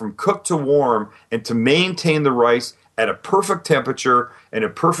itself from cooked to warm and to maintain the rice at a perfect temperature and a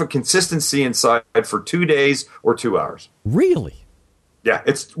perfect consistency inside for 2 days or 2 hours. Really? Yeah,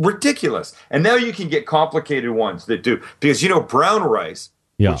 it's ridiculous. And now you can get complicated ones that do. Because, brown rice,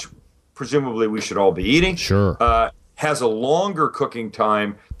 which presumably we should all be eating, has a longer cooking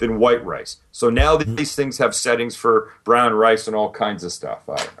time than white rice. So now these things have settings for brown rice and all kinds of stuff.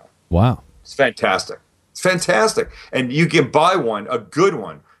 I don't know. Wow. It's fantastic. It's fantastic. And you can buy one, a good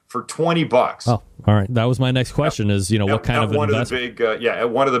one, for $20. Oh, all right. That was my next question is, what kind of one investment? At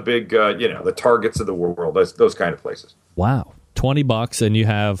one of the big, the Targets of the world, those kind of places. Wow. $20 and you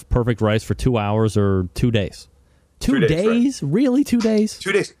have perfect rice for 2 hours or 2 days. 2 days? Right. Really? 2 days?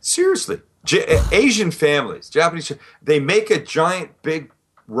 2 days. Seriously. Asian families, Japanese, they make a giant big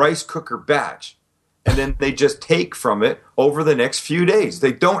rice cooker batch and then they just take from it over the next few days.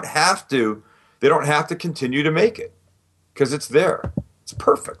 They don't have to continue to make it because it's there. It's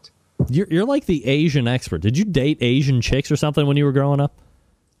perfect. You're like the Asian expert. Did you date Asian chicks or something when you were growing up?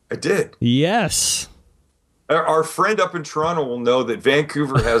 I did. Yes. Our friend up in Toronto will know that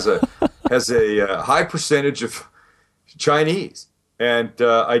Vancouver has a high percentage of Chinese, and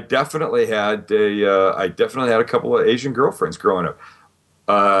I definitely had a couple of Asian girlfriends growing up.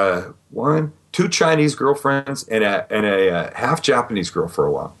 2 Chinese girlfriends and a half Japanese girl for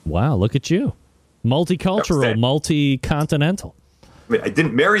a while. Wow, look at you, multicultural, multi-continental. I mean, I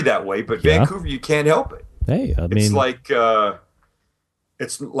didn't marry that way, but Vancouver, you can't help it. Hey, it's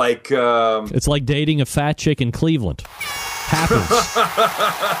like dating a fat chick in Cleveland. Happens.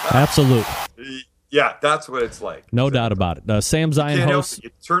 Absolutely. Yeah, that's what it's like. No doubt about it. Sam Zion hosts.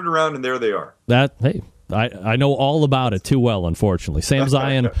 You turned around and there they are. I know all about it too well, unfortunately. Sam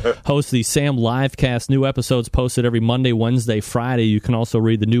Zion hosts the Sam Livecast. New episodes posted every Monday, Wednesday, Friday. You can also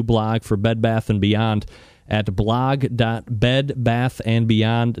read the new blog for Bed Bath & Beyond at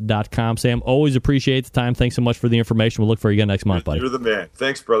blog.bedbathandbeyond.com. Sam, always appreciate the time. Thanks so much for the information. We'll look for you again next month, buddy. You're the man.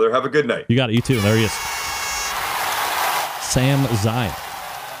 Thanks, brother. Have a good night. You got it. You too. There he is. Sam Zion.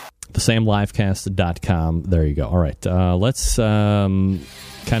 thesamlivecast.com. There you go. All right. Let's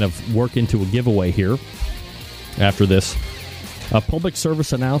kind of work into a giveaway here after this. A public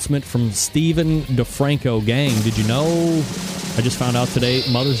service announcement from Stephen DeFranco. Gang, did you know? I just found out today,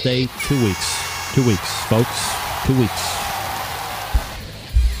 Mother's Day, 2 weeks. 2 weeks, folks. 2 weeks.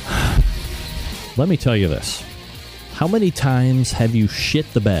 Let me tell you this. How many times have you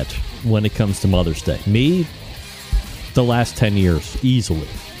shit the bed when it comes to Mother's Day? Me, the last 10 years, easily.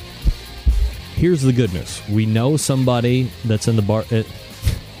 Here's the good news. We know somebody that's in the barbecue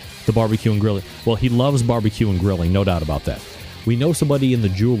and grilling. Well, he loves barbecue and grilling, no doubt about that. We know somebody in the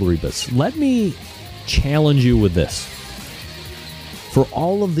jewelry business. Let me challenge you with this. For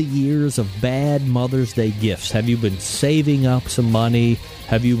all of the years of bad Mother's Day gifts, have you been saving up some money?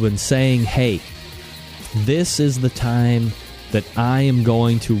 Have you been saying, hey, this is the time that I am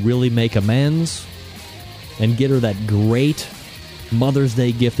going to really make amends and get her that great Mother's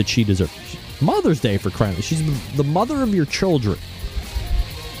Day gift that she deserves? Mother's Day, for crying out loud. She's the mother of your children.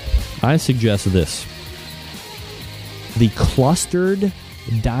 I suggest this. The clustered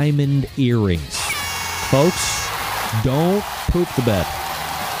diamond earrings. Folks, don't poop the bed.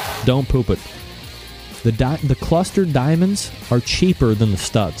 Don't poop it. The clustered diamonds are cheaper than the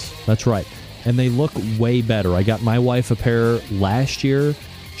studs. That's right. And they look way better. I got my wife a pair last year.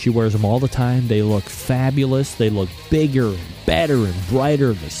 She wears them all the time. They look fabulous. They look bigger and better and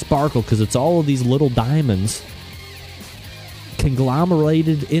brighter. They sparkle because it's all of these little diamonds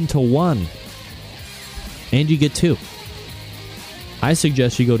conglomerated into one. And you get 2. I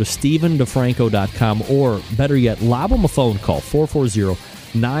suggest you go to StephenDeFranco.com or, better yet, lob him a phone call,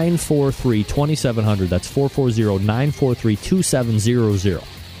 440-943-2700. That's 440-943-2700.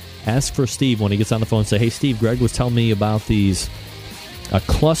 Ask for Steve when he gets on the phone and say, hey, Steve, Greg was telling me about these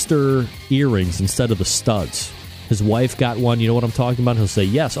cluster earrings instead of the studs. His wife got one. You know what I'm talking about? He'll say,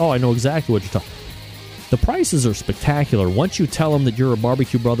 yes. Oh, I know exactly what you're talking about. The prices are spectacular. Once you tell him that you're a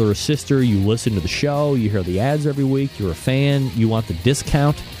barbecue brother or sister, you listen to the show, you hear the ads every week, you're a fan, you want the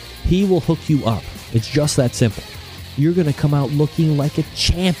discount, he will hook you up. It's just that simple. You're going to come out looking like a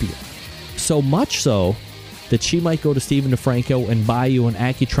champion. So much so that she might go to Stephen DeFranco and buy you an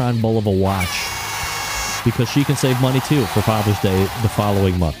Accutron Bulova watch because she can save money too for Father's Day the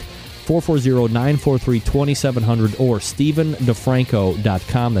following month. 440-943-2700 or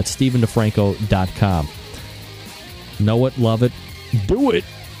StephenDeFranco.com. That's StephenDeFranco.com. Know it, love it, do it.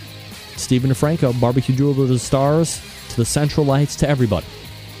 Stephen DeFranco, barbecue jeweler to the stars, to the Central Lights, to everybody.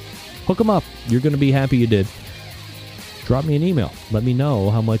 Hook them up. You're going to be happy you did. Drop me an email. Let me know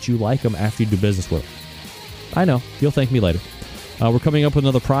how much you like them after you do business with them. I know. You'll thank me later. We're coming up with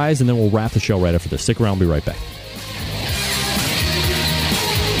another prize, and then we'll wrap the show right after this. Stick around. We'll be right back.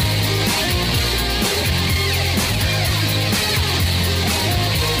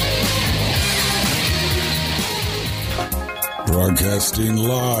 Broadcasting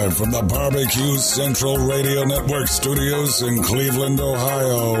live from the Barbecue Central Radio Network studios in Cleveland,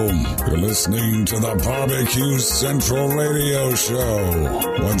 Ohio. You're listening to the Barbecue Central Radio Show.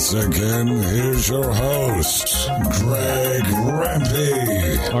 Once again, here's your host, Greg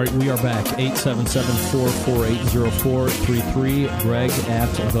Rempe. All right, we are back. 877-448-0433. Greg at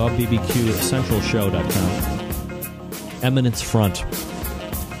thebbqcentralshow.com. Eminence Front.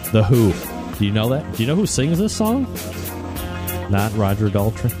 The Who. Do you know that? Do you know who sings this song? Not Roger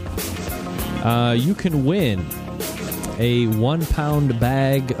Daltrey. You can win a 1-pound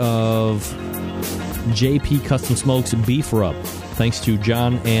bag of JP Custom Smokes beef rub, thanks to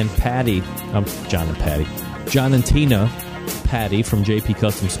John and Tina Patty from JP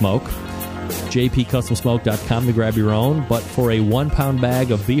Custom Smoke. JPCustomSmoke.com to grab your own. But for a 1-pound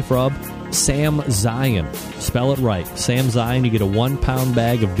bag of beef rub, Sam Zion. Spell it right. Sam Zion, you get a 1-pound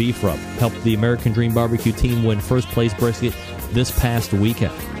bag of beef rub. Helped the American Dream Barbecue team win first place brisket this past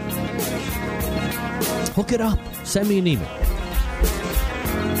weekend. Hook it up. Send me an email.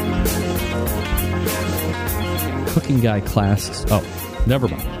 Cooking Guy classes. Oh, never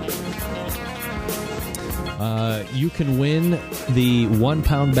mind. You can win the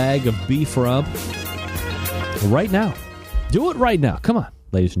 1-pound bag of beef rub right now. Do it right now. Come on,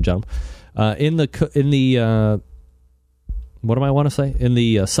 ladies and gentlemen. In the what do I want to say? In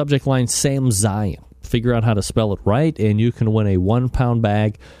the subject line, Sam Zion. Figure out how to spell it right, and you can win a 1-pound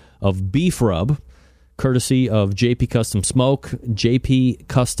bag of beef rub, courtesy of JP Custom Smoke,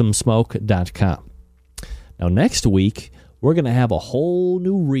 jpcustomsmoke.com. Now, next week, we're going to have a whole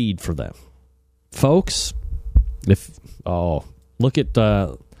new read for them. Folks, look at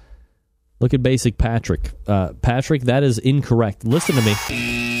Basic Patrick. Patrick, that is incorrect. Listen to me.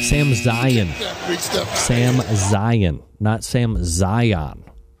 Sam Zion. Sam Zion, not Sam Zion.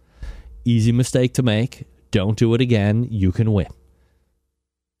 Easy mistake to make. Don't do it again. You can win.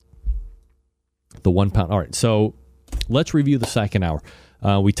 The 1-pound. All right, so let's review the second hour.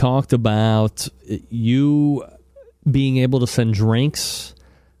 We talked about you being able to send drinks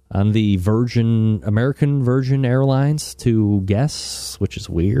on the American Virgin Airlines to guests, which is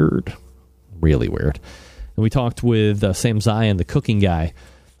weird. Really weird. And we talked with Sam Zion, the cooking guy,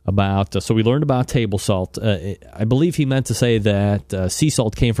 about, so we learned about table salt. I believe he meant to say that sea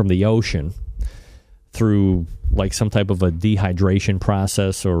salt came from the ocean through like some type of a dehydration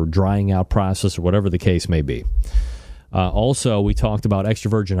process or drying out process or whatever the case may be. Also, we talked about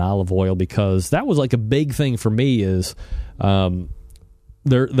extra virgin olive oil because that was like a big thing for me is there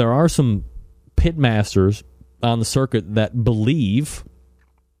are some pit masters on the circuit that believe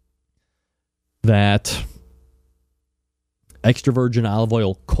that extra virgin olive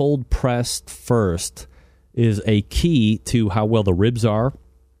oil, cold pressed first, is a key to how well the ribs are.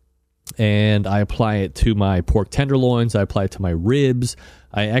 And I apply it to my pork tenderloins. I apply it to my ribs.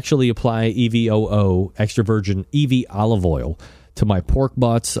 I actually apply EVOO, extra virgin EV olive oil, to my pork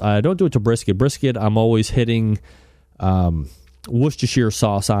butts. I don't do it to brisket. Brisket, I'm always hitting Worcestershire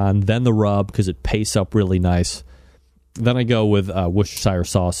sauce on, then the rub because it pastes up really nice. Then I go with Worcestershire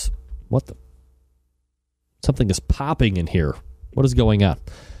sauce. What the? Something is popping in here. What is going on?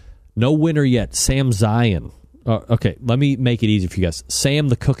 No winner yet. Sam Zion. Okay, let me make it easy for you guys. Sam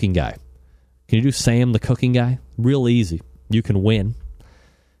the cooking guy. Can you do Sam the cooking guy? Real easy. You can win.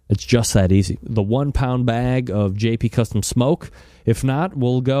 It's just that easy. The 1-pound bag of JP Custom Smoke. If not,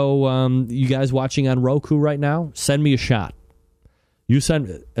 we'll go, you guys watching on Roku right now, send me a shot.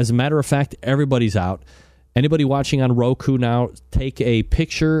 As a matter of fact, everybody's out. Anybody watching on Roku now, take a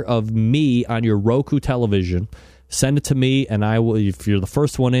picture of me on your Roku television, send it to me, and I will. If you're the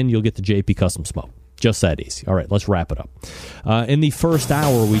first one in, you'll get the JP Custom Smoke. Just that easy. All right, let's wrap it up. In the first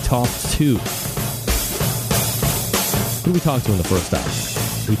hour, we talked to... Who did we talk to in the first hour?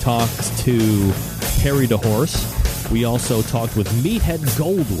 We talked to Harry DeHorse. We also talked with Meathead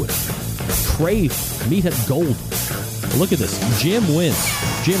Goldwyn. Crave Meathead Goldwyn. Look at this. Jim wins.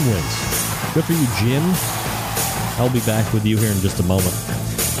 Jim wins. Good for you, Jim. I'll be back with you here in just a moment.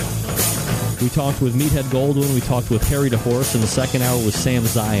 We talked with Meathead Goldwyn. We talked with Harry DeHorse. And the second hour was Sam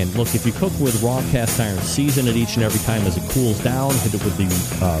Zion. Look, if you cook with raw cast iron, season it each and every time as it cools down. Hit it with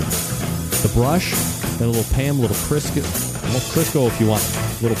the brush. Then a little Pam, a little Crisco if you want.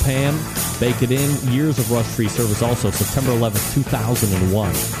 A little Pam. Bake it in. Years of rust-free service also. September 11th,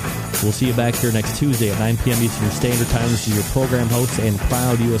 2001. We'll see you back here next Tuesday at 9 p.m. Eastern Standard Time. This is your program host and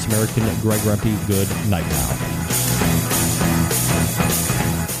proud U.S. American, Greg Rempe. Good night now.